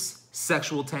 Open loops,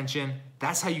 sexual tension.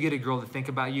 That's how you get a girl to think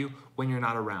about you when you're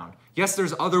not around. Yes,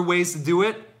 there's other ways to do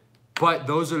it, but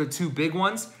those are the two big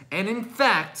ones. And in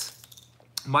fact,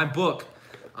 my book,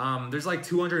 there's like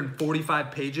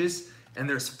 245 pages, and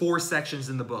there's 4 sections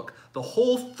in the book. The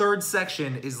whole third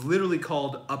section is literally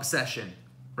called Obsession,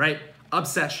 right?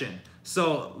 Obsession.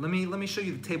 So let me show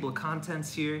you the table of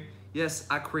contents here. Yes,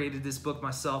 I created this book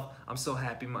myself. I'm so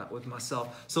happy with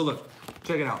myself. So look,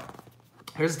 check it out.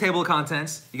 Here's the table of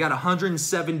contents. You got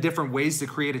 107 different ways to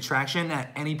create attraction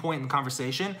at any point in the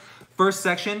conversation. First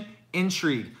section,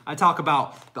 intrigue. I talk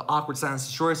about the awkward silence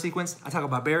destroyer sequence. I talk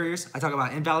about barriers. I talk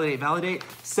about invalidate, validate.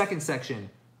 Second section,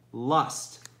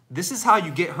 lust. This is how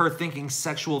you get her thinking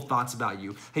sexual thoughts about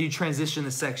you. How you transition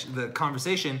the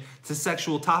conversation to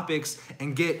sexual topics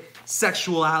and get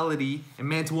sexuality and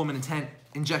man-to-woman intent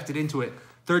injected into it.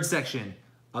 Third section,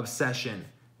 obsession.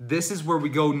 This is where we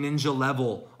go ninja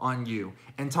level on you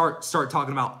and start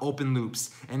talking about open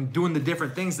loops and doing the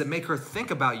different things that make her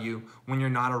think about you when you're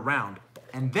not around.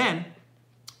 And then,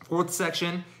 fourth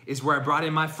section is where I brought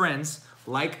in my friends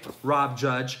like Rob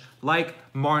Judge, like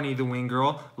Marnie the Wing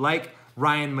Girl, like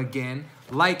Ryan McGinn,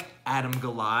 like Adam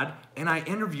Gilad, and I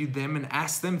interviewed them and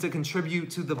asked them to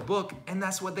contribute to the book, and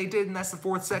that's what they did, and that's the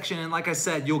fourth section. And like I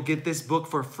said, you'll get this book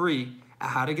for free at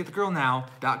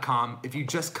howtogetthegirlnow.com if you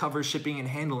just cover shipping and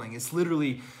handling. It's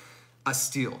literally a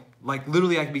steal. Like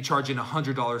literally I could be charging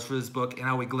 $100 for this book and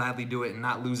I would gladly do it and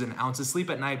not lose an ounce of sleep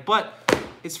at night, but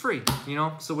it's free, you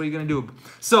know? So what are you gonna do?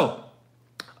 So,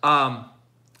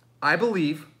 I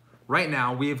believe right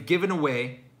now we have given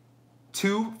away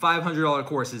 2 $500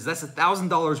 courses. That's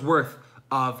 $1,000 worth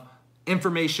of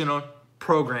informational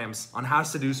programs on how to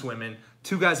seduce women.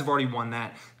 2 guys have already won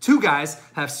that. 2 guys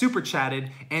have super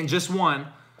chatted and just won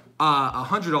a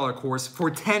 $100 course for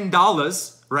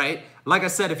 $10, right? Like I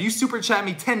said, if you super chat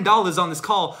me $10 on this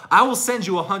call, I will send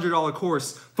you a $100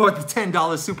 course for the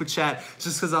 $10 super chat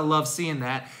just because I love seeing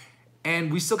that.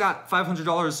 And we still got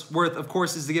 $500 worth of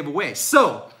courses to give away.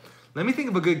 So let me think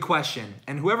of a good question.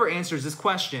 And whoever answers this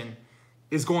question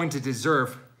is going to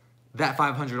deserve that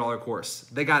 $500 course.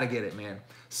 They got to get it, man.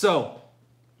 So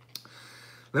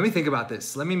let me think about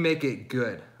this. Let me make it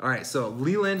good. All right, so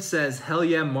Leland says, hell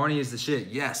yeah, Marnie is the shit.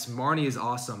 Yes, Marnie is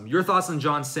awesome. Your thoughts on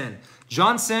John Sin?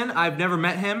 John Sin, I've never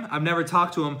met him. I've never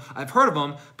talked to him. I've heard of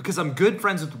him because I'm good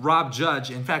friends with Rob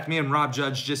Judge. In fact, me and Rob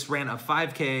Judge just ran a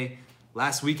 5K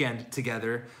last weekend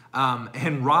together.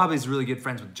 And Rob is really good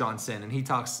friends with John Sin, and he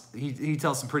tells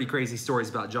some pretty crazy stories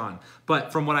about John.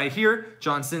 But from what I hear,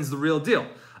 John Sin's the real deal.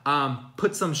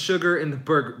 Put some sugar in the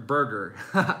burger.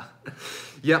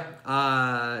 Yep.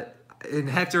 And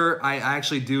Hector, I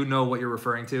actually do know what you're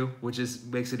referring to, which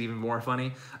makes it even more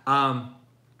funny.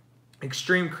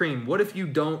 Extreme Cream. What if you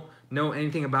don't know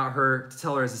anything about her to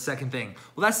tell her as a second thing?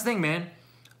 Well, that's the thing, man.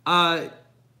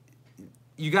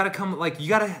 You gotta come,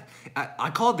 I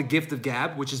call it the gift of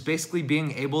gab, which is basically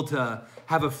being able to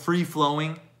have a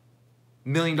free-flowing $1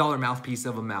 million mouthpiece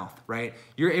of a mouth, right?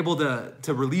 You're able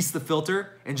to release the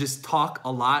filter and just talk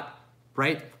a lot,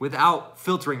 right? Without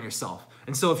filtering yourself.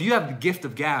 And so if you have the gift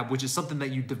of gab, which is something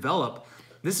that you develop,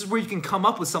 this is where you can come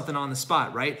up with something on the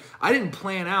spot, right? I didn't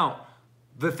plan out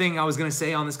the thing I was gonna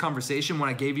say on this conversation when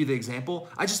I gave you the example.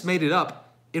 I just made it up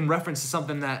in reference to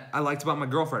something that I liked about my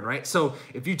girlfriend, right? So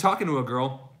if you're talking to a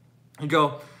girl, you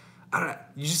go, I don't know,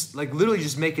 you just literally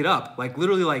just make it up.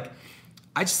 Literally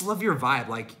I just love your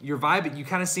vibe. Your vibe, you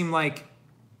kind of seem like,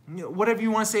 you know, whatever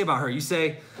you want to say about her. You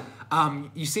say,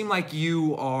 you seem like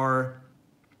you are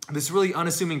this really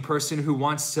unassuming person who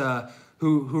wants to,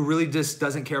 who really just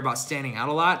doesn't care about standing out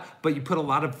a lot, but you put a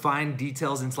lot of fine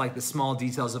details into the small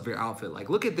details of your outfit.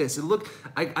 Look at this.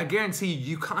 I guarantee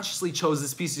you consciously chose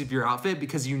this piece of your outfit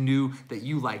because you knew that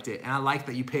you liked it. And I like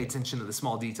that you pay attention to the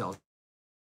small details.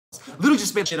 Literally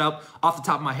just made shit up off the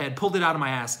top of my head, pulled it out of my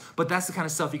ass, but that's the kind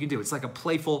of stuff you can do. It's like a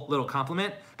playful little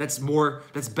compliment that's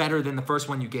better than the first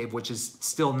one you gave, which is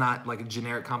still not like a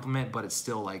generic compliment, but it's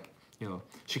still you know,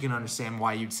 she can understand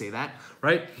why you'd say that,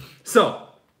 right? So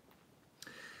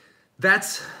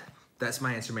that's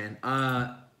my answer, man.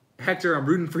 Hector, I'm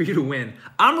rooting for you to win.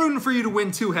 I'm rooting for you to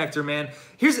win too, Hector, man.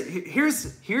 Here's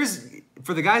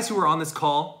for the guys who were on this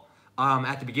call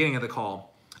at the beginning of the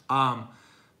call.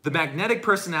 The Magnetic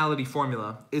Personality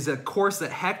Formula is a course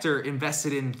that Hector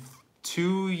invested in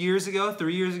 3 years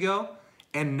ago,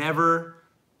 and never,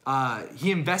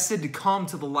 he invested to come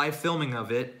to the live filming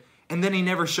of it, and then he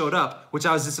never showed up, which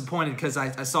I was disappointed because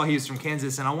I saw he was from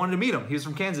Kansas and I wanted to meet him. He was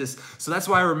from Kansas, so that's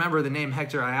why I remember the name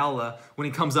Hector Ayala when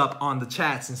he comes up on the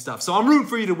chats and stuff. So I'm rooting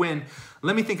for you to win.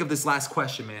 Let me think of this last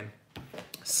question, man.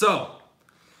 So,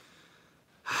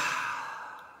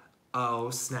 oh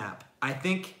snap. I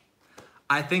think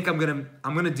I'm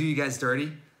gonna do you guys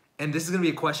dirty, and this is gonna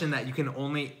be a question that you can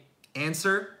only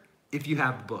answer if you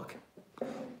have the book.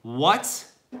 What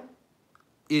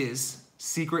is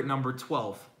secret number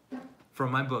 12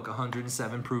 from my book,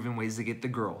 107 Proven Ways to Get the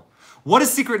Girl? What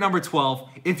is secret number 12?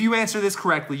 If you answer this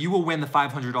correctly, you will win the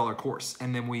 $500 course,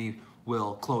 and then we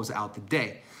will close out the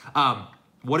day.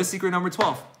 What is secret number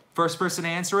 12? First person to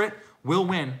answer it will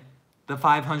win the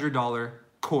 $500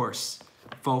 course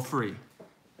for free,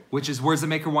 which is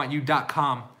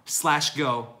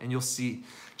wordsthatmakeherwantyou.com/go, and you'll see.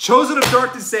 Chosen of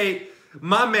Darkness 8,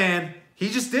 my man, he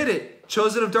just did it.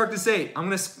 Chosen of Darkness 8. I'm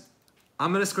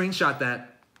gonna screenshot that.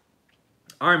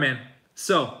 All right, man.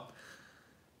 So,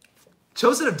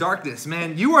 Chosen of Darkness,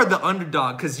 man, you are the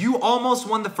underdog because you almost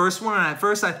won the first one. And at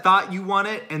first I thought you won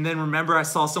it. And then remember, I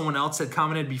saw someone else had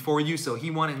commented before you, so he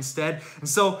won it instead. And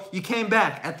so you came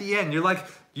back at the end. You're like,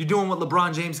 you're doing what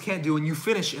LeBron James can't do, and you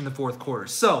finish in the fourth quarter.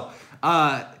 So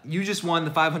you just won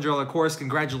the $500 course.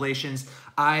 Congratulations.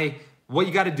 What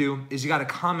you got to do is you got to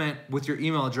comment with your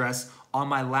email address on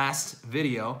my last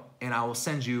video, and I will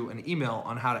send you an email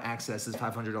on how to access this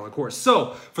 $500 course.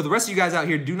 So for the rest of you guys out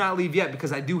here, do not leave yet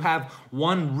because I do have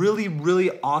one really,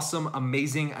 really awesome,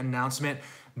 amazing announcement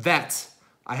that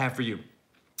I have for you.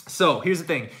 So here's the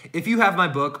thing. If you have my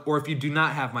book, or if you do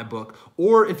not have my book,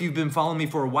 or if you've been following me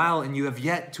for a while and you have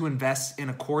yet to invest in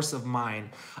a course of mine,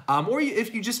 or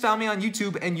if you just found me on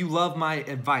YouTube and you love my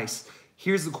advice,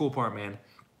 here's the cool part, man.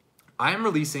 I am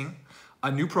releasing a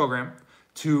new program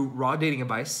to Raw Dating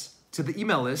Advice to the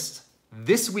email list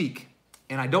this week.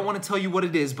 And I don't want to tell you what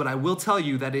it is, but I will tell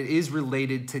you that it is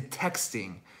related to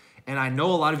texting. And I know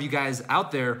a lot of you guys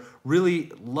out there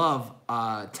really love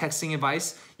texting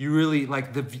advice. You really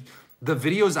like the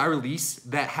videos I release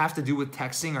that have to do with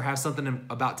texting or have something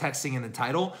about texting in the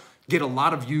title get a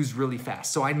lot of views really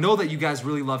fast. So I know that you guys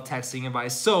really love texting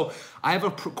advice. So I have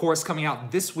a course coming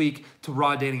out this week to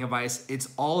Raw Dating Advice. It's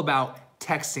all about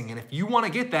texting. And if you want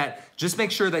to get that, just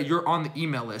make sure that you're on the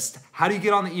email list. How do you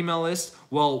get on the email list?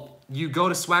 Well, you go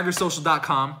to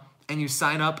swaggersocial.com and you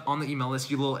sign up on the email list.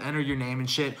 You enter your name and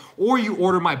shit, or you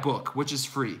order my book, which is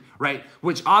free, right?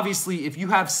 Which obviously, if you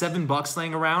have $7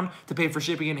 laying around to pay for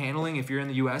shipping and handling, if you're in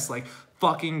the US, like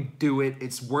fucking do it.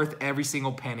 It's worth every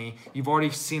single penny. You've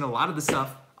already seen a lot of the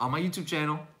stuff on my YouTube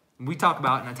channel. We talk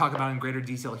about, and I talk about in greater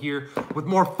detail here with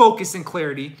more focus and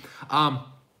clarity.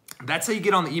 That's how you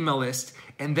get on the email list.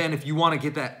 And then if you want to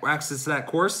get that access to that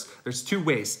course, there's two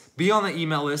ways. Be on the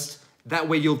email list. That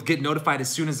way you'll get notified as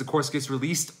soon as the course gets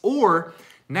released. Or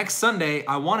next Sunday,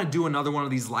 I want to do another one of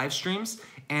these live streams.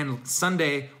 And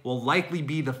Sunday will likely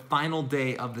be the final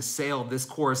day of the sale of this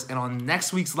course. And on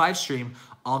next week's live stream,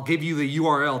 I'll give you the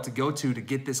URL to go to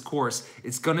get this course.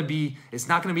 It's not gonna be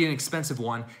an expensive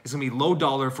one. It's gonna be low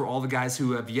dollar for all the guys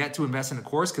who have yet to invest in a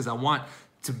course, because I want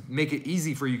to make it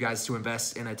easy for you guys to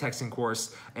invest in a texting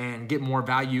course and get more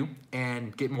value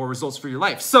and get more results for your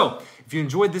life. So if you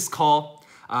enjoyed this call,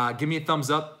 give me a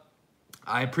thumbs up.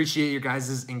 I appreciate your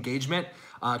guys' engagement.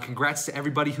 Congrats to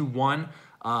everybody who won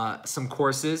some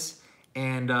courses.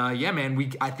 And yeah,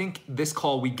 man, I think this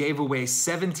call, we gave away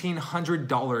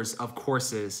 $1,700 of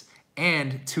courses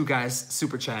and 2 guys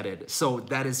super chatted. So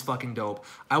that is fucking dope.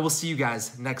 I will see you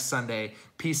guys next Sunday.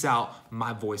 Peace out.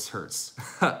 My voice hurts.